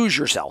Yourself. Lose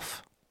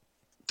Yourself.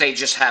 They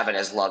just have it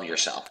as Love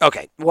Yourself.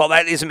 Okay, well,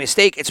 that is a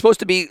mistake. It's supposed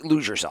to be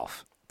Lose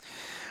Yourself.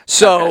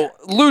 So, okay.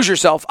 Lose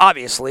Yourself,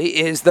 obviously,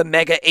 is the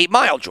Mega 8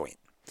 Mile joint.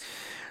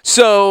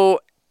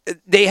 So,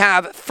 they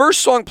have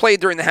first song played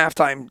during the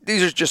halftime.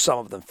 These are just some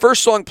of them.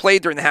 First song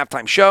played during the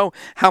halftime show.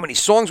 How many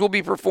songs will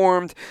be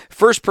performed?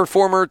 First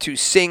performer to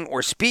sing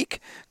or speak.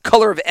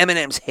 Color of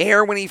Eminem's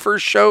hair when he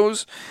first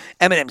shows.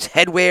 Eminem's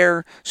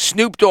headwear.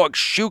 Snoop Dogg's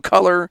shoe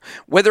color.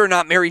 Whether or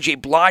not Mary J.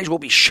 Blige will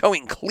be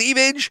showing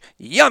cleavage.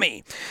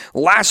 Yummy.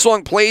 Last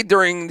song played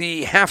during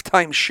the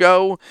halftime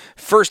show.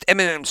 First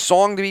Eminem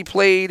song to be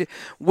played.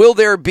 Will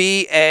there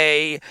be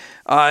a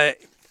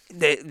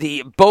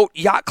the Boat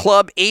Yacht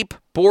Club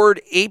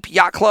Board Ape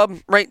Yacht Club,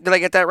 right? Did I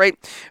get that right?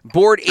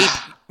 Board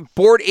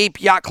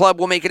Ape Yacht Club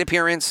will make an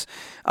appearance,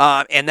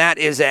 and that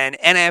is an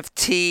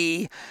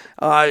NFT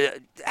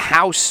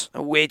house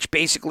which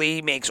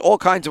basically makes all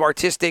kinds of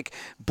artistic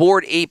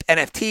Board Ape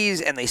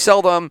NFTs, and they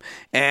sell them.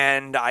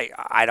 And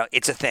I don't.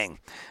 It's a thing.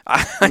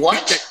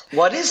 What?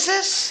 What is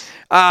this?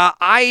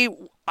 I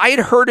had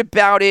heard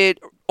about it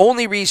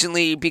only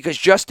recently because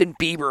Justin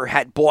Bieber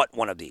had bought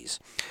one of these.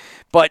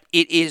 But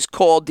it is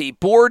called the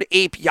Bored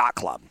Ape Yacht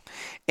Club.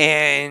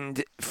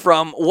 And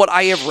from what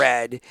I have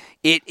read,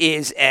 it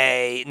is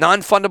a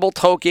non-fundable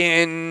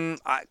token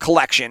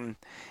collection.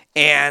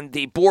 And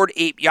the Bored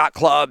Ape Yacht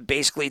Club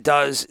basically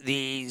does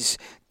these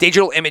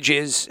digital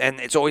images, and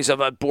it's always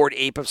of a bored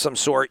ape of some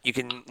sort. You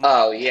can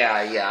Oh, yeah,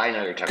 I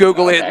know you're talking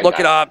Google about. it, Okay, look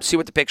it got up, see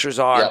what the pictures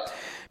are. Yep.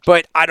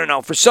 But I don't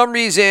know. For some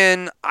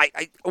reason,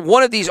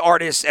 one of these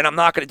artists, and I'm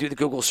not going to do the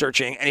Google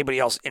searching. Anybody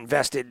else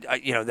invested,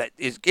 that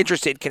is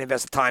interested can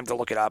invest the time to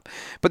look it up.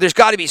 But there's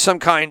got to be some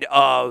kind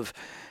of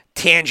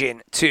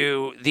tangent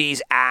to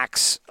these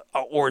acts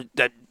or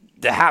the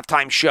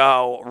halftime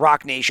show,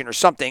 Rock Nation, or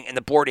something in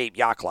the Bored Ape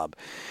Yacht Club,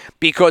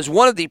 because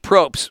one of the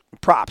props,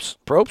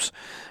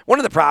 one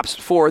of the props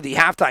for the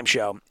halftime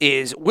show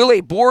is, will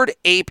a Bored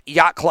Ape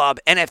Yacht Club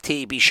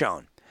NFT be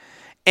shown?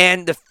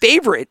 And the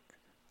favorite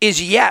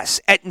is yes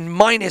at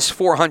minus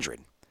 400.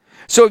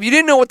 So if you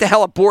didn't know what the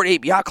hell a Bored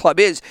Ape Yacht Club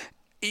is,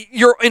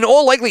 you're in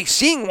all likely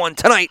seeing one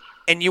tonight,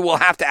 and you will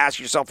have to ask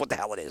yourself what the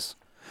hell it is.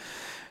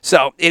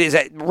 So it is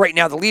right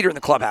now the leader in the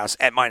clubhouse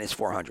at minus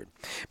 400.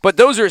 But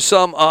those are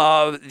some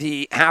of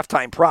the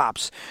halftime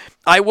props.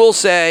 I will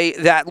say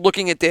that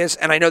looking at this,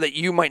 and I know that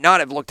you might not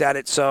have looked at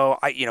it, so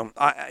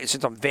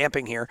since I'm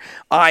vamping here,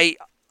 I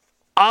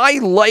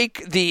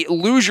like the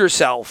Lose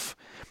Yourself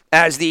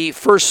as the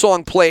first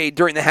song played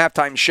during the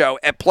halftime show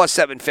at plus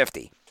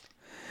 750.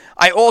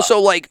 I also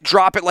like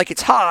Drop It Like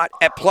It's Hot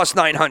at plus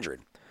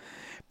 900.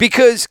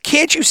 Because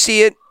can't you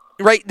see it,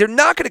 right? They're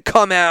not going to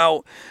come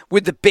out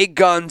with the big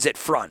guns at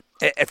front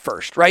at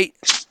first, right?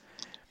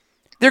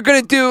 They're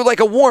going to do like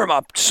a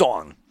warm-up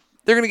song.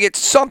 They're going to get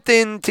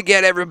something to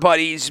get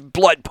everybody's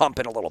blood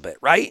pumping a little bit,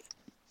 right?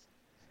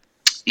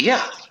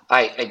 Yeah,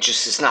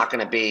 it's not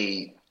going to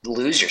be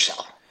Lose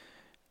Yourself.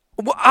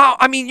 Well,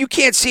 I mean, you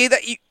can't see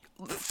that.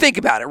 Think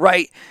about it,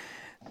 right?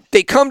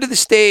 They come to the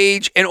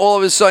stage, and all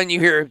of a sudden you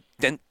hear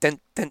dun dun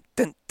dun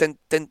dun dun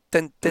dun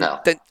dun dun.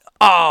 Dun.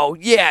 Oh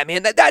yeah,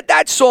 man!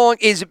 That song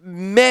is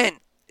meant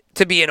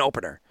to be an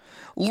opener.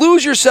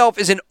 Lose Yourself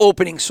is an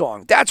opening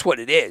song. That's what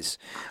it is.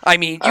 I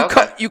mean,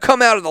 you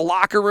come out of the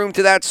locker room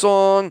to that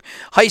song.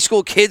 High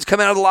school kids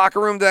come out of the locker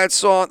room to that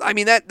song. I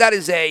mean, that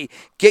is a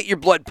get your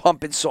blood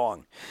pumping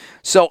song.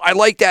 So I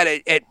like that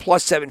at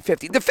plus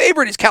 750. The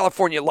favorite is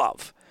California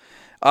Love.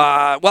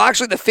 Well,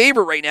 actually, the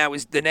favorite right now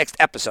is the next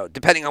episode,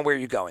 depending on where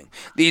you're going.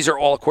 These are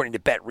all according to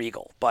Bet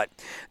Regal. But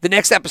the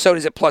next episode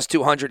is at plus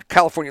 200.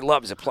 California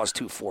Love is at plus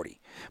 240.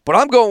 But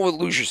I'm going with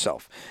Lose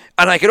Yourself.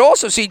 And I could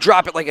also see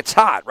Drop It Like It's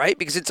Hot, right?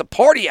 Because it's a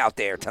party out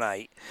there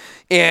tonight.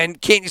 And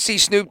can't you see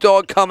Snoop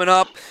Dogg coming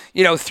up,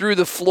 through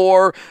the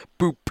floor?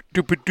 Boop,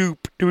 doop, doop,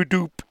 doop,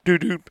 doop,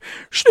 doop,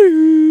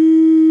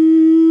 Snoop.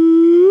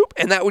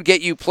 And that would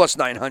get you plus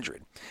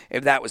 900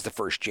 if that was the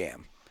first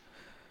jam.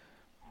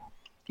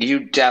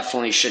 You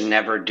definitely should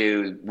never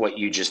do what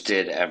you just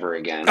did ever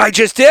again. I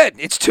just did.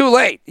 It's too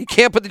late. You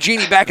can't put the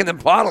genie back in the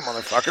bottle,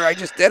 motherfucker. I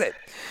just did it.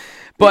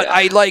 But yeah.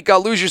 I like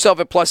Lose Yourself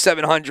at plus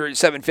 700,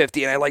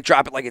 750, and I like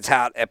Drop It Like It's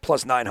Hot at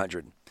plus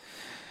 900.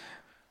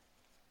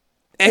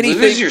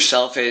 Lose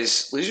Yourself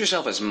is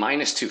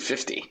minus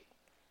 250.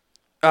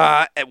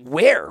 At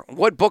where?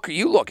 What book are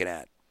you looking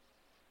at?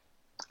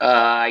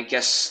 I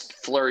guess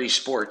Flurry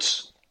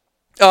Sports.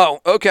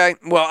 Oh, okay.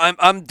 Well,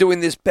 I'm doing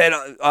this bet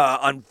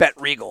on Bet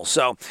Regal.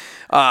 So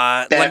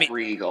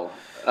Regal.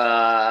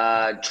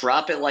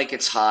 Drop It Like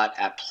It's Hot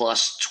at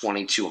plus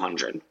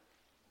 2,200.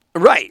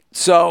 Right.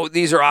 So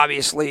these are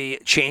obviously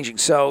changing.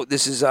 So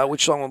this is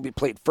which song will be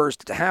played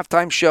first at the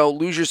halftime show.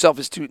 Lose Yourself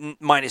is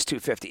minus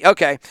 250.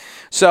 Okay.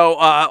 So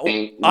I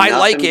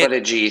like it. Nothing but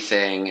a G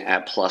thing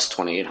at plus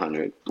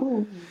 2,800.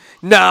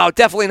 No,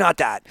 definitely not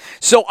that.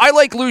 So I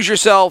like Lose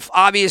Yourself.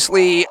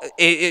 Obviously,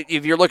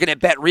 if you're looking at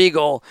Bet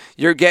Regal,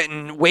 you're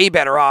getting way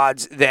better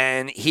odds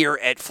than here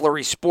at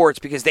Flurry Sports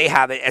because they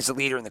have it as a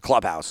leader in the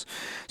clubhouse.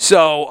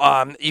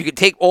 So you can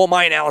take all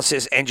my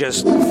analysis and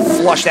just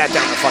flush that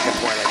down the fucking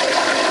toilet.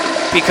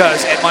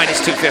 Because at minus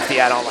 250,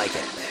 I don't like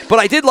it. But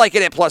I did like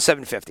it at plus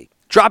 750.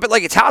 Drop It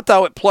Like It's Hot,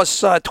 though, at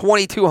plus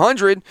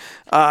 2,200.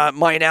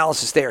 My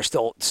analysis there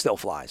still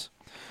flies.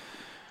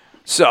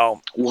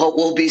 So what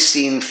will be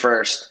seen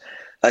first?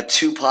 A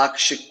Tupac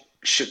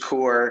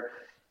Shakur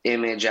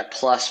image at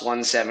plus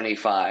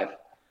 175.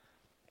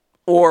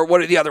 Or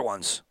what are the other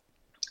ones?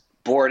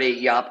 Bored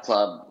Ape Yacht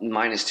Club,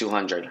 minus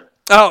 200.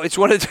 Oh, it's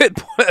one of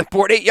the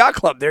Bored Ape Yacht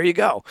Club. There you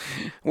go.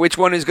 Which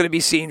one is going to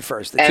be seen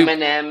first?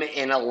 Eminem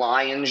in a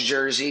Lions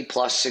jersey,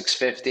 plus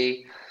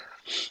 650.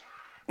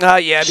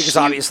 Yeah, because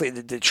obviously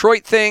the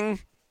Detroit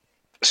thing.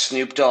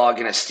 Snoop Dogg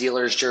in a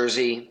Steelers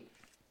jersey.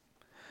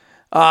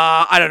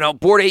 I don't know.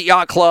 Bored Ape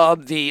Yacht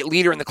Club, the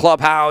leader in the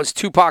clubhouse,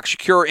 Tupac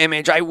Shakur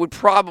image. I would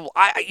probably,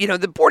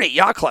 the Bored Ape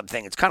Yacht Club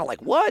thing. It's kind of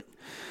like what?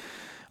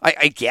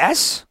 I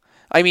guess.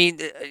 I mean,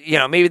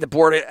 maybe the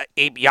Bored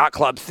Ape Yacht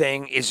Club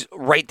thing is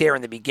right there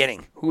in the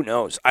beginning. Who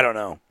knows? I don't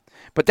know.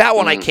 But that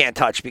one I can't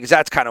touch because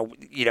that's kind of,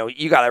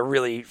 you got to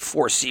really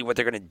foresee what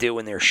they're going to do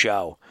in their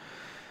show.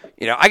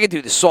 I could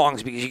do the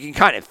songs because you can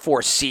kind of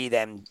foresee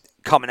them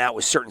coming out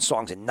with certain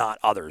songs and not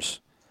others.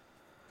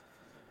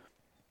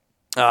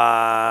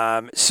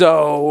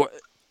 So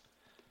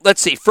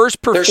let's see.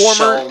 First performer. There's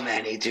so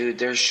many, dude.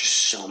 There's just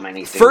so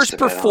many things First to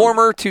bet on.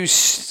 performer to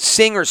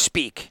sing or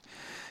speak.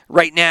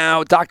 Right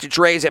now, Dr.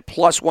 Dre is at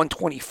plus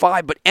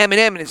 125, but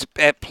Eminem is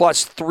at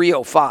plus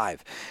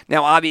 305.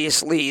 Now,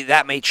 obviously,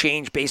 that may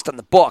change based on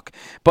the book,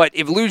 but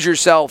if Lose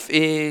Yourself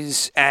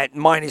is at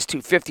minus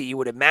 250, you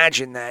would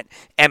imagine that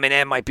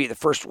Eminem might be the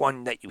first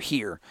one that you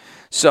hear.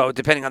 So,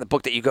 depending on the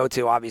book that you go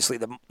to, obviously,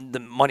 the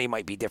money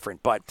might be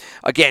different. But,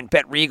 again,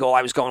 Bet Regal,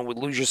 I was going with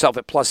Lose Yourself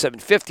at plus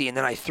 750, and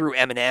then I threw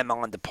Eminem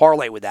on the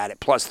parlay with that at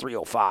plus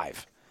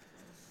 305.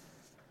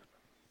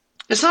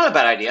 It's not a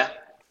bad idea.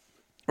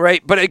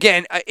 Right, but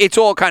again, it's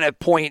all kind of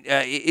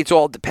it's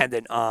all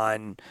dependent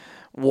on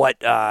what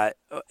the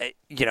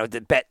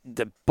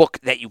book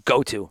that you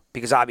go to,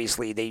 because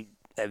obviously they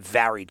have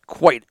varied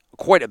quite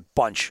a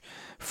bunch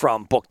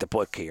from book to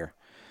book here.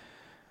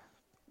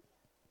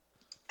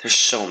 There's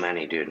so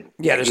many, dude.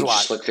 Yeah, there's a lot.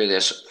 Just look through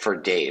this for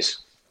days.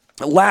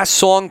 Last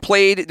song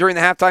played during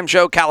the halftime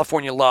show,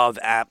 California Love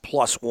at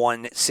plus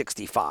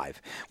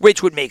 165,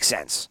 which would make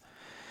sense.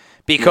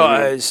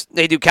 Because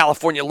they do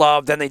California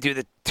Love, then they do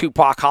the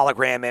Tupac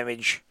hologram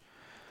image.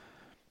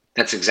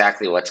 That's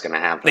exactly what's going to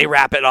happen. They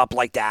wrap it up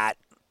like that,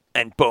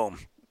 and boom,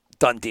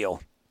 done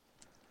deal.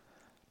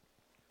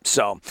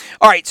 So,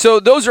 all right, so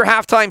those are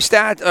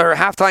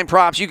halftime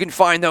props. You can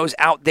find those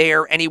out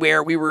there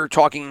anywhere. We were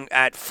talking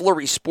at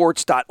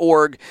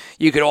flurrysports.org.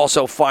 You could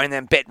also find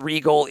them. Bet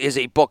Regal is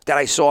a book that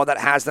I saw that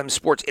has them,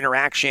 Sports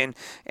Interaction,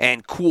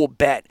 and Cool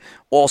Bet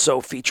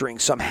also featuring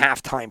some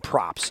halftime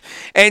props.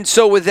 And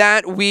so with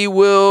that, we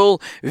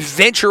will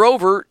venture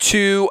over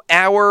to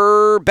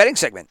our betting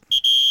segment.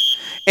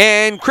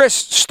 And Chris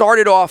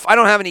started off, I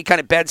don't have any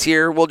kind of bets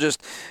here. We'll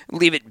just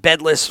leave it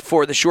bedless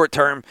for the short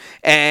term.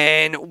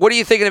 And what are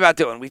you thinking about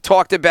doing? We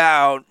talked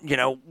about,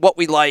 what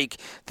we like,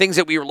 things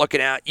that we were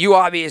looking at. You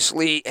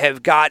obviously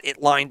have got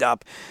it lined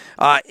up.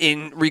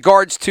 In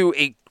regards to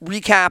a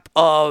recap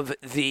of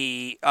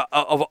the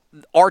of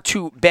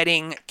R2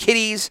 betting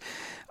kitties,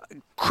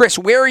 Chris,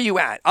 where are you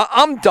at?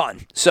 I'm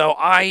done. So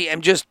I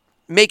am just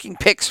making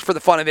picks for the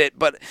fun of it,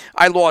 but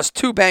I lost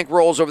 2 bank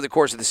rolls over the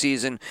course of the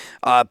season,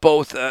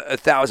 both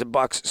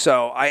 $1,000.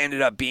 So I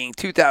ended up being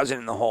 2,000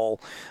 in the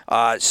hole.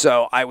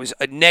 So I was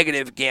a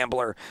negative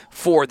gambler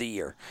for the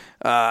year.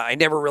 I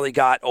never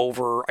got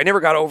over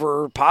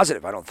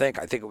positive. I don't think.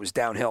 I think it was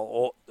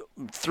downhill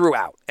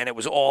throughout, and it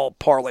was all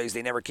parlays.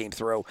 They never came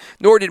through,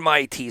 nor did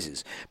my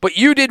teases. But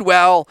you did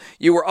well.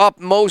 You were up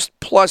most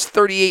plus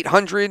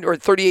 3,800 or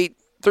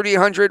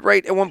 3,800,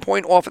 right, at one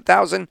point off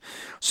 1,000.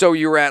 So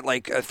you were at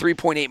like a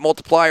 3.8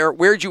 multiplier.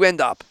 Where'd you end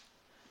up?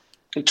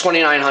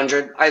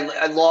 2,900.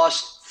 I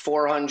lost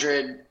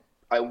 400.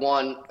 I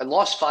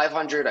lost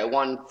 500. I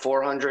won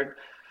 400.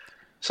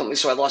 Something.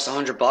 So I lost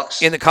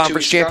 $100 in the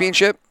conference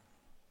championship.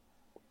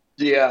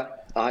 Yeah,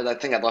 I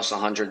think I lost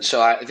 100.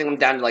 So I think I'm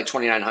down to like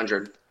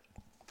 2,900.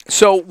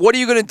 So what are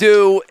you going to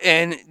do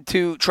and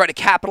to try to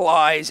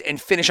capitalize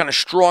and finish on a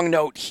strong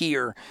note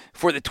here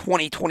for the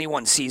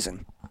 2021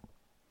 season?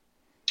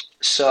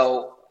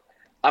 So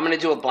I'm going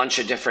to do a bunch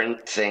of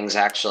different things,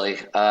 actually.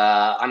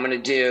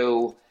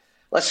 Let's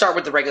start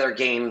with the regular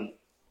game.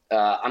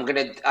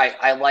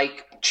 I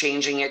like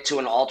changing it to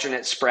an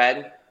alternate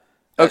spread.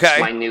 That's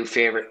okay. my new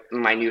favorite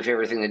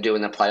thing to do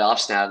in the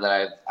playoffs now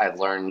that I've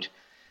learned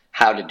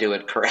how to do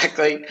it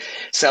correctly.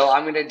 So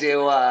I'm going to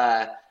do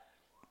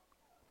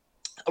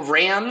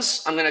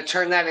Rams. I'm going to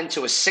turn that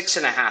into a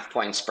 6.5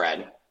 point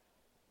spread.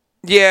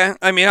 Yeah,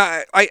 I mean,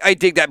 I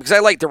dig that because I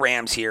like the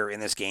Rams here in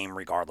this game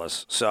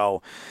regardless.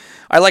 So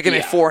I like them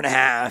at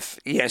 4.5.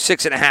 Yeah,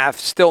 6.5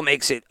 still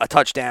makes it a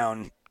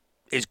touchdown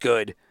is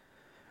good.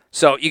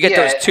 So you get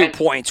those 2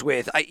 points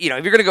with, if you're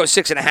going to go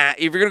 6.5,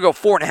 if you're going to go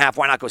 4.5,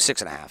 why not go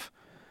 6.5?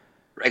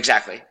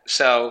 Exactly.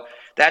 So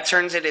that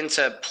turns it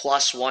into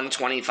plus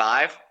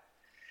 125.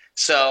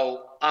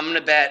 So I'm going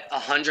to bet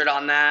 100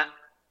 on that.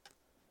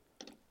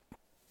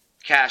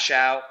 Cash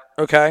out.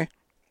 Okay.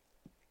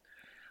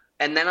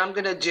 And then I'm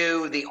going to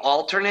do the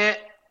alternate,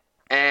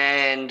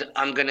 and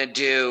I'm going to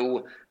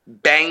do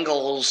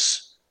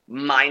Bengals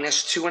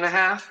minus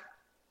 2.5.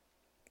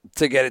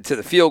 To get it to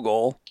the field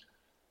goal.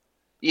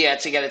 Yeah,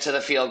 to get it to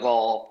the field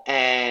goal.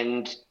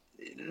 And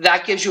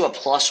that gives you a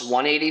plus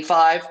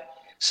 185.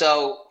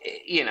 So,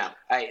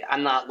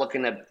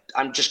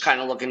 I'm just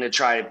kind of looking to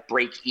try to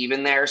break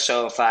even there.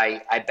 So if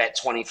I bet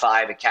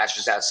 25, it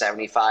cashes out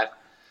 75.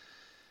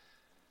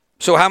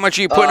 So how much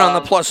are you putting on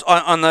the plus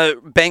on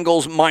the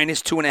Bengals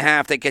minus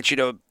 2.5 that gets you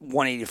to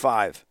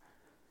 185?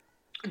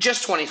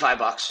 Just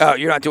 $25. Oh,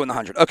 you're not doing the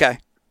 100. Okay.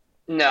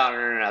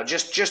 No.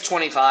 Just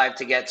 25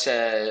 to get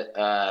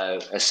to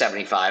a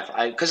 75.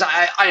 Because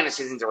I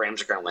honestly think the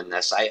Rams are going to win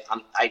this. I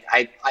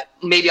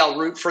maybe I'll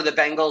root for the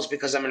Bengals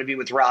because I'm going to be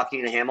with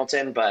Rocky and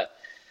Hamilton, but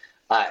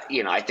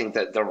I think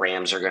that the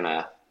Rams are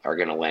gonna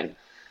win.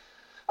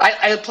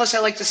 Plus I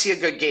like to see a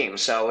good game.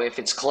 So if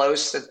it's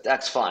close,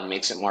 that's fun.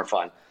 Makes it more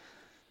fun.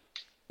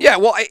 Yeah,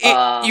 well,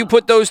 you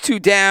put those two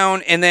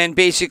down, and then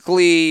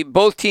basically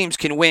both teams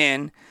can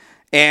win,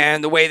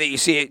 And the way that you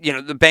see it,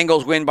 the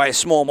Bengals win by a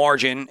small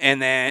margin, and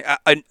then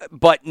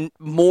but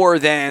more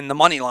than the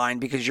money line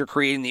because you're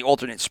creating the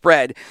alternate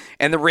spread.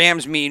 And the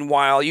Rams,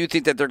 meanwhile, you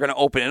think that they're going to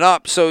open it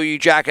up, so you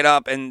jack it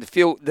up, and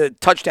the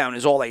touchdown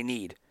is all they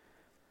need.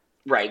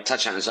 Right,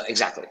 touchdown is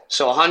exactly.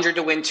 So 100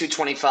 to win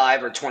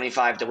 225 or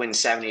 25 to win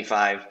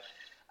 75.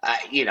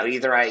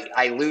 Either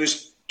I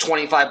lose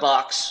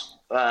 $25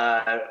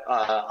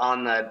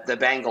 on the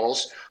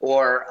Bengals,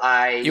 or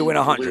you win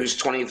 100. Lose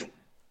 20.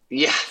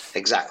 Yeah,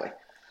 exactly.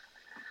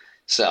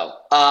 So,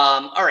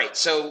 all right.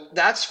 So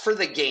that's for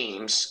the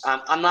games.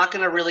 I'm not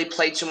going to really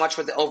play too much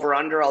with the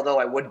over/under, although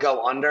I would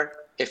go under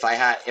if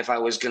I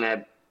was going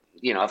to,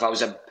 if I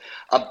was a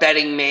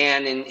betting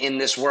man in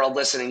this world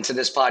listening to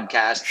this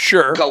podcast.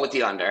 Sure, go with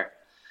the under.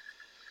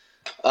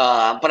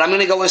 But I'm going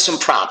to go with some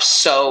props.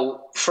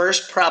 So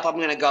first prop I'm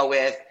going to go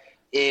with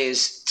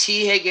is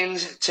T.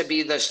 Higgins to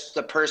be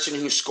the person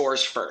who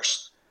scores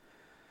first.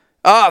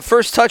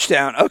 First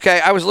touchdown.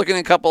 Okay, I was looking at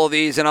a couple of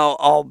these, and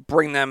I'll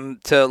bring them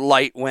to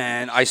light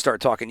when I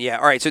start talking. Yeah,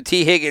 all right, so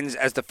T. Higgins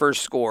as the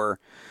first scorer.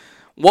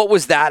 What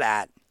was that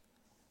at?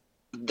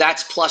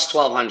 That's plus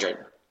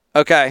 1,200.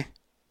 Okay.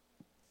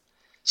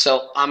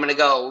 So I'm going to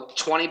go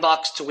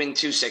 $20 to win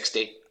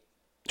 260.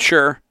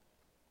 Sure.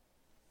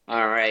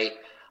 All right.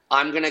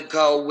 I'm going to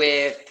go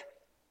with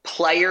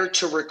player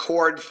to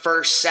record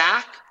first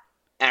sack,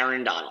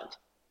 Aaron Donald.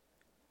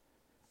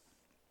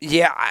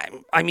 Yeah,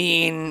 I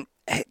mean,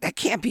 that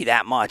can't be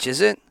that much,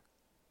 is it?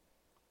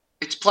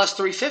 It's plus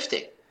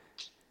 350.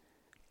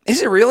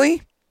 Is it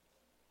really?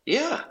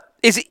 Yeah.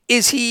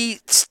 Is he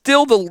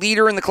still the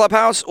leader in the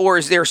clubhouse, or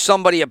is there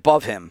somebody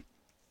above him?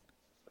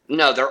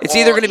 No, it's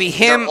either going to be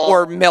him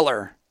or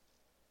Miller.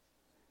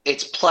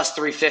 It's plus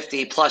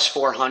 350, plus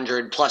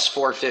 400, plus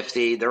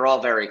 450. They're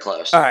all very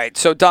close. All right,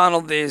 so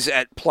Donald is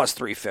at plus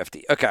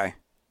 350. Okay.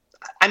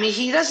 I mean,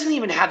 he doesn't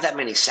even have that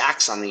many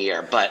sacks on the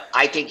year, but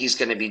I think he's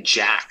going to be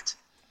jacked.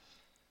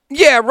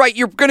 Yeah, right.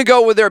 You're going to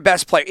go with their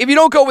best player. If you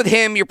don't go with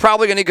him, you're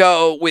probably going to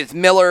go with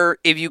Miller.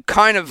 If you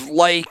kind of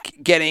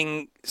like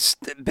getting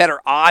better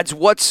odds,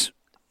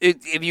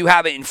 if you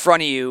have it in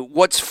front of you,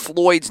 what's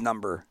Floyd's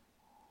number?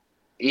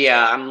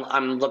 Yeah,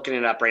 I'm looking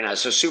it up right now.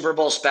 So Super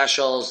Bowl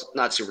specials,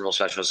 not Super Bowl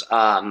specials.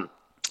 I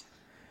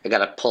got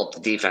to pull up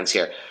the defense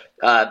here.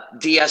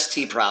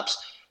 DST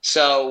props.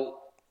 So,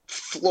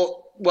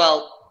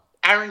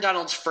 Aaron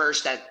Donald's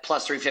first at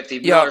plus 350.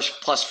 Yep. Miller's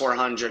plus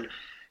 400.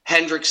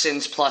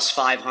 Hendrickson's plus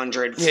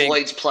 500. Yeah.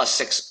 Floyd's plus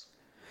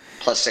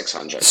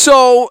 600.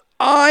 So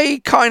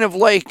I kind of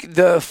like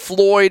the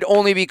Floyd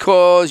only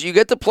because you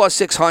get the plus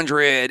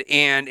 600,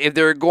 and if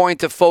they're going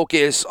to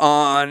focus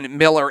on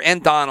Miller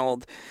and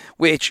Donald,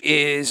 which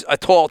is a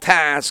tall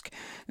task,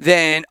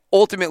 then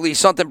ultimately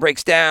something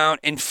breaks down,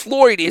 and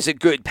Floyd is a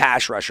good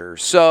pass rusher.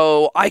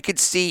 So I could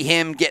see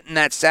him getting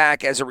that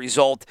sack as a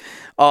result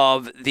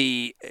of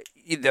the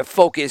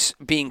focus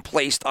being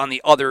placed on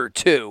the other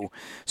two.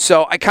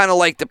 So I kind of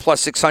like the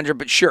plus 600,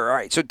 but sure. All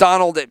right, so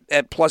Donald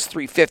at plus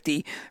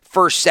 350,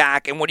 first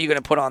sack, and what are you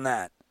going to put on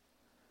that?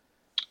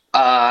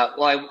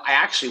 I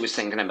actually was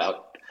thinking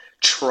about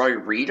Troy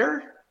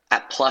Reeder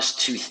at plus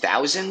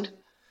 2,000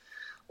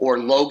 or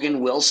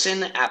Logan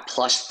Wilson at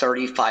plus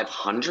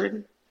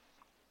 3,500.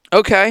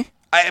 Okay.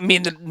 I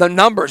mean, the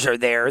numbers are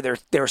there.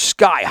 They're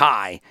sky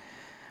high.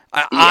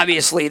 Yeah.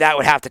 Obviously, that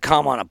would have to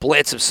come on a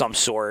blitz of some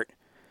sort.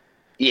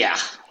 Yeah.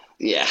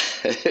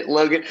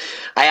 Logan,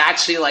 I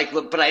actually like,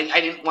 but I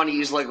didn't want to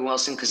use Logan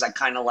Wilson because I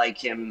kind of like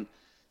him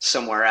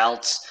somewhere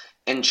else.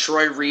 And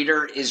Troy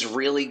Reeder is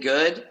really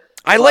good.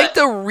 I like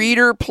the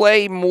Reeder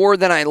play more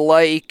than I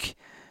like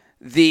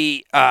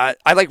I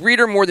like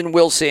Reeder more than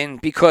Wilson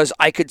because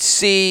I could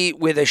see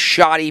with a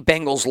shoddy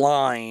Bengals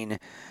line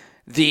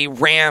the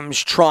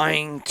Rams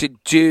trying to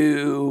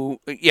do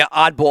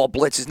oddball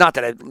blitzes. Not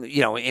that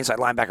inside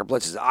linebacker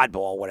blitzes,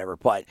 oddball, whatever.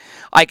 But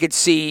I could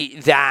see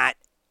that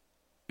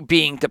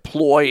being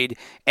deployed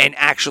and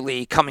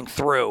actually coming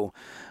through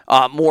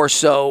more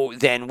so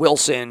than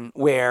Wilson,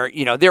 where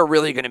they're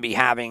really going to be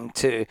having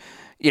to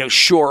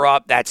shore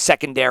up that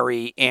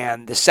secondary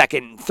and the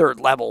second and third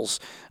levels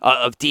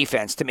of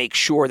defense to make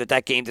sure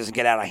that game doesn't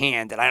get out of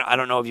hand. And I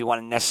don't know if you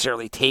want to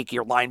necessarily take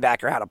your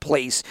linebacker out of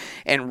place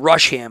and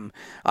rush him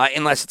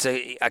unless it's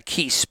a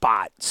key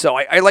spot. So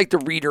I like the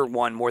Reeder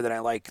one more than I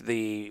like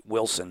the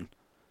Wilson.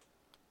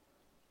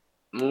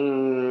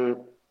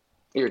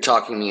 You're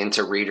talking me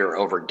into Reeder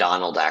over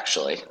Donald,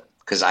 actually,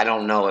 because I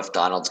don't know if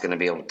Donald's going to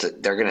be able to.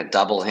 They're going to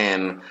double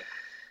him.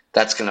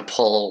 That's going to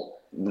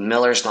pull.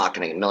 Miller's not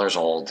going to. Miller's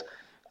old.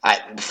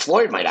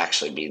 Floyd might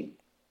actually be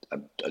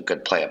a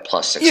good play at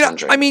plus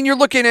 600. I mean, you're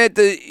looking at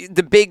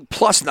the big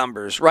plus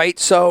numbers, right?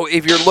 So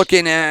if you're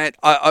looking at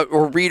a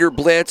Reeder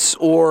blitz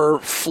or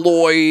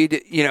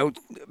Floyd,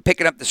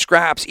 picking up the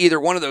scraps, either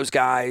one of those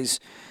guys,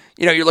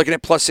 you're looking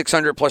at plus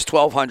 600, plus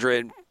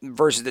 1,200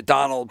 versus the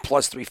Donald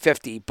plus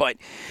 350. But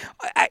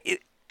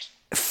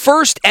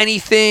first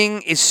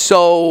anything is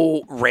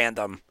so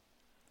random.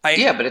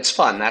 But it's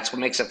fun. That's what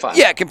makes it fun.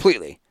 Yeah,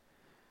 completely.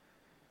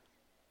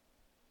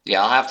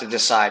 Yeah, I'll have to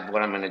decide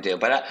what I'm going to do.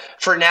 But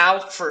for now,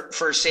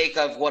 for sake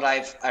of what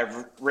I've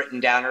written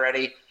down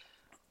already,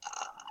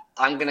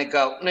 I'm going to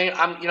go. No,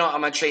 I'm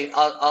I'm going to change.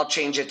 I'll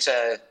change it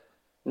to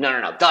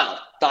no. Donald.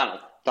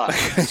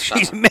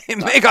 Jeez,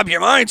 make up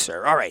your mind,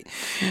 sir. All right,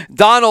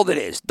 Donald, it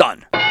is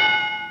done.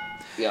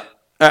 Yeah.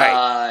 All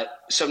right.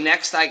 So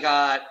next I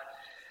got.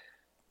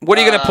 What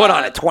are you going to put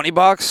on it?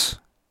 $20?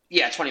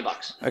 Yeah,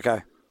 $20.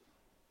 Okay.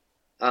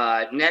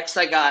 Next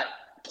I got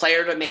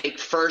player to make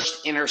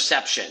first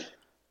interception.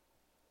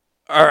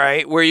 All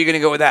right. Where are you going to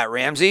go with that?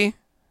 Ramsey?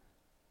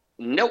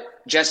 Nope.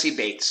 Jesse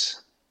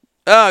Bates.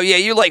 Oh, yeah.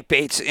 You like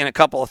Bates in a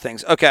couple of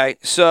things. Okay.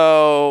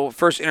 So,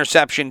 first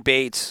interception,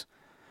 Bates.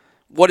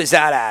 What is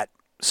that at?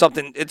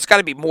 Something. It's got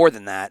to be more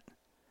than that.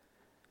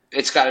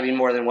 It's got to be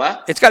more than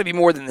what? It's got to be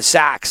more than the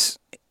sacks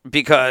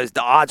because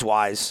the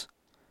odds-wise.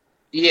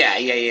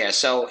 Yeah.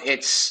 So,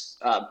 it's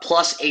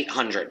plus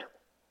 800.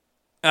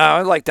 Oh,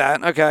 I like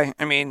that. Okay.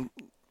 I mean,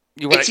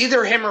 it's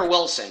either him or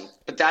Wilson,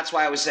 but that's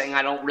why I was saying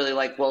I don't really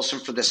like Wilson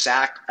for the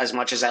sack as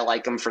much as I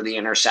like him for the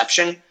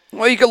interception.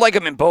 Well, you could like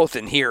him in both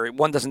in here.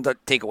 One doesn't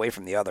take away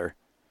from the other.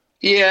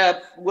 Yeah,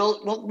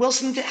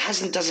 Wilson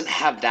doesn't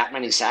have that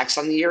many sacks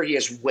on the year. He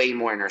has way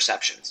more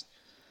interceptions.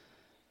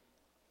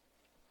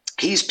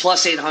 He's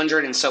plus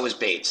 800, and so is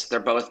Bates. They're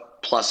both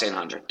plus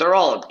 800. They're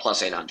all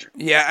plus 800.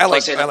 Yeah, I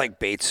like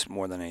Bates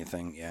more than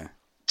anything. Yeah.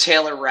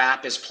 Taylor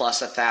Rapp is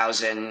plus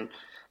 1,000,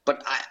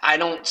 but I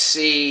don't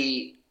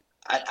see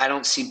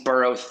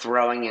Burrow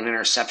throwing an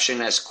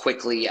interception as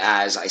quickly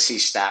as I see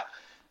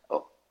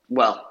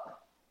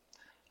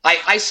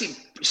I see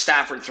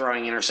Stafford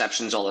throwing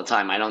interceptions all the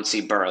time. I don't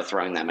see Burrow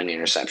throwing that many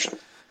interceptions.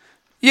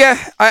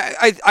 Yeah,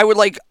 I would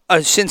like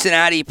a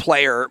Cincinnati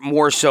player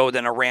more so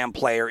than a Ram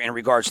player in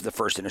regards to the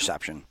first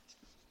interception.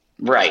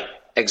 Right,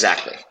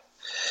 exactly.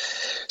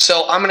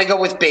 So I'm going to go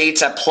with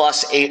Bates at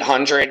plus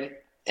 800,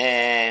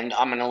 and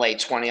I'm going to lay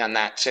 20 on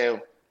that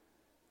too.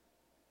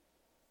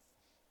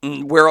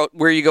 Where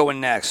are you going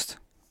next?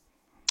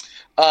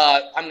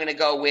 I'm going to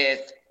go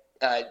with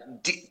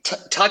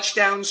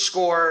touchdown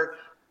score,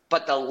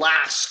 but the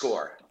last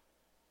score.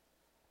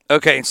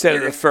 Okay, instead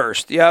of the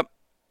first. Yep.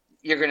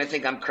 You're going to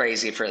think I'm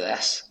crazy for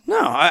this.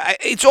 No,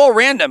 it's all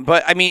random,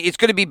 but I mean, it's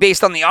going to be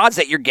based on the odds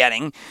that you're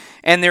getting,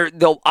 and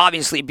there'll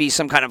obviously be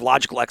some kind of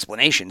logical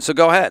explanation. So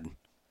go ahead.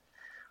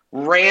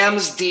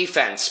 Rams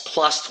defense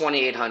plus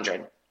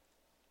 2,800.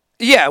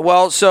 Yeah,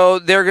 well, so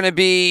they're going to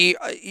be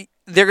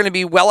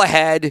well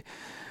ahead.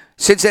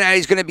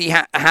 Cincinnati's going to be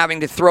having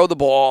to throw the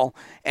ball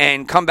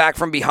and come back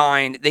from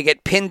behind. They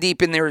get pinned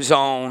deep in their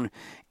zone,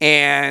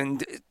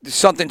 and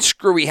something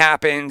screwy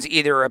happens,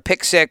 either a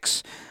pick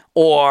six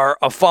or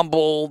a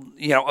fumble,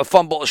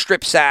 a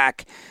strip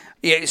sack,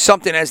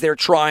 something as they're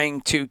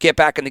trying to get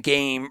back in the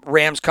game.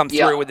 Rams come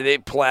through with a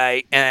big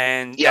play,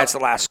 and that's the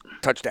last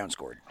touchdown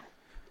scored.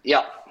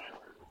 Yep.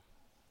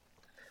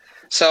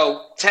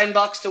 So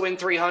 $10 to win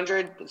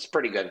 300. It's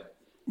pretty good.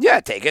 Yeah,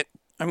 take it.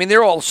 I mean,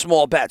 they're all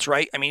small bets,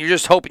 right? I mean, you're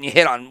just hoping you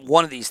hit on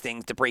one of these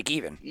things to break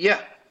even.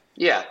 Yeah.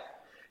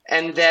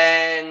 And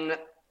then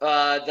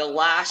the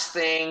last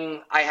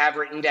thing I have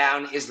written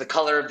down is the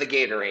color of the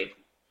Gatorade.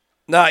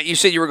 No, you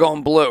said you were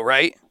going blue,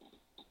 right?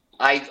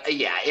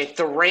 If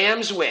the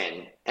Rams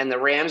win and the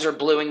Rams are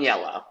blue and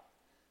yellow,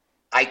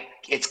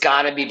 it's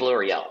got to be blue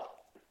or yellow.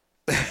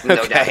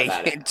 No doubt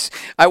about it.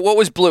 What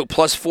was blue?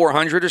 Plus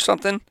 400 or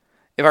something,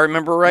 if I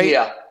remember right?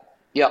 Yeah.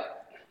 Yep.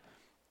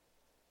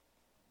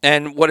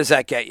 And what does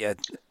that get you?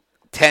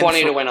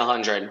 20 to win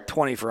 100.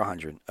 20 for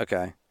 100.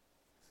 Okay.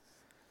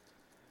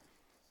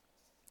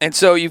 And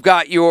so you've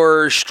got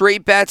your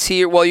straight bets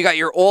here. Well, you got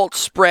your alt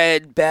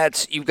spread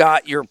bets. You've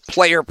got your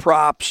player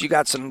props. You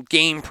got some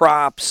game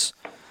props.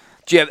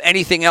 Do you have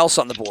anything else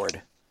on the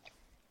board?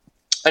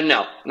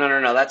 No.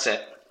 That's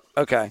it.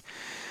 Okay.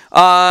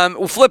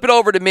 We'll flip it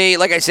over to me.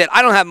 Like I said,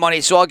 I don't have money,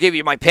 so I'll give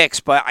you my picks.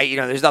 But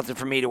there's nothing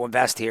for me to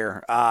invest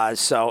here.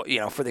 So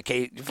over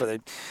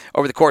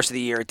the course of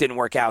the year, it didn't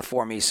work out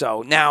for me.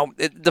 So now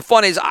the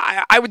fun is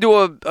I would do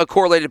a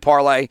correlated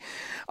parlay.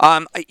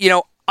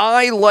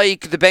 I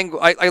like the Bengals.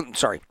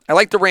 I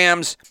like the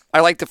Rams. I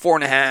like the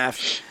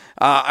 4.5.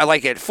 I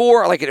like it at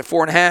 4. I like it at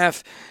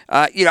 4.5.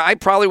 I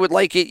probably would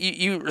like it.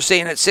 You were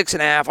saying at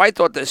 6.5. I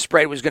thought the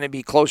spread was going to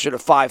be closer to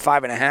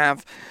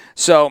 5.5.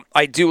 So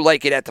I do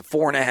like it at the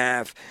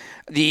 4.5.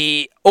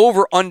 The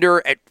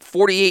over/under at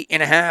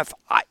 48.5.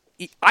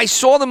 I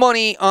saw the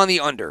money on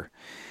the under.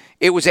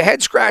 It was a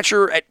head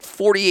scratcher at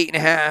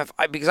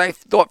 48.5 because I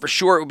thought for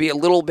sure it would be a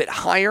little bit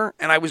higher,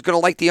 and I was going to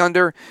like the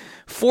under.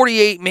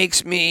 48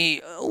 makes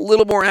me a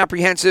little more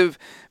apprehensive,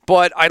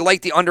 but I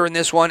like the under in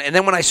this one. And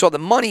then when I saw the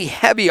money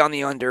heavy on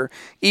the under,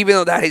 even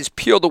though that has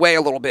peeled away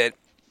a little bit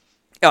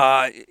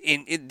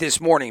in this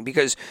morning,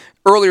 because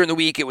earlier in the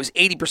week it was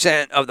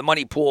 80% of the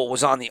money pool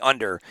was on the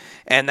under,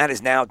 and that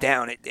is now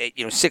down at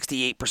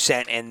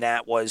 68%, and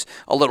that was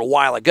a little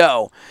while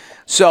ago.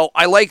 So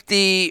I like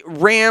the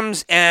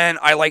Rams and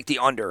I like the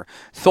under.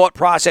 Thought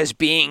process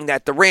being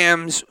that the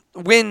Rams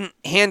win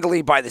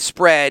handily by the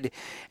spread,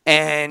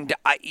 and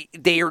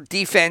their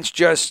defense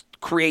just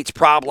creates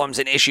problems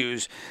and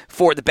issues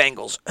for the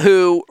Bengals,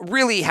 who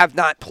really have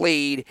not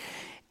played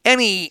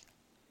any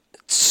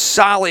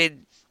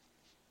solid,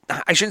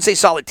 I shouldn't say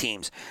solid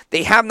teams.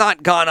 They have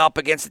not gone up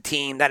against a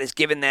team that has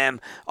given them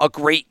a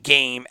great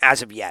game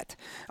as of yet.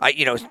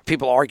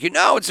 People argue,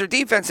 no, it's their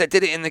defense that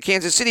did it in the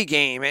Kansas City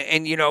game.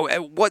 And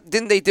what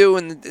didn't they do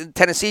in the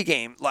Tennessee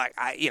game?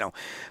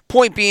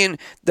 Point being,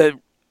 the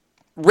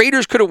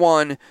Raiders could have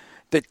won.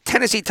 The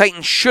Tennessee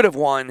Titans should have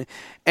won,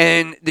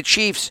 and the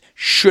Chiefs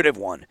should have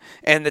won.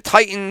 And the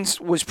Titans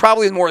was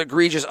probably the more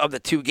egregious of the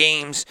two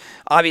games.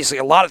 Obviously,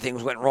 a lot of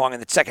things went wrong in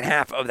the second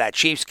half of that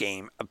Chiefs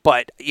game.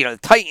 But, the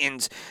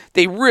Titans,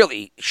 they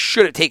really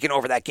should have taken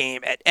over that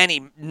game at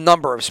any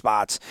number of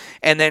spots.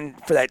 And then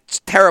for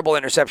that terrible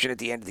interception at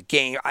the end of the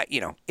game,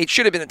 it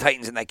should have been the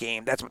Titans in that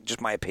game. That's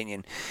just my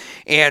opinion.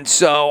 And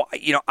so,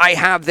 I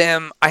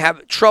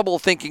have trouble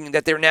thinking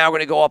that they're now going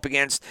to go up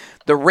against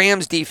the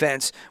Rams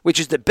defense, which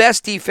is the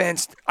best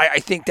defense I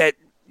think that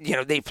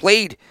they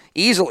played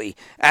easily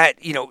at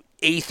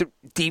fifth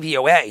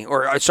DVOA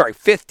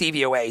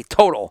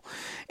total,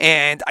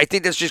 and I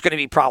think that's just going to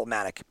be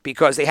problematic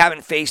because they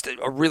haven't faced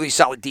a really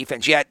solid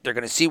defense yet. They're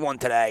going to see one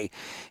today,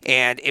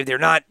 and if they're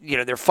not,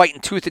 they're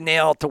fighting tooth and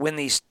nail to win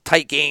these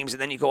tight games,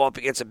 and then you go up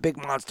against a big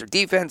monster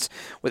defense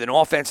with an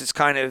offense that's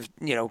kind of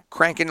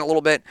cranking a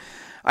little bit.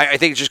 I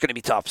think it's just going to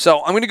be tough.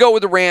 So I'm going to go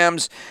with the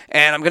Rams,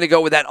 and I'm going to go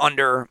with that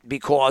under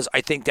because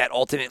I think that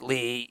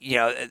ultimately,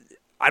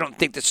 I don't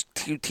think the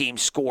two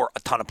teams score a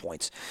ton of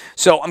points.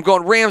 So I'm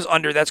going Rams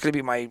under. That's going to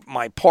be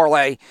my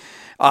parlay.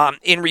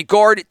 In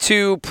regard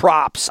to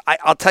props,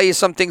 I'll tell you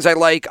some things I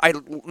like. I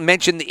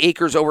mentioned the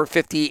Akers over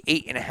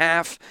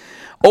 58.5.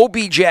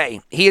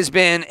 OBJ, he has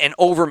been an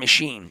over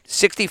machine.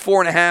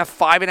 64.5,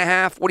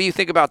 5.5. What do you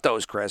think about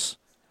those, Chris?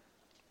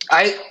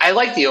 I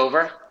like the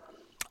over.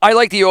 I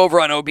like the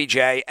over on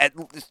OBJ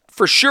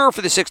for sure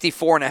for the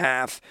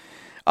 64.5.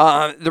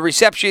 The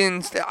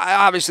receptions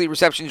are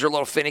a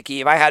little finicky.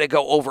 If I had to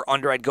go over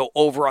under, I'd go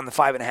over on the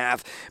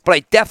 5.5. But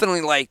I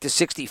definitely like the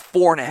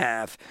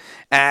 64.5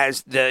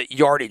 as the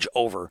yardage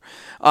over.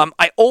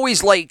 I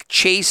always like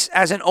Chase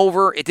as an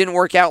over. It didn't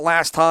work out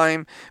last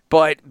time,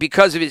 but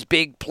because of his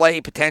big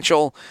play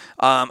potential,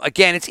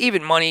 again, it's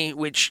even money,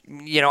 which,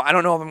 I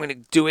don't know if I'm going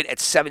to do it at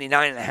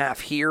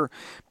 79.5 here.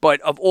 But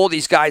of all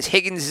these guys,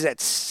 Higgins is at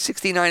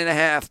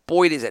 69.5.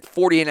 Boyd is at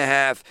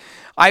 40.5.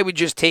 I would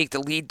just take the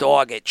lead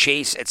dog at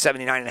Chase at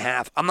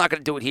 79.5. I'm not going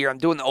to do it here. I'm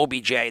doing the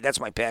OBJ. That's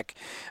my pick.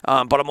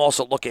 But I'm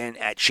also looking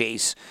at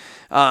Chase.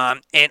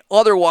 And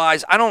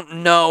otherwise, I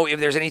don't know if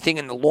there's anything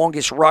in the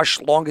longest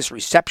rush, longest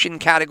reception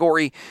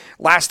category.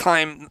 Last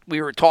time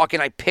we were talking,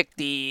 I picked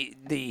the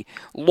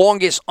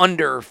longest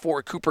under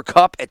for Cooper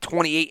Kupp at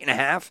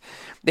 28.5.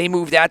 They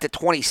moved that to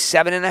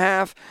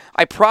 27.5.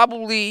 I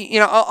probably,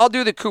 I'll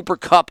do the Cooper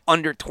Kupp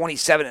under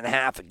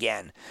 27.5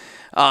 again.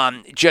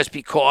 Just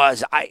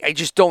because I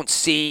just don't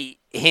see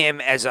him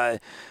as a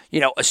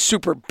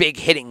super big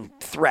hitting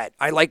threat.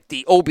 I like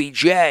the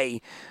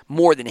OBJ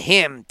more than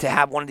him to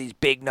have one of these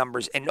big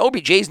numbers, and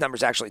OBJ's number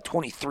is actually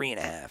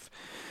 23.5.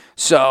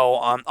 So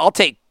I'll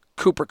take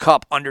Cooper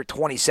Kupp under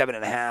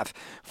 27.5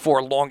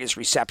 for longest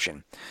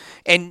reception.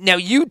 And now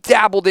you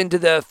dabbled into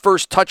the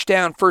first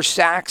touchdown, first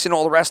sacks, and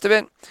all the rest of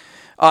it.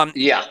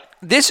 Yeah.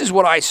 This is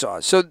what I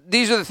saw. So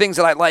these are the things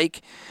that I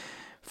like.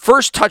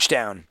 First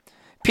touchdown.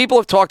 People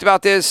have talked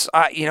about this,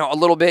 a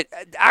little bit.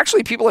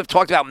 Actually, people have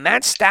talked about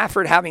Matt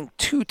Stafford having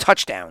 2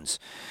 touchdowns.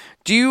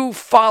 Do you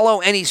follow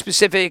any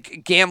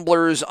specific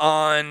gamblers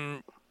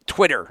on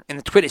Twitter, in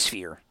the Twitter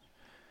sphere?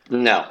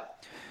 No.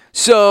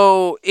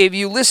 So if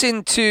you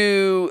listen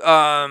to,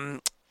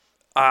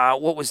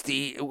 what was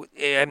the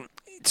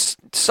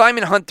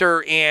Simon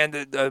Hunter and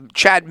the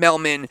Chad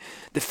Melman,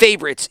 the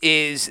favorites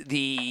is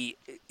the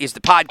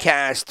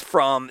podcast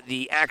from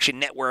the Action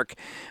Network.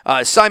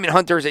 Simon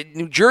Hunter is a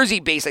New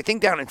Jersey-based, I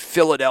think down in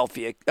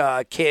Philadelphia,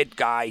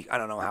 guy. I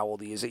don't know how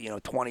old he is,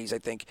 20s, I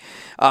think,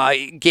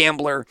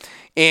 gambler.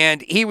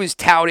 And he was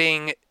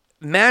touting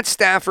Matt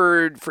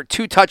Stafford for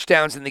 2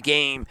 touchdowns in the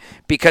game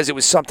because it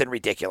was something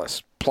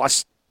ridiculous,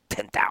 plus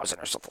 10,000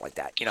 or something like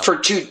that. For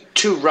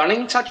two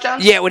running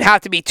touchdowns? Yeah, it would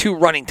have to be 2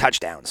 running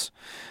touchdowns.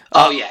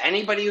 Yeah.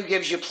 Anybody who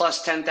gives you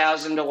plus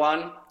 10,000 to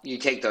 1, you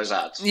take those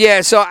odds.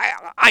 Yeah, so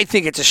I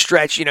think it's a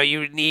stretch.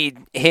 You need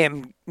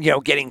him,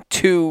 getting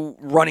 2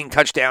 running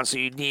touchdowns, so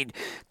you need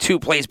 2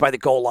 plays by the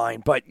goal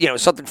line. But,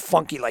 something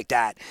funky like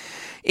that.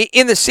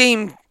 In the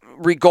same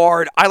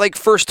regard, I like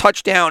first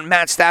touchdown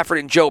Matt Stafford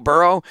and Joe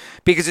Burrow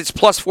because it's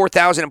plus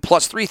 4,000 and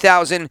plus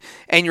 3,000,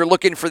 and you're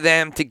looking for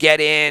them to get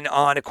in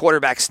on a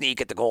quarterback sneak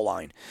at the goal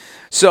line.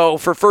 So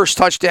for first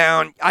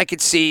touchdown, I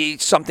could see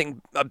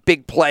a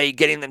big play,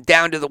 getting them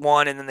down to the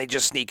 1, and then they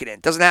just sneak it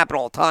in. Doesn't happen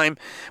all the time,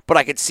 but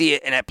I could see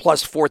it, and at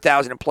plus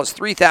 4,000 and plus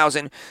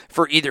 3,000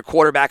 for either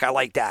quarterback, I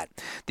like that.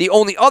 The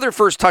only other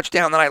first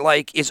touchdown that I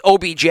like is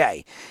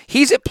OBJ.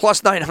 He's at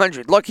plus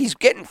 900. Look, he's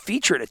getting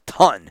featured a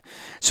ton.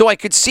 So I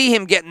could see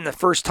him getting the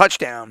first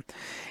touchdown.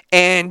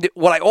 And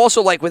what I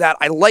also like with that,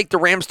 I like the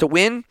Rams to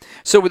win.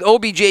 So with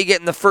OBJ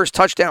getting the first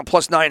touchdown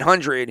plus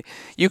 900,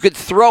 you could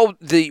throw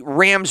the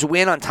Rams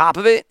win on top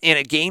of it in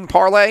a game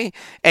parlay.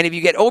 And if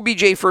you get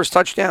OBJ first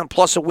touchdown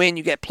plus a win,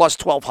 you get plus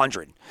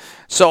 1,200.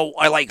 So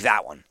I like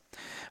that one.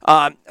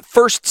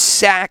 First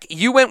sack,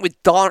 you went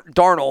with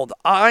Darnold.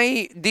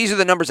 These are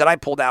the numbers that I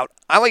pulled out.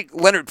 I like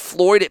Leonard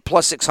Floyd at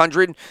plus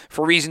 600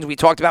 for reasons we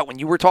talked about when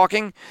you were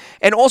talking.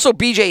 And also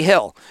BJ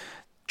Hill.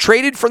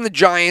 Traded from the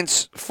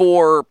Giants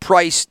for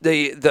Price,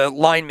 the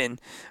lineman,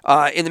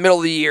 in the middle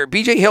of the year.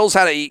 B.J. Hill's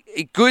had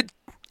a good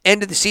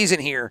end of the season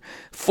here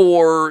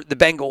for the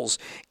Bengals.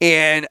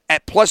 And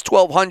at plus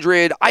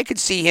 1,200, I could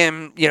see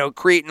him,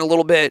 creating a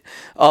little bit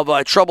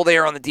of trouble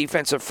there on the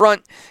defensive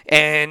front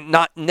and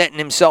not netting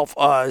himself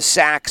a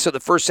sack. So the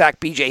first sack,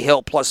 B.J.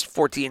 Hill, plus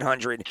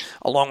 1,400,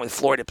 along with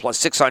Floyd at plus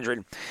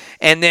 600.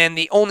 And then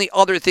the only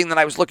other thing that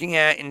I was looking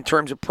at in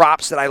terms of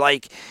props that I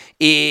like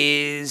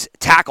is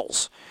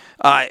tackles.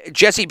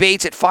 Jesse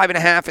Bates at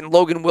 5.5 and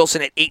Logan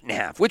Wilson at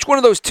 8.5. Which one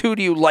of those two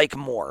do you like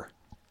more?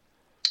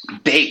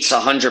 Bates,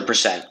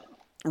 100%.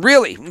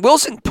 Really?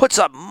 Wilson puts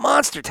up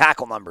monster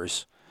tackle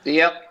numbers.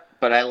 Yep,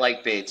 but I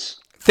like Bates.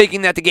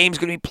 Thinking that the game's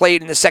going to be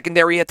played in the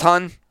secondary a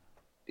ton?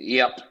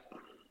 Yep.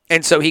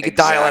 And so he could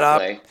dial it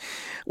up?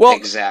 Well,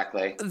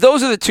 exactly.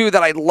 Those are the two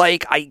that I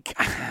like.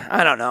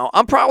 I don't know.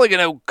 I'm probably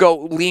going to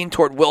go lean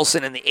toward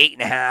Wilson in the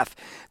 8.5,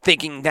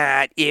 thinking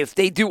that if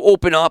they do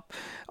open up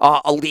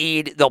a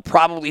lead, they'll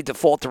probably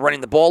default to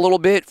running the ball a little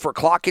bit for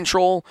clock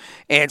control.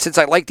 And since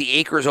I like the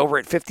Akers over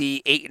at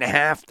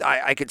 58.5,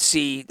 I could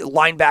see the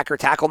linebacker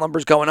tackle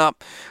numbers going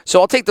up. So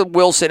I'll take the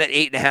Wilson at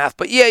 8.5.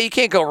 But yeah, you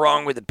can't go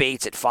wrong with the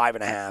Bates at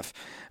 5.5.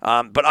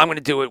 But I'm going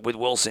to do it with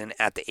Wilson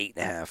at the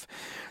 8.5.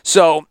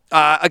 So,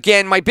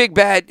 again, my big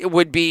bet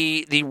would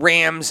be the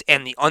Rams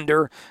and the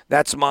under.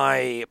 That's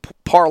my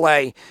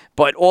parlay.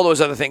 But all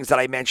those other things that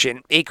I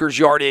mentioned, Akers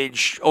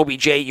yardage,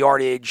 OBJ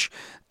yardage,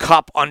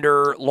 Cup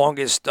under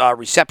longest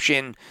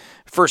reception,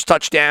 first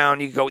touchdown,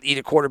 you can go with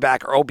either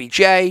quarterback or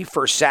OBJ,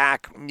 first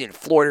sack,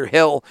 Floyd or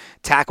Hill,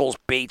 tackles,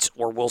 Bates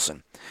or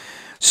Wilson.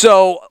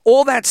 So,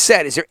 all that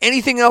said, is there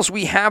anything else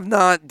we have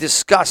not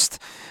discussed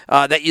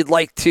that you'd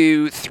like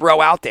to throw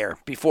out there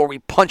before we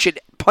punch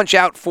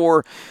out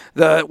for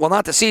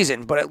not the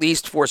season, but at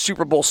least for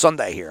Super Bowl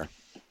Sunday here?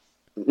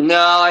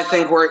 No, I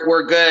think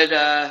we're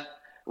good.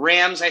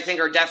 Rams, I think,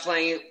 are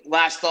definitely,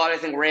 last thought, I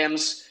think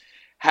Rams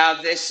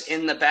have this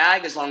in the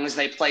bag as long as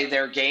they play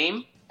their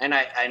game. And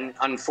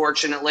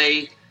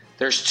unfortunately,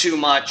 there's too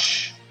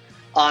much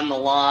on the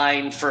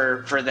line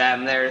for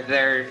them.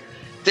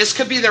 This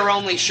could be their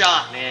only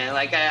shot, man.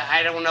 Like,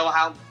 I don't know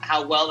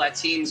how well that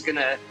team's going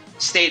to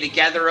stay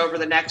together over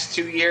the next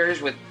 2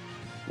 years with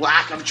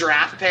lack of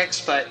draft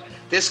picks, but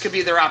this could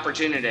be their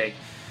opportunity.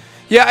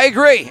 Yeah, I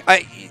agree.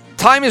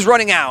 Time is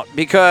running out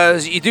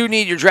because you do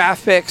need your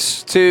draft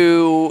picks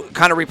to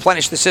kind of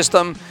replenish the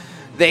system.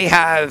 They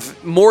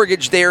have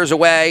mortgaged theirs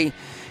away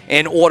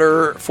in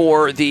order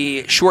for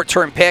the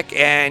short-term pick,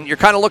 and you're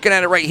kind of looking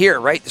at it right here,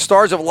 right? The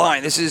stars have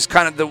aligned. This is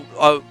kind of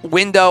the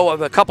window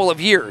of a couple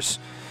of years.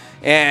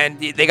 And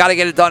they got to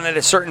get it done at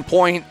a certain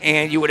point,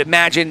 and you would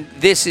imagine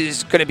this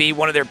is going to be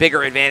one of their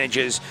bigger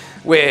advantages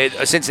with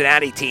a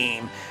Cincinnati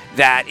team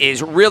that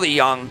is really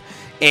young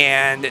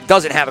and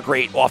doesn't have a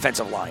great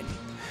offensive line.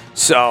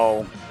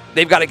 So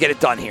they've got to get it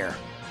done here.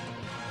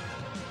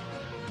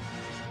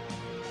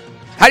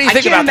 How do you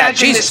think about that?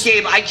 This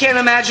game, I can't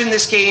imagine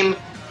this game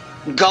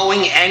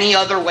going any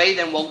other way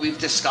than what we've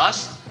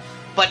discussed.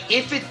 But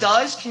if it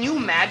does, can you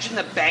imagine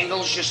the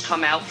Bengals just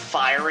come out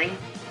firing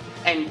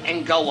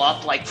and go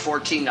up like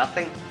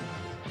 14-0?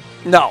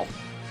 No,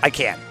 I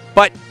can't.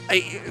 But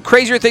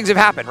crazier things have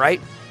happened, right?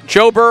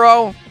 Joe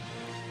Burrow,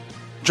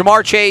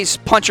 Jamar Chase,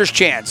 puncher's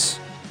chance.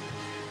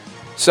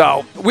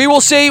 So we will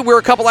see. We're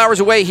a couple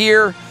hours away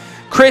here.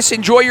 Chris,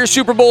 enjoy your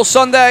Super Bowl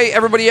Sunday.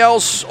 Everybody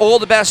else, all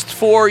the best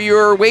for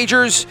your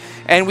wagers,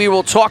 and we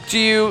will talk to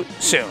you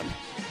soon.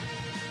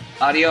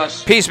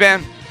 Adios. Peace,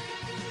 man.